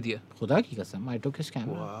कैमरा ही दे दिया? खुदा की कसम, आई took his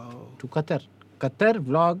camera to Qatar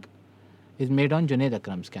vlog is made on Junaid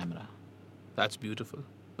Akram's camera. That's beautiful.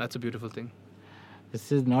 That's a beautiful thing. This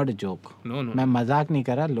is not a joke. No. मैं मजाक नहीं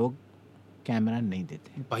कर रहा, लोग कैमरा नहीं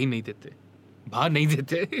देते. भाई नहीं देते, बाहर नहीं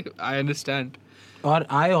देते. I understand. और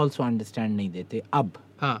I also understand नहीं देते अब.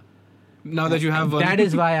 हाँ. Now that you have one. That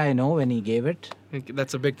is why I know when he gave it.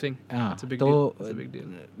 That's a big thing. That's a big तो deal. That's a big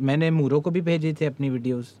deal. मैंने मूरो को भी भेजे थे अपनी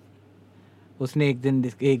वीडियोस. उसने एक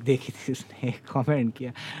देखी थी, उसने एक कमेंट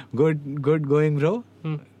किया, good going bro,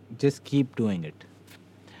 just keep doing it.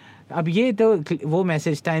 अब ये तो वो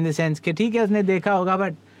मैसेज था इन द सेंस कि ठीक है उसने देखा होगा,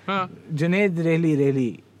 but Junaid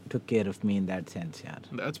really took care of me in that sense यार.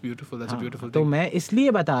 That's beautiful. That's a beautiful thing. तो मैं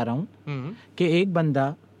इसलिए बता रहा हूँ कि एक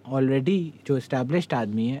बंदा ऑलरेडी जो एस्टैब्लिश्ड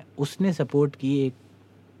आदमी है उसने सपोर्ट की एक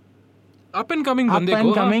अप एंड कमिंग बंदे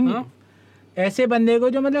को, ऐसे बंदे को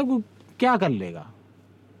जो मतलब क्या कर लेगा.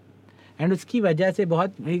 एंड उसकी वजह से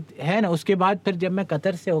बहुत है ना. उसके बाद फिर जब मैं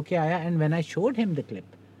कतर से होके आया and when I showed him the clip,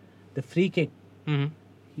 the free kick,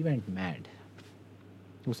 he went mad.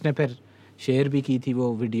 उसने फिर शेयर भी की थी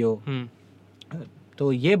वो वीडियो.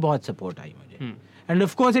 तो ये बहुत सपोर्ट आई मुझे. And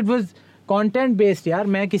of course it was content based यार.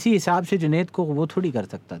 मैं किसी हिसाब से जुनैद को वो थोड़ी कर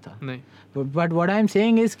सकता था. But what I am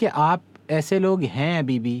saying is कि आप ऐसे लोग हैं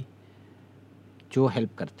अभी भी जो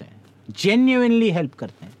हेल्प करते हैं, जेन्युइनली हेल्प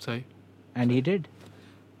करते हैं. सही. And he did.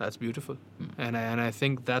 That's beautiful. And I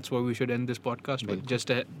think that's where we should end this podcast with.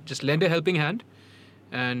 Just lend a helping hand.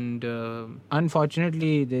 And unfortunately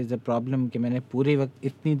there is a problem कि मैंने पूरे वक्त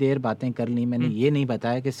इतनी देर बातें कर ली, मैंने ये नहीं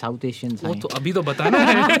बताया कि साउथ एशियन साइन. वो तो अभी तो बताना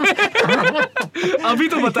है. अभी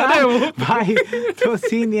तो बताना है वो भाई. तो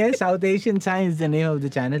सीन ये, South Asian sign is the name of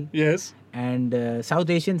the channel. Yes. And South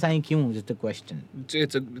Asian sign क्यों is the question.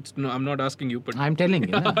 No, I'm not asking you, but I'm telling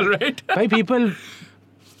you. All right. Why people.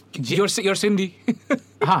 You're Sindhi.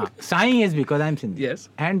 हाँ, Sai is because I'm Sindhi. Yes.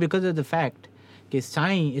 And because of the fact that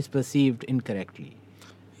Sai is perceived incorrectly.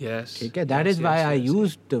 Yes. Okay? That is why I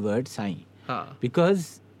used the word Sai. Because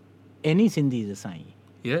any Sindhi is a Sai.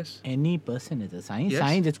 Yes. Any person is a Sai. Yes.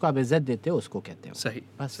 Sai जिसको आप इज्जत देते हो उसको कहते हो. सही.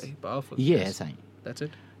 बस सही. Powerful. ये yes. है Sai. That's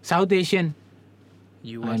it. South Asian.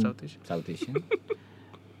 You are South Asian. South Asian.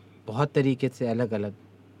 बहुत तरीके से अलग अलग.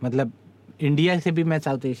 मतलब इंडिया से भी मैं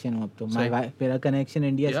साउथ एशियन हूँ अब तो. मेरा कनेक्शन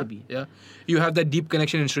इंडिया से भी. You have that deep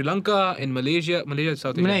connection in Sri Lanka, in Malaysia. Malaysia is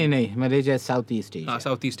South Asia. नहीं, Malaysia is Southeast Asia.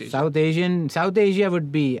 Southeast Asia. South Asia would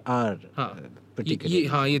be our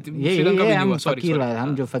particular. ये श्रीलंका भी हम फकीर हैं,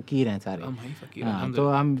 हम जो फकीर हैं सारे. हाँ, तो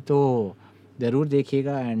हम तो जरूर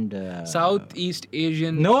देखिएगा. And Southeast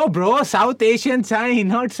Asian. No bro, South Asian sign,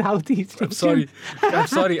 not Southeast Asian. I'm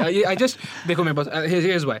sorry. I just देखो मेरे पास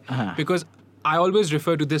here's why. Because I always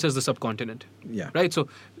refer to this as the subcontinent. Yeah. Right? So,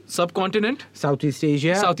 subcontinent. Southeast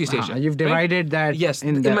Asia. Southeast Asia. You've divided that. Yes,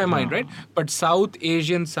 in my mind, right? But South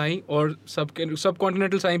Asian sign or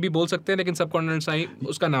subcontinental sign भी बोल सकते हैं, लेकिन subcontinental sign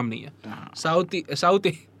उसका नाम नहीं है.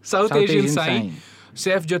 South Asian sign.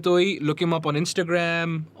 Saif Jatoi, look him up on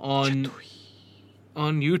Instagram,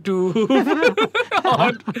 on YouTube,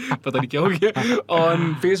 पता नहीं क्या हो गया,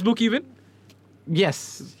 on Facebook even. Yes.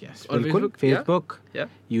 बिल्कुल. Facebook,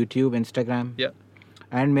 YouTube, Instagram.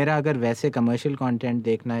 And मेरा अगर वैसे कमर्शियल कंटेंट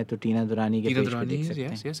देखना है तो टीना दुरानी के पेज पे देख सकते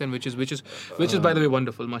हैं. Yes, and which is by the way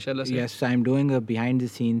wonderful, mashallah. Yes, I'm doing a behind the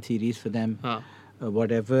scenes series for them.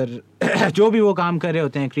 Whatever जो भी वो काम कर रहे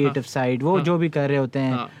होते हैं, क्रिएटिव साइड, वो जो भी कर रहे होते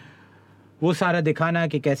हैं, वो सारा दिखाना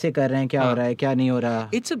कि कैसे कर रहे हैं, क्या हो रहा है, क्या नहीं हो रहा.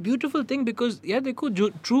 It's a beautiful thing because यार देखो जो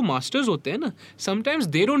true masters होते हैं ना, sometimes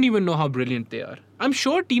they don't even know how brilliant they are. I'm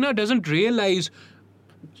sure Tina doesn't realize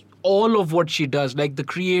all of what she does, like the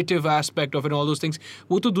creative aspect of it and all those things.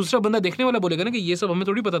 वो तो दूसरा बंदा देखने वाला बोलेगा ना कि ये सब हमें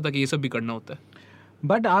थोड़ी पता था कि ये सब भी करना होता है.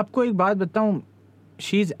 But आपको एक बात बताऊं,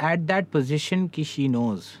 she's at that position कि she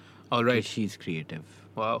knows. All right. She's creative.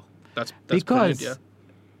 Wow. That's because yeah.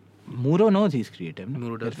 Muro knows he's creative.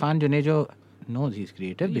 Irfan Junejo knows he's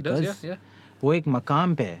creative because does, yeah. वो एक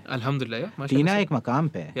मकाम पे है. Alhamdulillah, yeah. टीना एक मकाम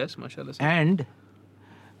पे है. Yes, mashallah. And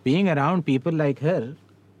being around people like her,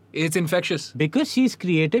 it's infectious. Because she's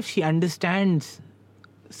creative, she understands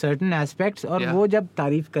certain aspects. और वो जब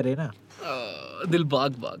तारीफ करे ना, दिल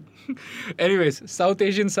बाग. Anyways, South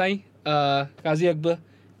Asian Sai, Qazi Akbar.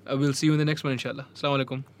 We'll see you in the next one, inshallah. Assalamu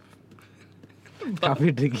alaikum.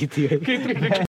 काफी tricky थी.